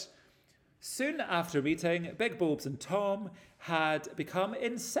much. Soon after meeting, Big Bobs and Tom had become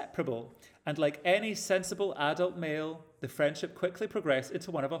inseparable, and like any sensible adult male, the friendship quickly progressed into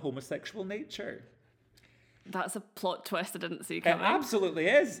one of a homosexual nature. That's a plot twist I didn't see coming. It absolutely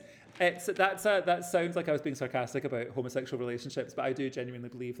is. That sounds like I was being sarcastic about homosexual relationships, but I do genuinely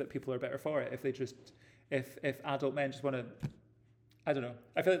believe that people are better for it if adult men just want to. I don't know.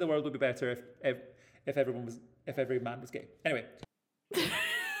 I feel like the world would be better if every man was gay. Anyway.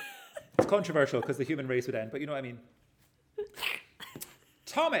 It's controversial because the human race would end, but you know what I mean.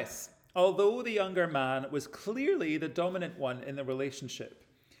 Thomas, although the younger man was clearly the dominant one in the relationship,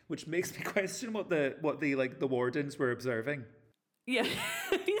 which makes me question what the wardens were observing. Yeah.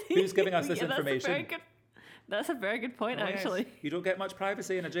 Who's giving us this information? That's a very good point, actually. Yes. You don't get much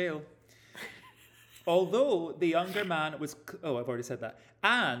privacy in a jail. Although the younger man was... Oh, I've already said that.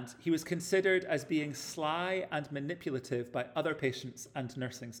 And he was considered as being sly and manipulative by other patients and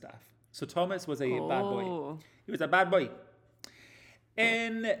nursing staff. So Thomas was a bad boy. He was a bad boy.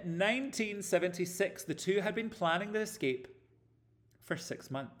 In 1976, the two had been planning the escape for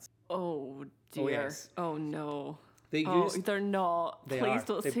 6 months. Oh, dear. Oh, yes. Oh, no. They're not. Please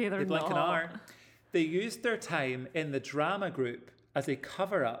don't say they're blink not. and are. They used their time in the drama group as a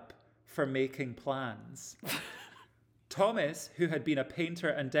cover-up for making plans. Thomas, who had been a painter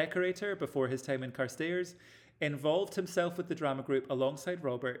and decorator before his time in Carstairs, involved himself with the drama group alongside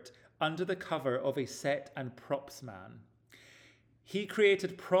Robert under the cover of a set and props man. He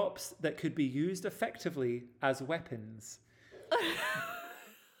created props that could be used effectively as weapons.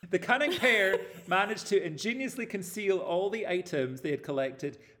 The cunning pair managed to ingeniously conceal all the items they had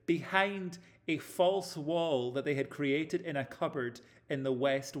collected behind a false wall that they had created in a cupboard in the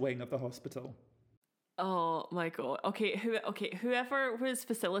west wing of the hospital. Oh my God. Okay, whoever was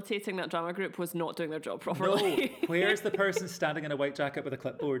facilitating that drama group was not doing their job properly. No, where's the person standing in a white jacket with a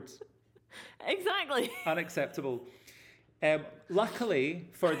clipboard? Exactly. Unacceptable. Luckily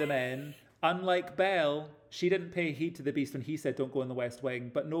for the men, unlike Belle, she didn't pay heed to the beast when he said don't go in the west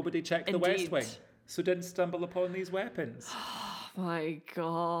wing, but nobody checked the west wing, so didn't stumble upon these weapons. Oh my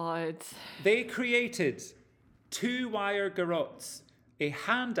God. They created 2 wire garrotes, a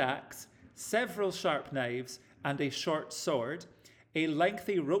hand axe, several sharp knives, and a short sword, a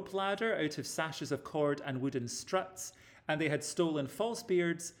lengthy rope ladder out of sashes of cord and wooden struts, and they had stolen false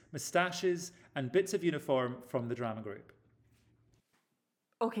beards, moustaches, and bits of uniform from the drama group.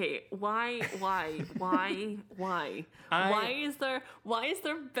 Okay, why? Why is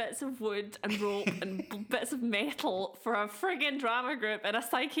there bits of wood and rope and bits of metal for a friggin' drama group in a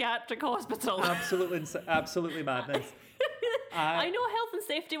psychiatric hospital? Absolutely madness. I know health and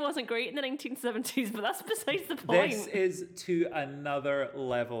safety wasn't great in the 1970s, but that's besides the point. This is to another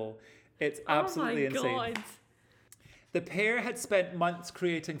level. It's absolutely insane. God. The pair had spent months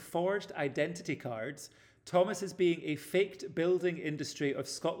creating forged identity cards, Thomas as being a faked building industry of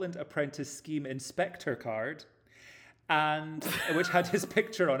Scotland apprentice scheme inspector card, and which had his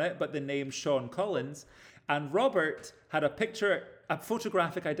picture on it, but the name Sean Collins. And Robert had a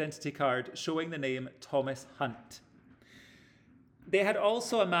photographic identity card showing the name Thomas Hunt. They had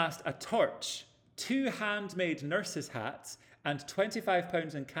also amassed a torch, 2 handmade nurses' hats, and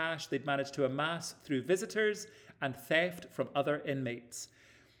 £25 in cash they'd managed to amass through visitors and theft from other inmates.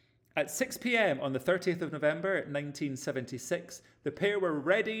 At 6 p.m. on the 30th of November 1976, the pair were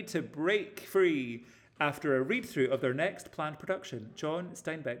ready to break free after a read-through of their next planned production, John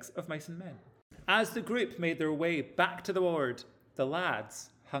Steinbeck's Of Mice and Men. As the group made their way back to the ward, the lads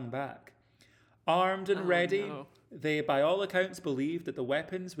hung back. Armed and ready, they by all accounts believed that the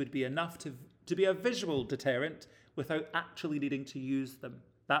weapons would be enough to be a visual deterrent without actually needing to use them.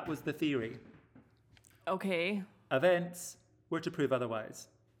 That was the theory. Okay. Events were to prove otherwise.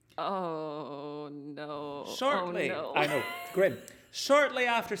 Oh, no. Shortly, oh, no. I know, grim. Shortly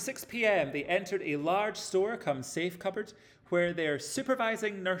after 6 p.m, they entered a large store cum safe cupboard where their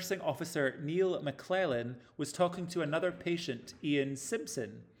supervising nursing officer, Neil McClellan, was talking to another patient, Ian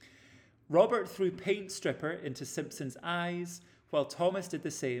Simpson. Robert threw paint stripper into Simpson's eyes, while Thomas did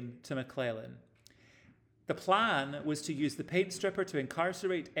the same to McClellan. The plan was to use the paint stripper to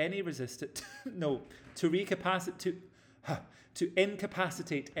incarcerate any to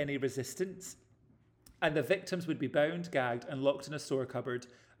incapacitate any resistance, and the victims would be bound, gagged, and locked in a store cupboard,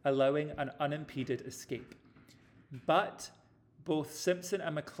 allowing an unimpeded escape. But both Simpson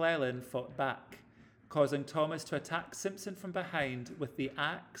and McClellan fought back, causing Thomas to attack Simpson from behind with the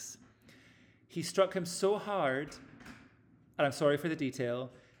axe. He struck him so hard, and I'm sorry for the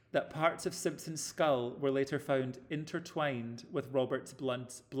detail, that parts of Simpson's skull were later found intertwined with Robert's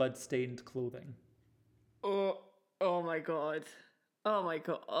blood-stained clothing. Oh my god. Oh my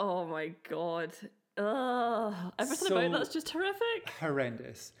god. Oh my god. Ugh. Everything about that's just horrific.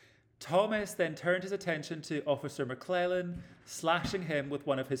 Horrendous. Thomas then turned his attention to Officer McClellan, slashing him with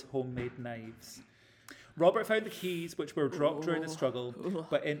one of his homemade knives. Robert found the keys, which were dropped during the struggle,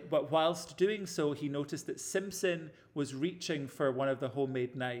 but whilst doing so, he noticed that Simpson was reaching for one of the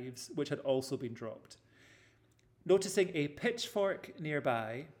homemade knives, which had also been dropped. Noticing a pitchfork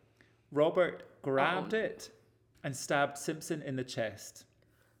nearby, Robert grabbed it and stabbed Simpson in the chest,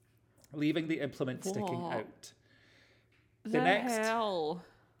 leaving the implement sticking out. The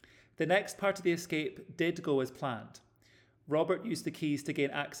next part of the escape did go as planned. Robert used the keys to gain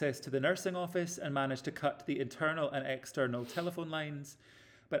access to the nursing office and managed to cut the internal and external telephone lines.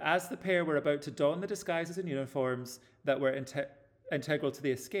 But as the pair were about to don the disguises and uniforms that were integral to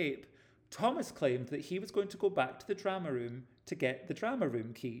the escape, Thomas claimed that he was going to go back to the drama room to get the drama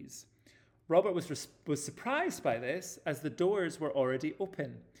room keys. Robert was surprised by this, as the doors were already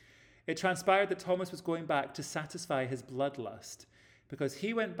open. It transpired that Thomas was going back to satisfy his bloodlust, because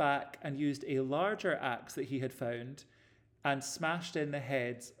he went back and used a larger axe that he had found and smashed in the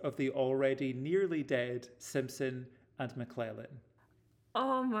heads of the already nearly dead Simpson and McClellan.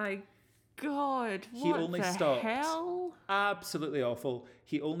 Oh my god, what the hell? Absolutely awful.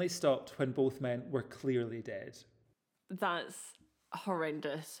 He only stopped when both men were clearly dead. That's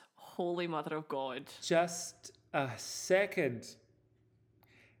horrendous. Holy mother of God. Just a second.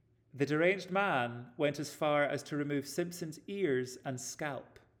 The deranged man went as far as to remove Simpson's ears and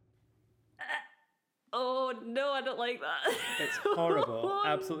scalp. Oh no, I don't like that. It's horrible.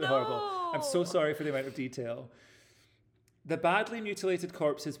 Absolutely horrible. I'm so sorry for the amount of detail. The badly mutilated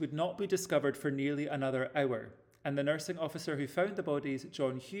corpses would not be discovered for nearly another hour, and the nursing officer who found the bodies,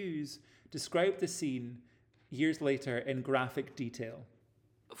 John Hughes, described the scene years later in graphic detail.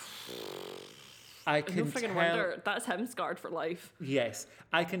 I can wonder, that's him scarred for life. Yes.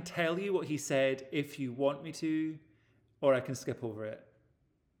 I can tell you what he said if you want me to, or I can skip over it.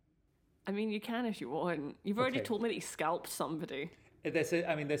 I mean, you can if you want. You've already told me that he scalped somebody. This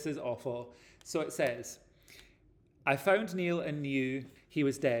is awful. So it says, I found Neil and knew he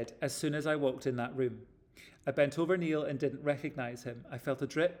was dead as soon as I walked in that room. I bent over Neil and didn't recognise him. I felt a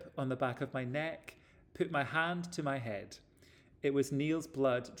drip on the back of my neck, put my hand to my head. It was Neil's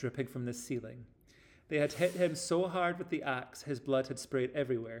blood dripping from the ceiling. They had hit him so hard with the axe, his blood had sprayed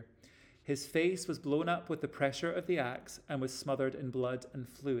everywhere. His face was blown up with the pressure of the axe and was smothered in blood and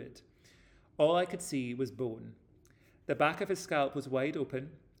fluid. All I could see was bone. The back of his scalp was wide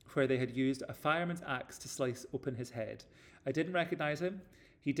open, where they had used a fireman's axe to slice open his head. I didn't recognize him.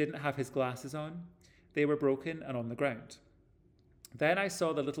 He didn't have his glasses on. They were broken and on the ground. Then I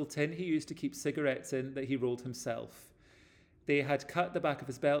saw the little tin he used to keep cigarettes in that he rolled himself. They had cut the back of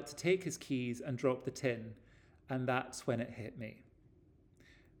his belt to take his keys and drop the tin, and that's when it hit me.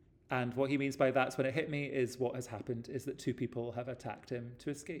 And what he means by that's when it hit me is what has happened is that 2 people have attacked him to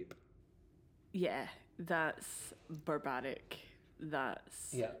escape. Yeah, that's barbaric.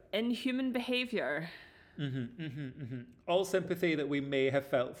 That's inhuman behaviour. All sympathy that we may have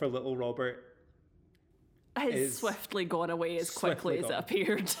felt for little Robert has swiftly gone away as quickly as it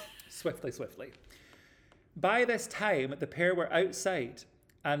appeared. Swiftly. By this time, the pair were outside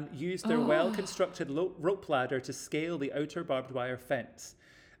and used their well-constructed rope ladder to scale the outer barbed wire fence.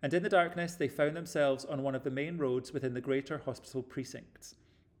 And in the darkness, they found themselves on one of the main roads within the greater hospital precincts.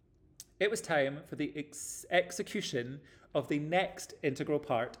 It was time for the execution of the next integral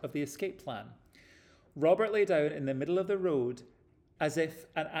part of the escape plan. Robert lay down in the middle of the road as if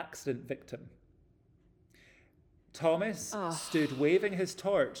an accident victim. Thomas stood waving his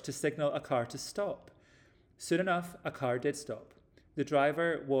torch to signal a car to stop. Soon enough, a car did stop. The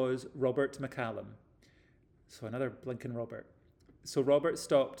driver was Robert McCallum. So another blinking Robert. So Robert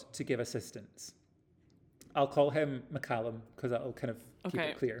stopped to give assistance. I'll call him McCallum because that'll kind of keep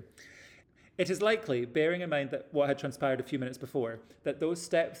it clear. It is likely, bearing in mind that what had transpired a few minutes before, that those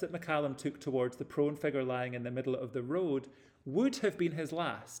steps that McCallum took towards the prone figure lying in the middle of the road would have been his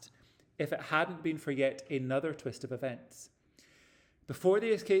last if it hadn't been for yet another twist of events. Before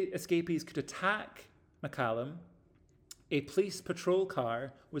the escapees could attack McCallum, a police patrol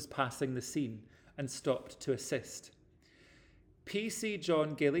car was passing the scene and stopped to assist. PC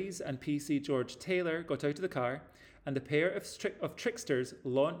John Gillies and PC George Taylor got out of the car, and the pair of tricksters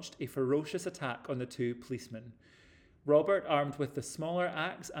launched a ferocious attack on the 2 policemen. Robert armed with the smaller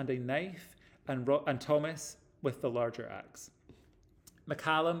axe and a knife, and Thomas with the larger axe.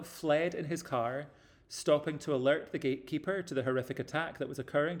 McCallum fled in his car, stopping to alert the gatekeeper to the horrific attack that was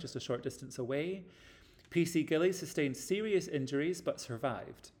occurring just a short distance away. PC Gillies sustained serious injuries but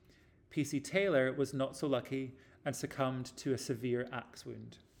survived. PC Taylor was not so lucky and succumbed to a severe axe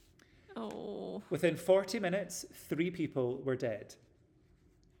wound. Within 40 minutes, 3 people were dead.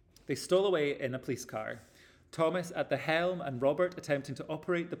 They stole away in a police car, Thomas at the helm and Robert attempting to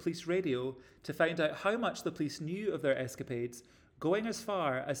operate the police radio to find out how much the police knew of their escapades, going as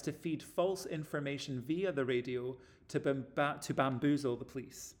far as to feed false information via the radio to bamboozle the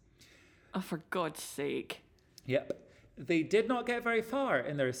police. Oh, for God's sake. Yep. They did not get very far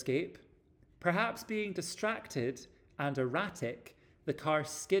in their escape. Perhaps being distracted and erratic, the car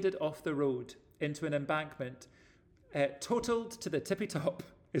skidded off the road into an embankment, totaled to the tippy top,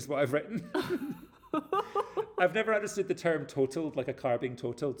 is what I've written. I've never understood the term totaled, like a car being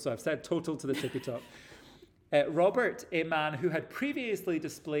totaled, so I've said totaled to the tippy top. Robert, a man who had previously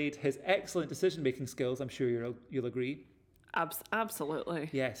displayed his excellent decision-making skills, I'm sure you'll agree. Absolutely.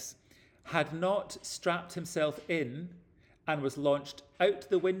 Yes. Had not strapped himself in and was launched out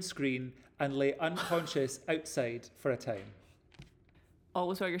the windscreen and lay unconscious outside for a time.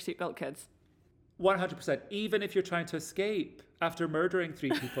 Always wear your seatbelt, kids. 100%. Even if you're trying to escape after murdering 3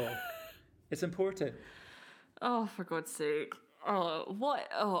 people. It's important. Oh, for God's sake. What?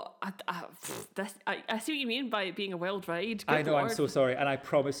 I see what you mean by it being a wild ride. Good I know, Lord. I'm so sorry. And I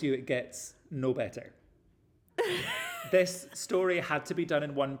promise you it gets no better. This story had to be done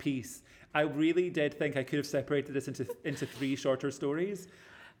in one piece. I really did think I could have separated this into 3 shorter stories.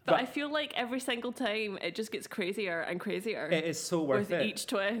 But I feel like every single time it just gets crazier and crazier. It is so worth it. With each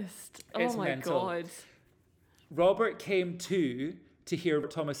twist. It's oh my mental. God. Robert came to hear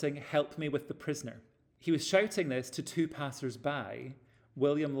Thomas sing, "Help me with the prisoner." He was shouting this to 2 passers-by,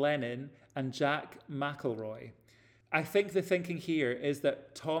 William Lennon and Jack McElroy. I think the thinking here is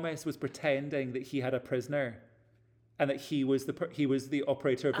that Thomas was pretending that he had a prisoner and that he was the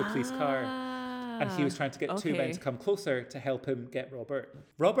operator of the police car. And he was trying to get 2 men to come closer to help him get Robert.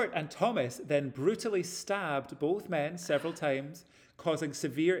 Robert and Thomas then brutally stabbed both men several times, causing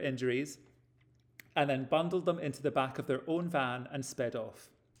severe injuries, and then bundled them into the back of their own van and sped off.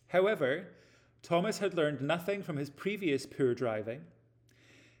 However, Thomas had learned nothing from his previous poor driving.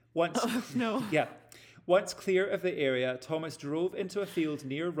 Once clear of the area, Thomas drove into a field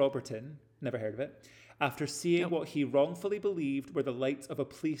near Roberton, never heard of it, after seeing what he wrongfully believed were the lights of a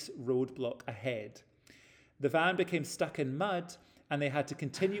police roadblock ahead. The van became stuck in mud, and they had to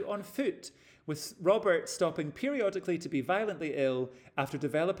continue on foot, with Robert stopping periodically to be violently ill after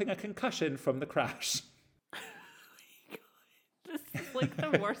developing a concussion from the crash. This is like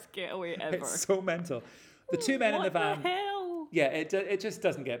the worst getaway ever. It's so mental. The two men in the van... What the hell? Yeah, it just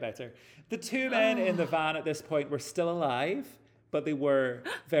doesn't get better. The two men in the van at this point were still alive, but they were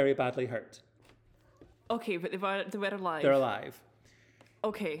very badly hurt. Okay, but they were alive. They're alive.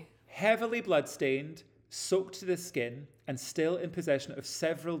 Okay. Heavily bloodstained, soaked to the skin, and still in possession of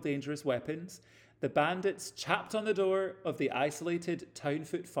several dangerous weapons, the bandits chapped on the door of the isolated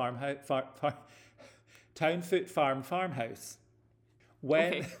Townfoot farmhouse.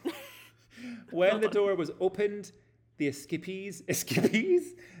 When the door was opened, the escapees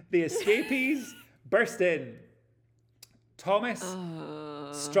burst in. Thomas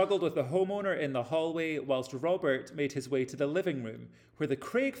struggled with the homeowner in the hallway, whilst Robert made his way to the living room, where the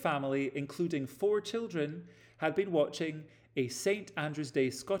Craig family, including 4 children, had been watching a St. Andrew's Day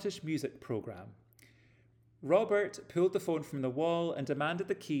Scottish music programme. Robert pulled the phone from the wall and demanded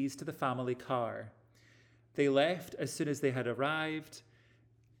the keys to the family car. They left as soon as they had arrived,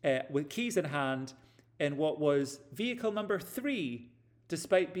 with keys in hand, in what was vehicle number 3,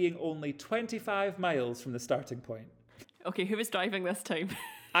 despite being only 25 miles from the starting point. Okay, who was driving this time?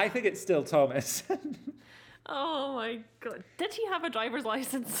 I think it's still Thomas. Oh my God. Did he have a driver's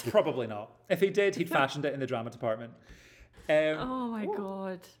license? Probably not. If he did, he'd fashioned it in the drama department. Oh my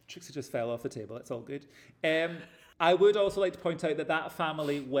God. Trixie just fell off the table. It's all good. I would also like to point out that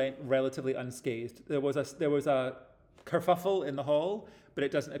family went relatively unscathed. There was a kerfuffle in the hall, but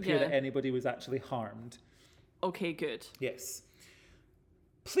it doesn't appear that anybody was actually harmed. Okay, good. Yes.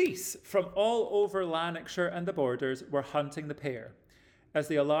 Police from all over Lanarkshire and the borders were hunting the pair, as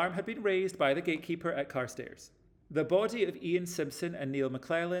the alarm had been raised by the gatekeeper at Carstairs. The body of Ian Simpson and Neil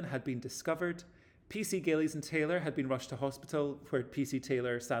McClellan had been discovered. PC Gillies and Taylor had been rushed to hospital, where PC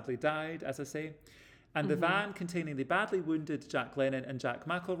Taylor sadly died, as I say. And the van containing the badly wounded Jack Lennon and Jack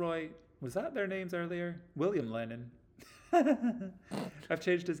McElroy, was that their names earlier? William Lennon. I've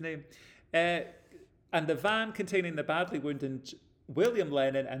changed his name. And the van containing the badly wounded William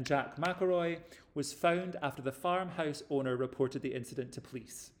Lennon and Jack McElroy was found after the farmhouse owner reported the incident to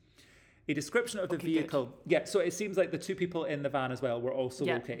police. A description of the vehicle... Good. Yeah, so it seems like the 2 people in the van as well were also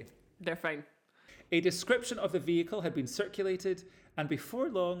okay. They're fine. A description of the vehicle had been circulated, and before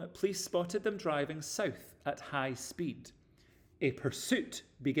long, police spotted them driving south at high speed. A pursuit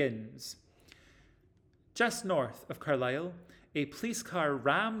begins. Just north of Carlisle, a police car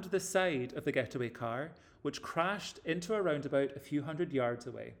rammed the side of the getaway car, which crashed into a roundabout a few hundred yards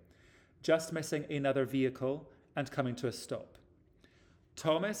away, just missing another vehicle and coming to a stop.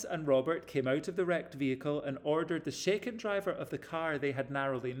 Thomas and Robert came out of the wrecked vehicle and ordered the shaken driver of the car they had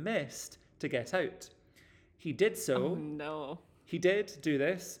narrowly missed to get out. He did so. Oh, no. He did do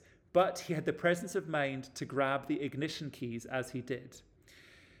this, but he had the presence of mind to grab the ignition keys as he did.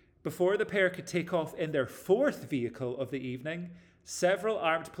 Before the pair could take off in their 4th vehicle of the evening, several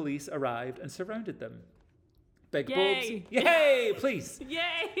armed police arrived and surrounded them. Big Yay! Bobs... Yay! Please!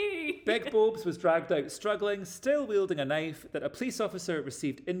 Yay! Big Bobs was dragged out struggling, still wielding a knife that a police officer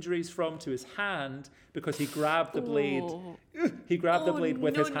received injuries from to his hand because he grabbed the blade. He grabbed the blade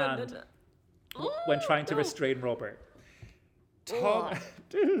with his hand when trying to restrain Robert. Thomas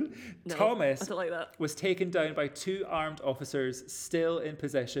I don't like that. was taken down by 2 armed officers still in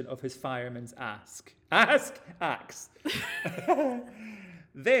possession of his fireman's axe.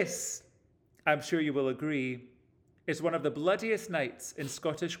 This, I'm sure you will agree, is one of the bloodiest nights in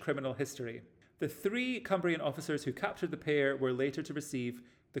Scottish criminal history. The 3 Cumbrian officers who captured the pair were later to receive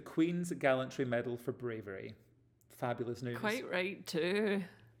the Queen's Gallantry Medal for bravery. Fabulous news. Quite right, too.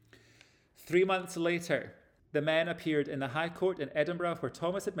 3 months later, the men appeared in the High Court in Edinburgh, where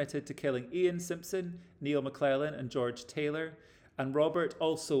Thomas admitted to killing Ian Simpson, Neil McClellan and George Taylor, and Robert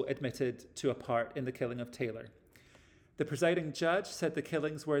also admitted to a part in the killing of Taylor. The presiding judge said the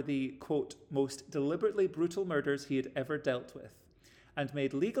killings were the, quote, most deliberately brutal murders he had ever dealt with, and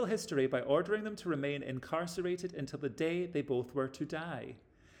made legal history by ordering them to remain incarcerated until the day they both were to die.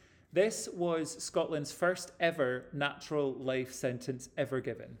 This was Scotland's first ever natural life sentence ever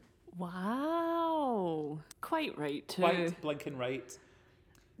given. Wow. Quite right, too. Quite blinking right.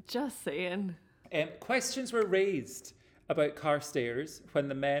 Just saying. Questions were raised about Carstairs when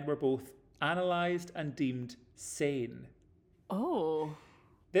the men were both analysed and deemed sane. Oh.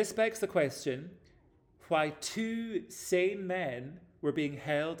 This begs the question why 2 sane men were being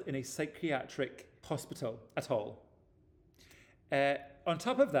held in a psychiatric hospital at all. On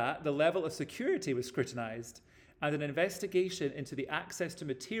top of that, the level of security was scrutinised, and an investigation into the access to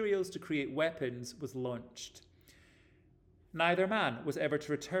materials to create weapons was launched. Neither man was ever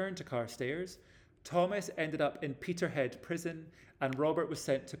to return to Carstairs. Thomas ended up in Peterhead prison and Robert was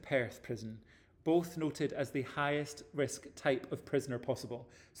sent to Perth prison, both noted as the highest risk type of prisoner possible.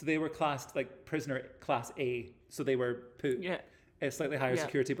 So they were classed like prisoner class A. So they were put at slightly higher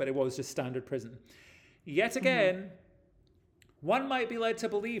security, but it was just standard prison. Yet again, one might be led to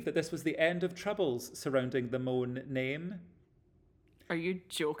believe that this was the end of troubles surrounding the Mone name. Are you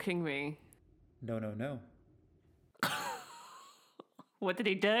joking me? No. What did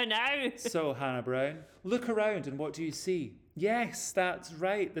he do now? So, Hannah Brown, look around and what do you see? Yes, that's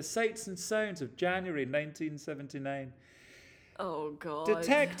right. The sights and sounds of January 1979. Oh, God.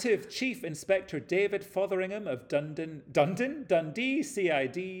 Detective Chief Inspector David Fotheringham of Dundee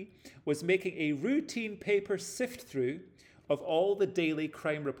CID was making a routine paper sift through of all the daily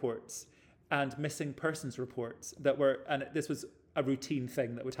crime reports and missing persons reports that were, and this was a routine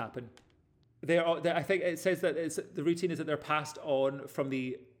thing that would happen. I think it says that the routine is that they're passed on from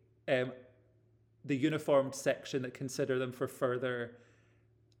the uniformed section that consider them for further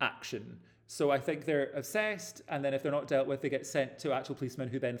action. So I think they're assessed, and then if they're not dealt with, they get sent to actual policemen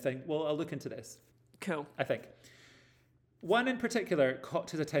who then think, well, I'll look into this. Cool. I think. One in particular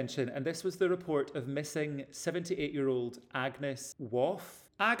caught his attention, and this was the report of missing 78-year-old Agnes Waugh.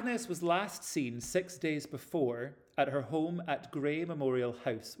 Agnes was last seen 6 days before at her home at Grey Memorial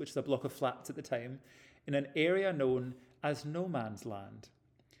House, which is a block of flats at the time, in an area known as No Man's Land.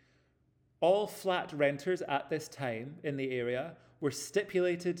 All flat renters at this time in the area were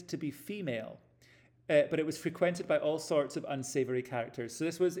stipulated to be female, but it was frequented by all sorts of unsavoury characters. So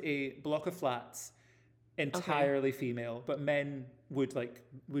this was a block of flats entirely female, but men would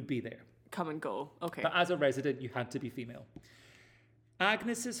be there. Come and go. Okay. But as a resident, you had to be female.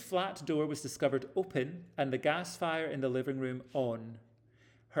 Agnes's flat door was discovered open and the gas fire in the living room on.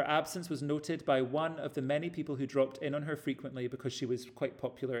 Her absence was noted by one of the many people who dropped in on her frequently because she was quite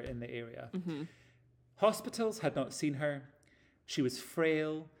popular in the area. Mm-hmm. Hospitals had not seen her. She was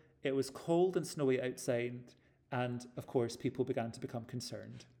frail. It was cold and snowy outside. And, of course, people began to become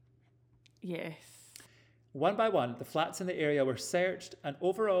concerned. Yes. One by one, the flats in the area were searched, and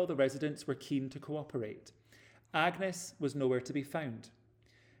overall the residents were keen to cooperate. Agnes was nowhere to be found.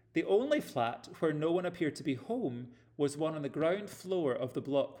 The only flat where no one appeared to be home was one on the ground floor of the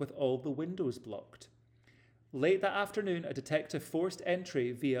block with all the windows blocked. Late that afternoon, a detective forced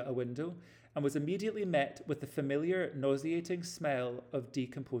entry via a window and was immediately met with the familiar nauseating smell of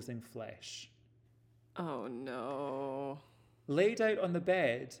decomposing flesh. Oh no. Laid out on the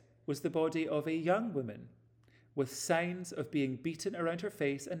bed was the body of a young woman with signs of being beaten around her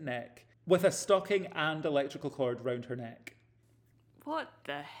face and neck with a stocking and electrical cord round her neck. What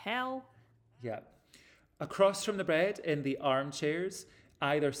the hell? Yeah. Across from the bed, in the armchairs,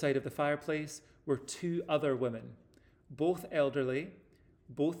 either side of the fireplace, were two other women, both elderly,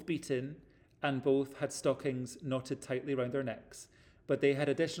 both beaten, and both had stockings knotted tightly round their necks, but they had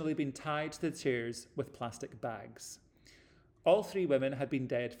additionally been tied to the chairs with plastic bags. All three women had been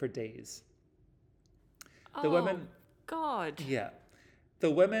dead for days. The women... God. Yeah. The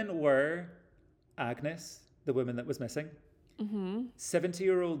women were Agnes, the woman that was missing,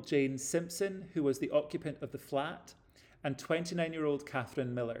 70-year-old Jane Simpson, who was the occupant of the flat, and 29-year-old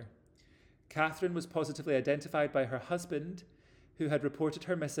Catherine Miller. Catherine was positively identified by her husband, who had reported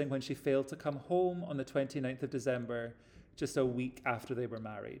her missing when she failed to come home on the 29th of December, just a week after they were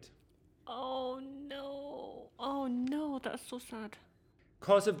married. Oh no, that's so sad.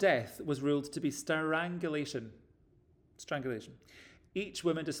 Cause of death was ruled to be strangulation. Each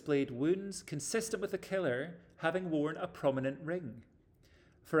woman displayed wounds consistent with the killer having worn a prominent ring.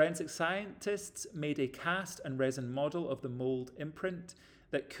 Forensic scientists made a cast and resin model of the mold imprint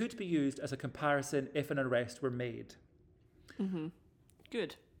that could be used as a comparison if an arrest were made. Mm-hmm.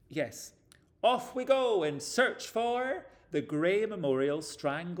 Good. Yes. Off we go in search for the Grey Memorial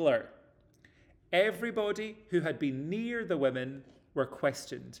Strangler. Everybody who had been near the women were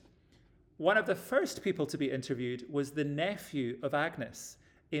questioned. One of the first people to be interviewed was the nephew of Agnes,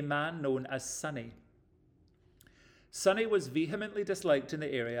 a man known as Sonny. Sonny was vehemently disliked in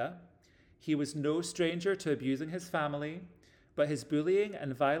the area. He was no stranger to abusing his family, but his bullying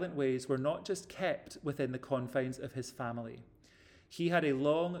and violent ways were not just kept within the confines of his family. He had a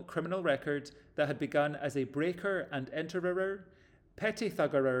long criminal record that had begun as a breaker and enterer, petty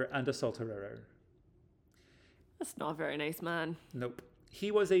thuggerer and assaulterer. That's not a very nice man. Nope. He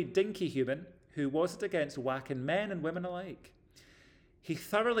was a dinky human who wasn't against whacking men and women alike. He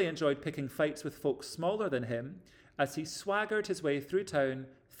thoroughly enjoyed picking fights with folks smaller than him as he swaggered his way through town,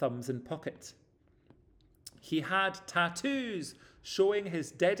 thumbs in pocket. He had tattoos showing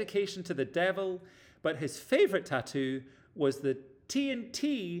his dedication to the devil, but his favourite tattoo was the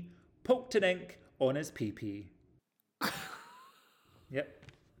TNT poked in ink on his pee-pee. Yep.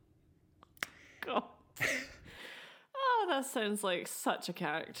 God. Oh, that sounds like such a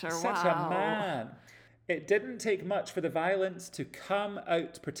character. Such wow. a man. It didn't take much for the violence to come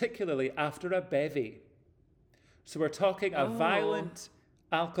out, particularly after a bevy. So we're talking a violent,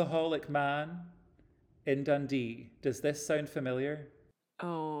 alcoholic man in Dundee. Does this sound familiar?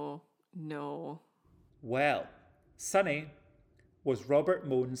 Oh, no. Well, Sonny was Robert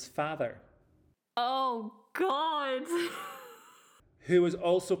Mone's father, Oh, God. who was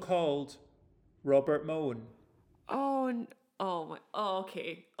also called Robert Mone. Oh,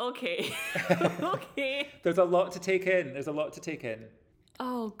 okay. Okay. Okay. There's a lot to take in.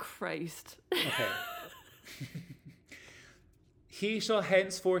 Oh, Christ. Okay. He shall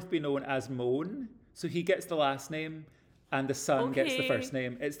henceforth be known as Mone, so he gets the last name and the son gets the first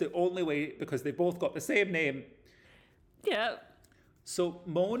name. It's the only way, because they both got the same name. Yeah. So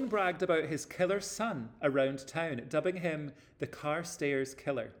Mone bragged about his killer son around town, dubbing him the Carstairs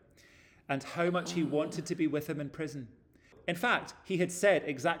Killer, and how much he wanted to be with him in prison. In fact, he had said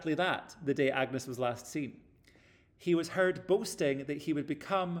exactly that the day Agnes was last seen. He was heard boasting that he would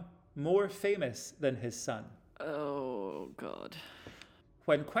become more famous than his son. Oh, God.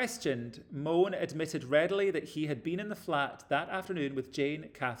 When questioned, Mone admitted readily that he had been in the flat that afternoon with Jane,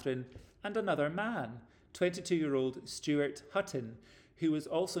 Catherine, and another man, 22-year-old Stuart Hutton, who was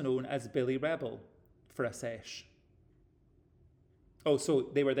also known as Billy Rebel, for a sesh. Oh, so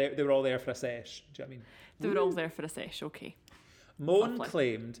they were there. They were all there for a sesh. Do you know what I mean? They were all there for a sesh, okay. Mone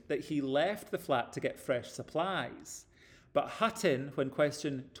claimed that he left the flat to get fresh supplies, but Hutton, when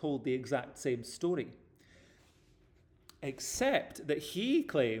questioned, told the exact same story. Except that he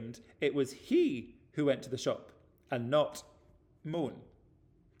claimed it was he who went to the shop and not Mone.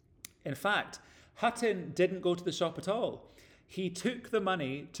 In fact, Hutton didn't go to the shop at all. He took the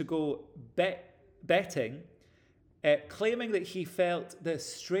money to go betting, claiming that he felt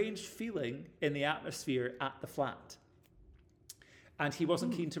this strange feeling in the atmosphere at the flat. And he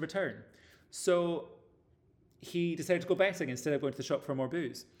wasn't keen to return. So he decided to go betting instead of going to the shop for more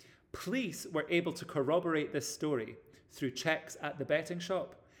booze. Police were able to corroborate this story through checks at the betting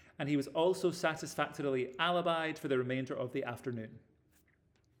shop, and he was also satisfactorily alibied for the remainder of the afternoon.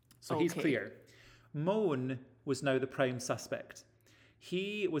 So he's clear. Mone was now the prime suspect.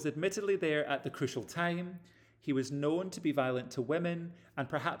 He was admittedly there at the crucial time. He was known to be violent to women, and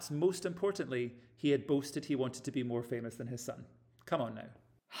perhaps most importantly, he had boasted he wanted to be more famous than his son. Come on now.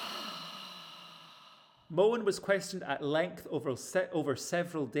 Mone was questioned at length over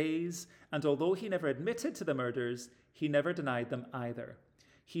several days, and although he never admitted to the murders, he never denied them either.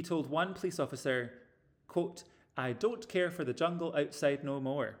 He told one police officer, quote, "I don't care for the jungle outside no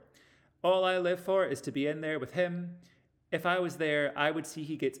more. All I live for is to be in there with him. If I was there, I would see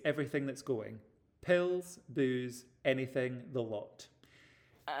he gets everything that's going. Pills, booze, anything, the lot."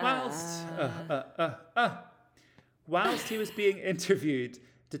 Whilst he was being interviewed,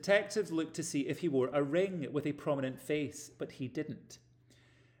 detectives looked to see if he wore a ring with a prominent face, but he didn't.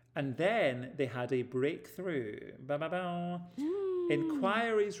 And then they had a breakthrough.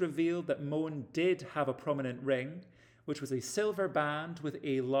 Inquiries revealed that Mone did have a prominent ring, which was a silver band with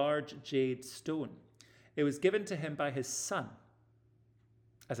a large jade stone. It was given to him by his son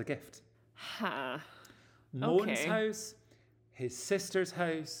as a gift. Mone's house, his sister's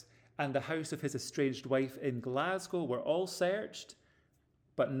house, and the house of his estranged wife in Glasgow were all searched,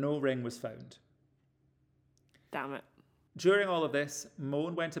 but no ring was found. Damn it. During all of this,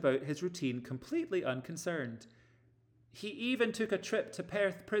 Mone went about his routine completely unconcerned. He even took a trip to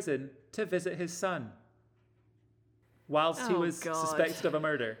Perth prison to visit his son, whilst he was suspected of a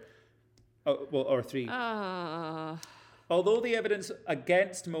murder. Or three. Although the evidence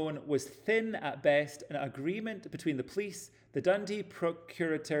against Mone was thin at best, an agreement between the police, the Dundee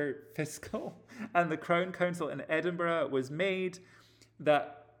Procurator Fiscal, and the Crown Council in Edinburgh was made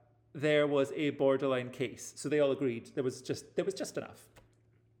that there was a borderline case. So they all agreed there was just enough.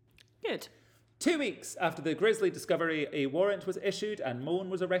 Good. 2 weeks after the grisly discovery, a warrant was issued and Mone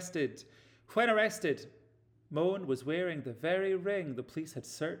was arrested. When arrested, Mone was wearing the very ring the police had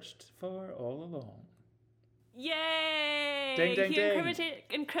searched for all along. Yay! Ding, ding, he ding.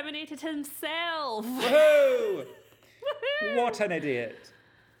 incriminated himself. Woohoo! Woohoo! What an idiot.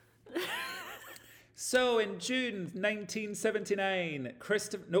 So in June 1979,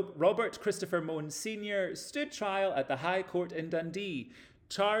 Robert Christopher Mone Sr. stood trial at the High Court in Dundee,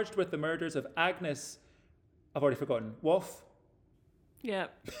 charged with the murders of Agnes, I've already forgotten, Woff,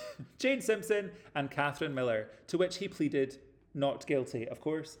 Jane Simpson and Catherine Miller, to which he pleaded not guilty, of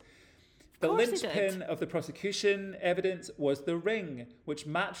course. The course he did. linchpin of the prosecution evidence was the ring, which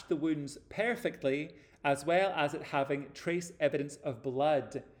matched the wounds perfectly, as well as it having trace evidence of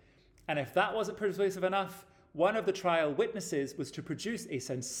blood. And if that wasn't persuasive enough, one of the trial witnesses was to produce a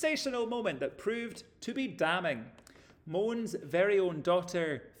sensational moment that proved to be damning. Mone's very own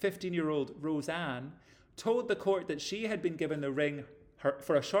daughter, 15-year-old Roseanne, told the court that she had been given the ring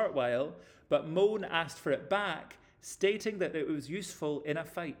for a short while, but Mone asked for it back, stating that it was useful in a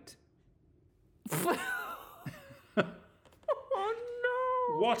fight. Oh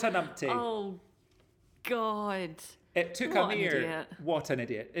no! What a numpty. Oh God. It took What an idiot. What an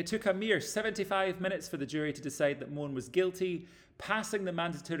idiot. It took a mere 75 minutes for the jury to decide that Mone was guilty, passing the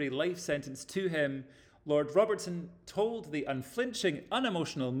mandatory life sentence to him. Lord Robertson told the unflinching,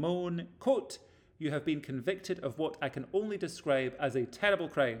 unemotional Mone, quote, "You have been convicted of what I can only describe as a terrible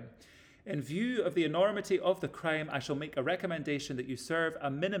crime. In view of the enormity of the crime, I shall make a recommendation that you serve a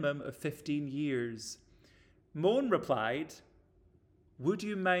minimum of 15 years. Mone replied, "Would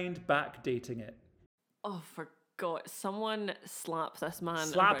you mind backdating it?" Oh, for God. Someone slap this man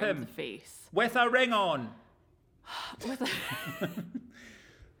Slap around him. the face. With a ring on. With a...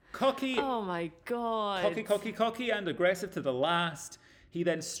 Cocky, Oh my God. cocky, and aggressive to the last. He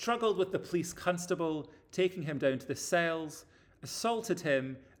then struggled with the police constable, taking him down to the cells, assaulted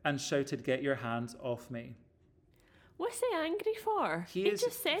him, and shouted, "Get your hands off me." What's he angry for? He He is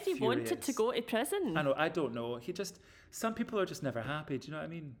just said he wanted to furious. go to prison. I don't know. Some people are just never happy. Do you know what I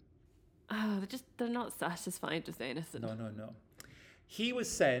mean? Oh, they're not satisfied with anything. No. He was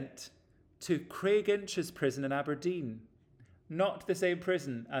sent to Craig Inch's prison in Aberdeen, not the same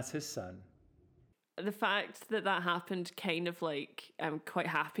prison as his son. The fact that happened, kind of like, I'm quite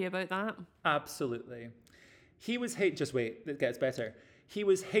happy about that. Absolutely. He was just wait, it gets better. He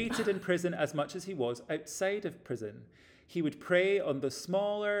was hated in prison as much as he was outside of prison. He would prey on the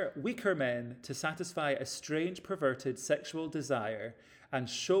smaller, weaker men to satisfy a strange, perverted sexual desire and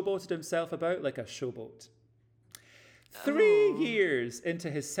showboated himself about like a showboat. 3 years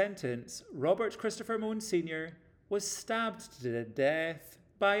into his sentence, Robert Christopher Mone Sr. was stabbed to death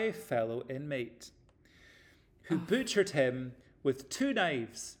by a fellow inmate who butchered him with 2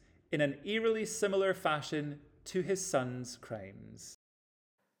 knives in an eerily similar fashion to his son's crimes.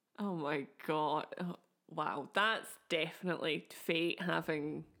 Oh my God. Oh, wow. That's definitely fate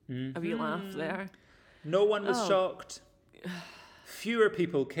having a wee laugh there. No one was shocked. Fewer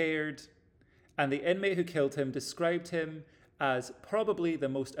people cared. And the inmate who killed him described him as probably the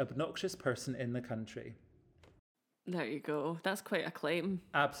most obnoxious person in the country. There you go. That's quite a claim.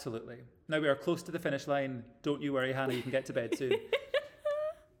 Absolutely. Now we are close to the finish line. Don't you worry, Hannah, you can get to bed soon.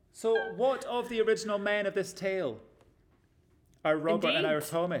 So what of the original men of this tale? Our Robert and our Indeed.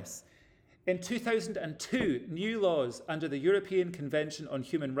 Thomas. In 2002, new laws under the European Convention on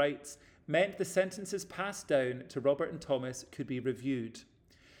Human Rights meant the sentences passed down to Robert and Thomas could be reviewed.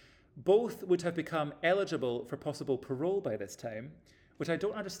 Both would have become eligible for possible parole by this time, which I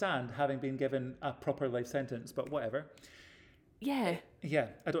don't understand, having been given a proper life sentence, but whatever. Yeah. Yeah,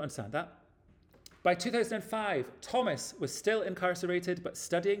 I don't understand that. By 2005, Thomas was still incarcerated but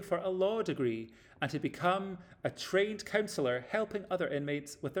studying for a law degree and had become a trained counsellor helping other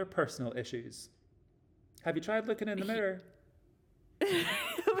inmates with their personal issues. Have you tried looking in the mirror? I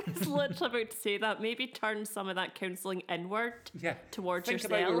was literally about to say that. Maybe turn some of that counselling inward towards Think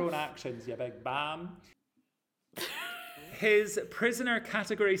yourself. about your own actions, you big bam. His prisoner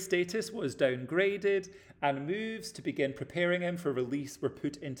category status was downgraded and moves to begin preparing him for release were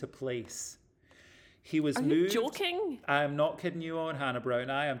put into place. He was Are moved. you joking? I am not kidding you on, Hannah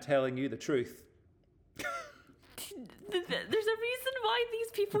Brown. I am telling you the truth. There's a reason why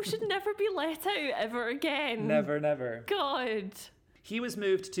these people should never be let out ever again. Never. God. He was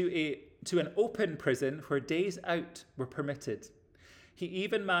moved to an open prison where days out were permitted. He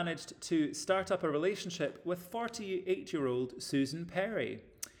even managed to start up a relationship with 48-year-old Susan Perry.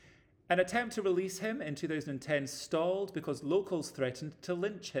 An attempt to release him in 2010 stalled because locals threatened to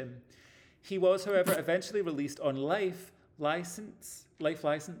lynch him. He was, however, eventually released on life license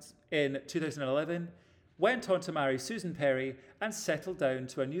in 2011, went on to marry Susan Perry and settled down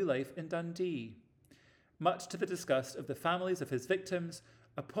to a new life in Dundee. Much to the disgust of the families of his victims,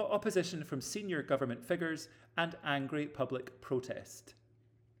 opposition from senior government figures, and angry public protest.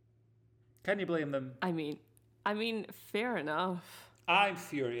 Can you blame them? I mean, fair enough. I'm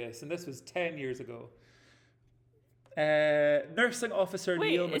furious, and this was 10 years ago. Nursing officer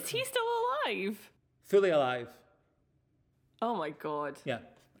Wait, Neil is he still alive? fully alive. Oh my God. Yeah.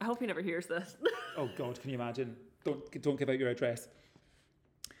 I hope he never hears this. Oh God, can you imagine? Don't give out your address.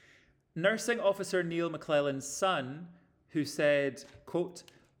 Nursing officer Neil McClellan's son, who said, quote,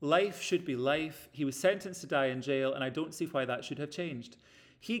 Life should be life. He was sentenced to die in jail, and I don't see why that should have changed.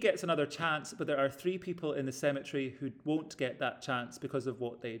 He gets another chance, but there are 3 people in the cemetery who won't get that chance because of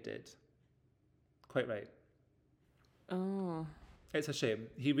what they did. Quite right. Oh. It's a shame.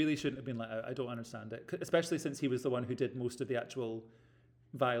 He really shouldn't have been let out. I don't understand it, especially since he was the one who did most of the actual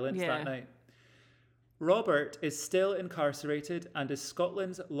violence that night. Robert is still incarcerated and is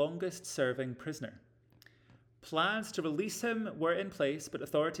Scotland's longest serving prisoner. Plans to release him were in place, but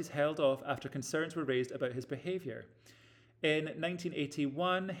authorities held off after concerns were raised about his behaviour. In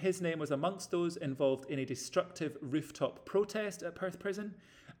 1981, his name was amongst those involved in a destructive rooftop protest at Perth Prison,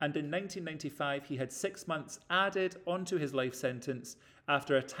 and in 1995 he had 6 months added onto his life sentence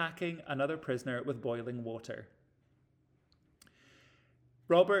after attacking another prisoner with boiling water.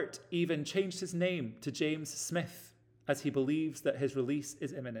 Robert even changed his name to James Smith, as he believes that his release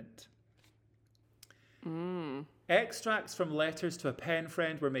is imminent. Extracts from letters to a pen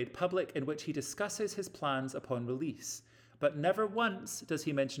friend were made public in which he discusses his plans upon release, but never once does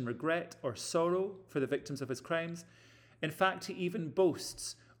he mention regret or sorrow for the victims of his crimes. In fact, he even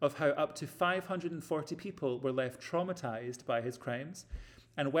boasts of how up to 540 people were left traumatized by his crimes,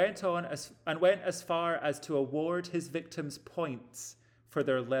 and went as far as to award his victims points for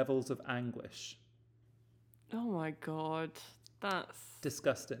their levels of anguish. Oh my God, that's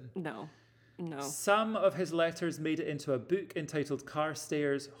disgusting. No. Some of his letters made it into a book entitled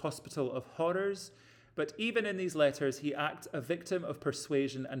Carstairs Hospital of Horrors, but even in these letters, he acts a victim of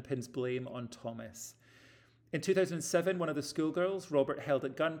persuasion and pins blame on Thomas. In 2007, one of the schoolgirls Robert held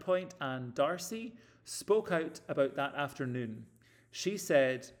at gunpoint, Anne Darcy, spoke out about that afternoon. She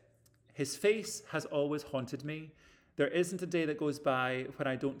said, "His face has always haunted me. There isn't a day that goes by when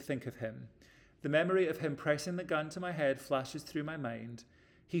I don't think of him. The memory of him pressing the gun to my head flashes through my mind.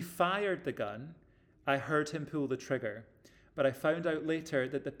 He fired the gun. I heard him pull the trigger, but I found out later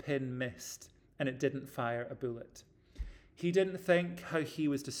that the pin missed and it didn't fire a bullet. He didn't think how he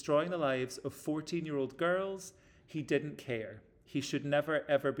was destroying the lives of 14-year-old girls. He didn't care. He should never,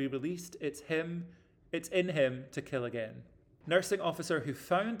 ever be released. It's in him to kill again." Nursing officer who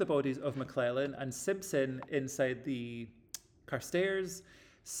found the bodies of McClellan and Simpson inside the Carstairs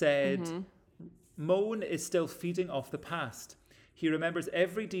said, "Mone is still feeding off the past. He remembers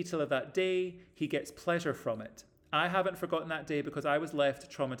every detail of that day. He gets pleasure from it. I haven't forgotten that day because I was left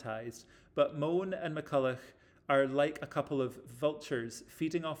traumatized, but Mone and McCulloch are like a couple of vultures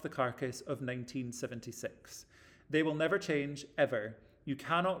feeding off the carcass of 1976. They will never change, ever. You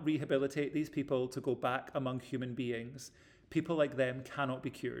cannot rehabilitate these people to go back among human beings. People like them cannot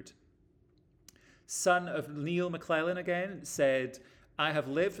be cured." Son of Neil McClellan again said, "I have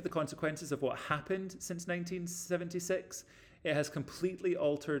lived with the consequences of what happened since 1976. It has completely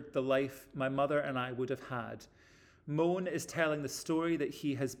altered the life my mother and I would have had. Mone is telling the story that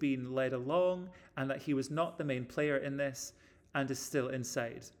he has been led along and that he was not the main player in this and is still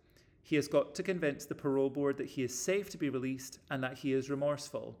inside. He has got to convince the parole board that he is safe to be released and that he is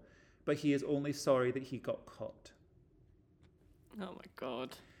remorseful, but he is only sorry that he got caught." Oh my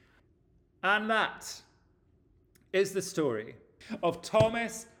God. And that is the story of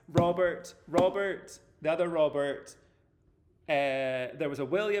Thomas, Robert, the other Robert. There was a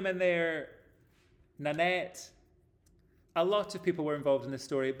William in there, Nanette. A lot of people were involved in this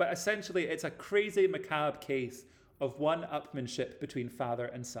story, but essentially it's a crazy, macabre case of one-upmanship between father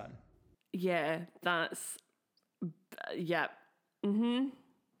and son. Yeah, that's... yeah.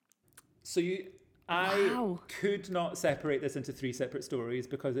 So I could not separate this into 3 separate stories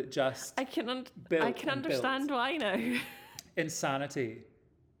because it just I can understand why now. Insanity.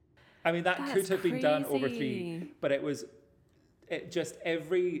 I mean, that That's could have been done over 3, crazy. but it just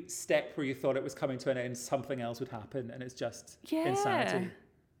every step where you thought it was coming to an end, something else would happen, and it's just insanity,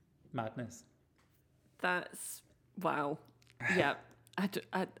 madness. That's wow. Yeah, I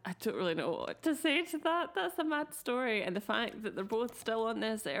don't really know what to say to that. That's a mad story, and the fact that they're both still on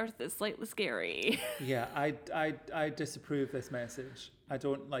this earth is slightly scary. Yeah, I disapprove this message. I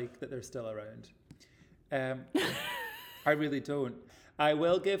don't like that they're still around. I really don't. I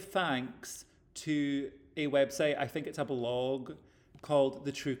will give thanks to a website, I think it's a blog called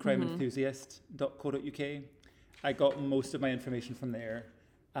thetruecrimeenthusiast.co.uk. I got most of my information from there,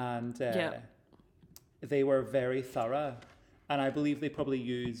 and they were very thorough, and I believe they probably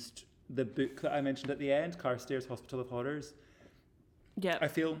used the book that I mentioned at the end, Carstairs Hospital of Horrors. Yeah. I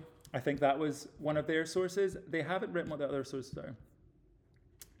think that was one of their sources. They haven't written what the other sources are.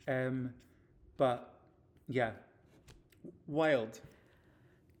 But yeah, wild.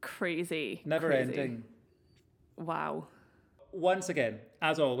 Crazy. Never ending. Wow. Once again,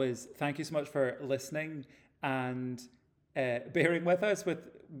 as always, thank you so much for listening and bearing with us with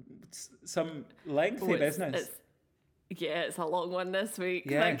some lengthy business. It's a long one this week.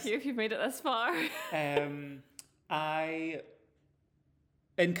 Yes. Thank you if you've made it this far. I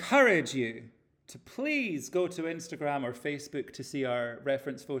encourage you to please go to Instagram or Facebook to see our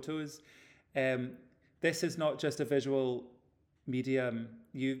reference photos. This is not just a visual medium.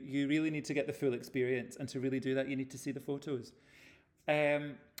 You really need to get the full experience, and to really do that, you need to see the photos.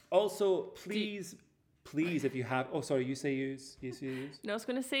 Also, please, if you have... Oh, sorry, you say use. No, I was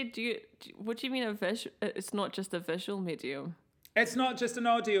going to say, what do you mean it's not just a visual medium? It's not just an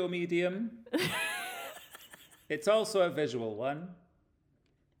audio medium. It's also a visual one.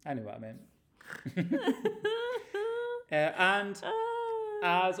 I know what I meant. And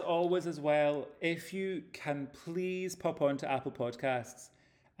as always as well, if you can please pop on to Apple Podcasts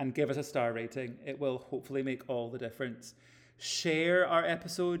and give us a star rating, it will hopefully make all the difference. Share our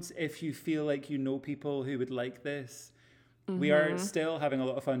episodes if you feel like you know people who would like this. Mm-hmm. We are still having a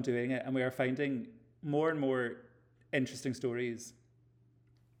lot of fun doing it, and we are finding more and more interesting stories.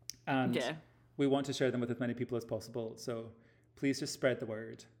 And we want to share them with as many people as possible. So please just spread the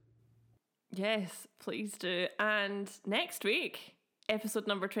word. Yes, please do. And next week, episode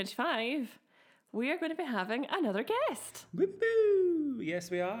number 25, we are going to be having another guest. Woo-hoo! Yes,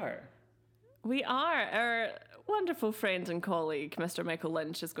 we are. We are. Our wonderful friend and colleague, Mr. Michael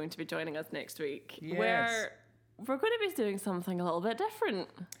Lynch, is going to be joining us next week. Yes. Where we're going to be doing something a little bit different.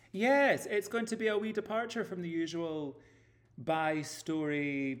 Yes, it's going to be a wee departure from the usual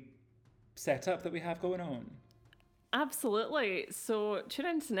bi-story setup that we have going on. Absolutely. So tune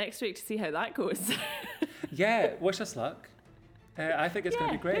in to next week to see how that goes. Yeah, wish us luck. I think it's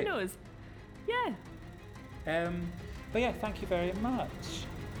going to be great. Who knows? Yeah. But yeah, thank you very much.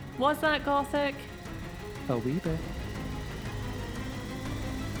 Was that gothic? A wee bit.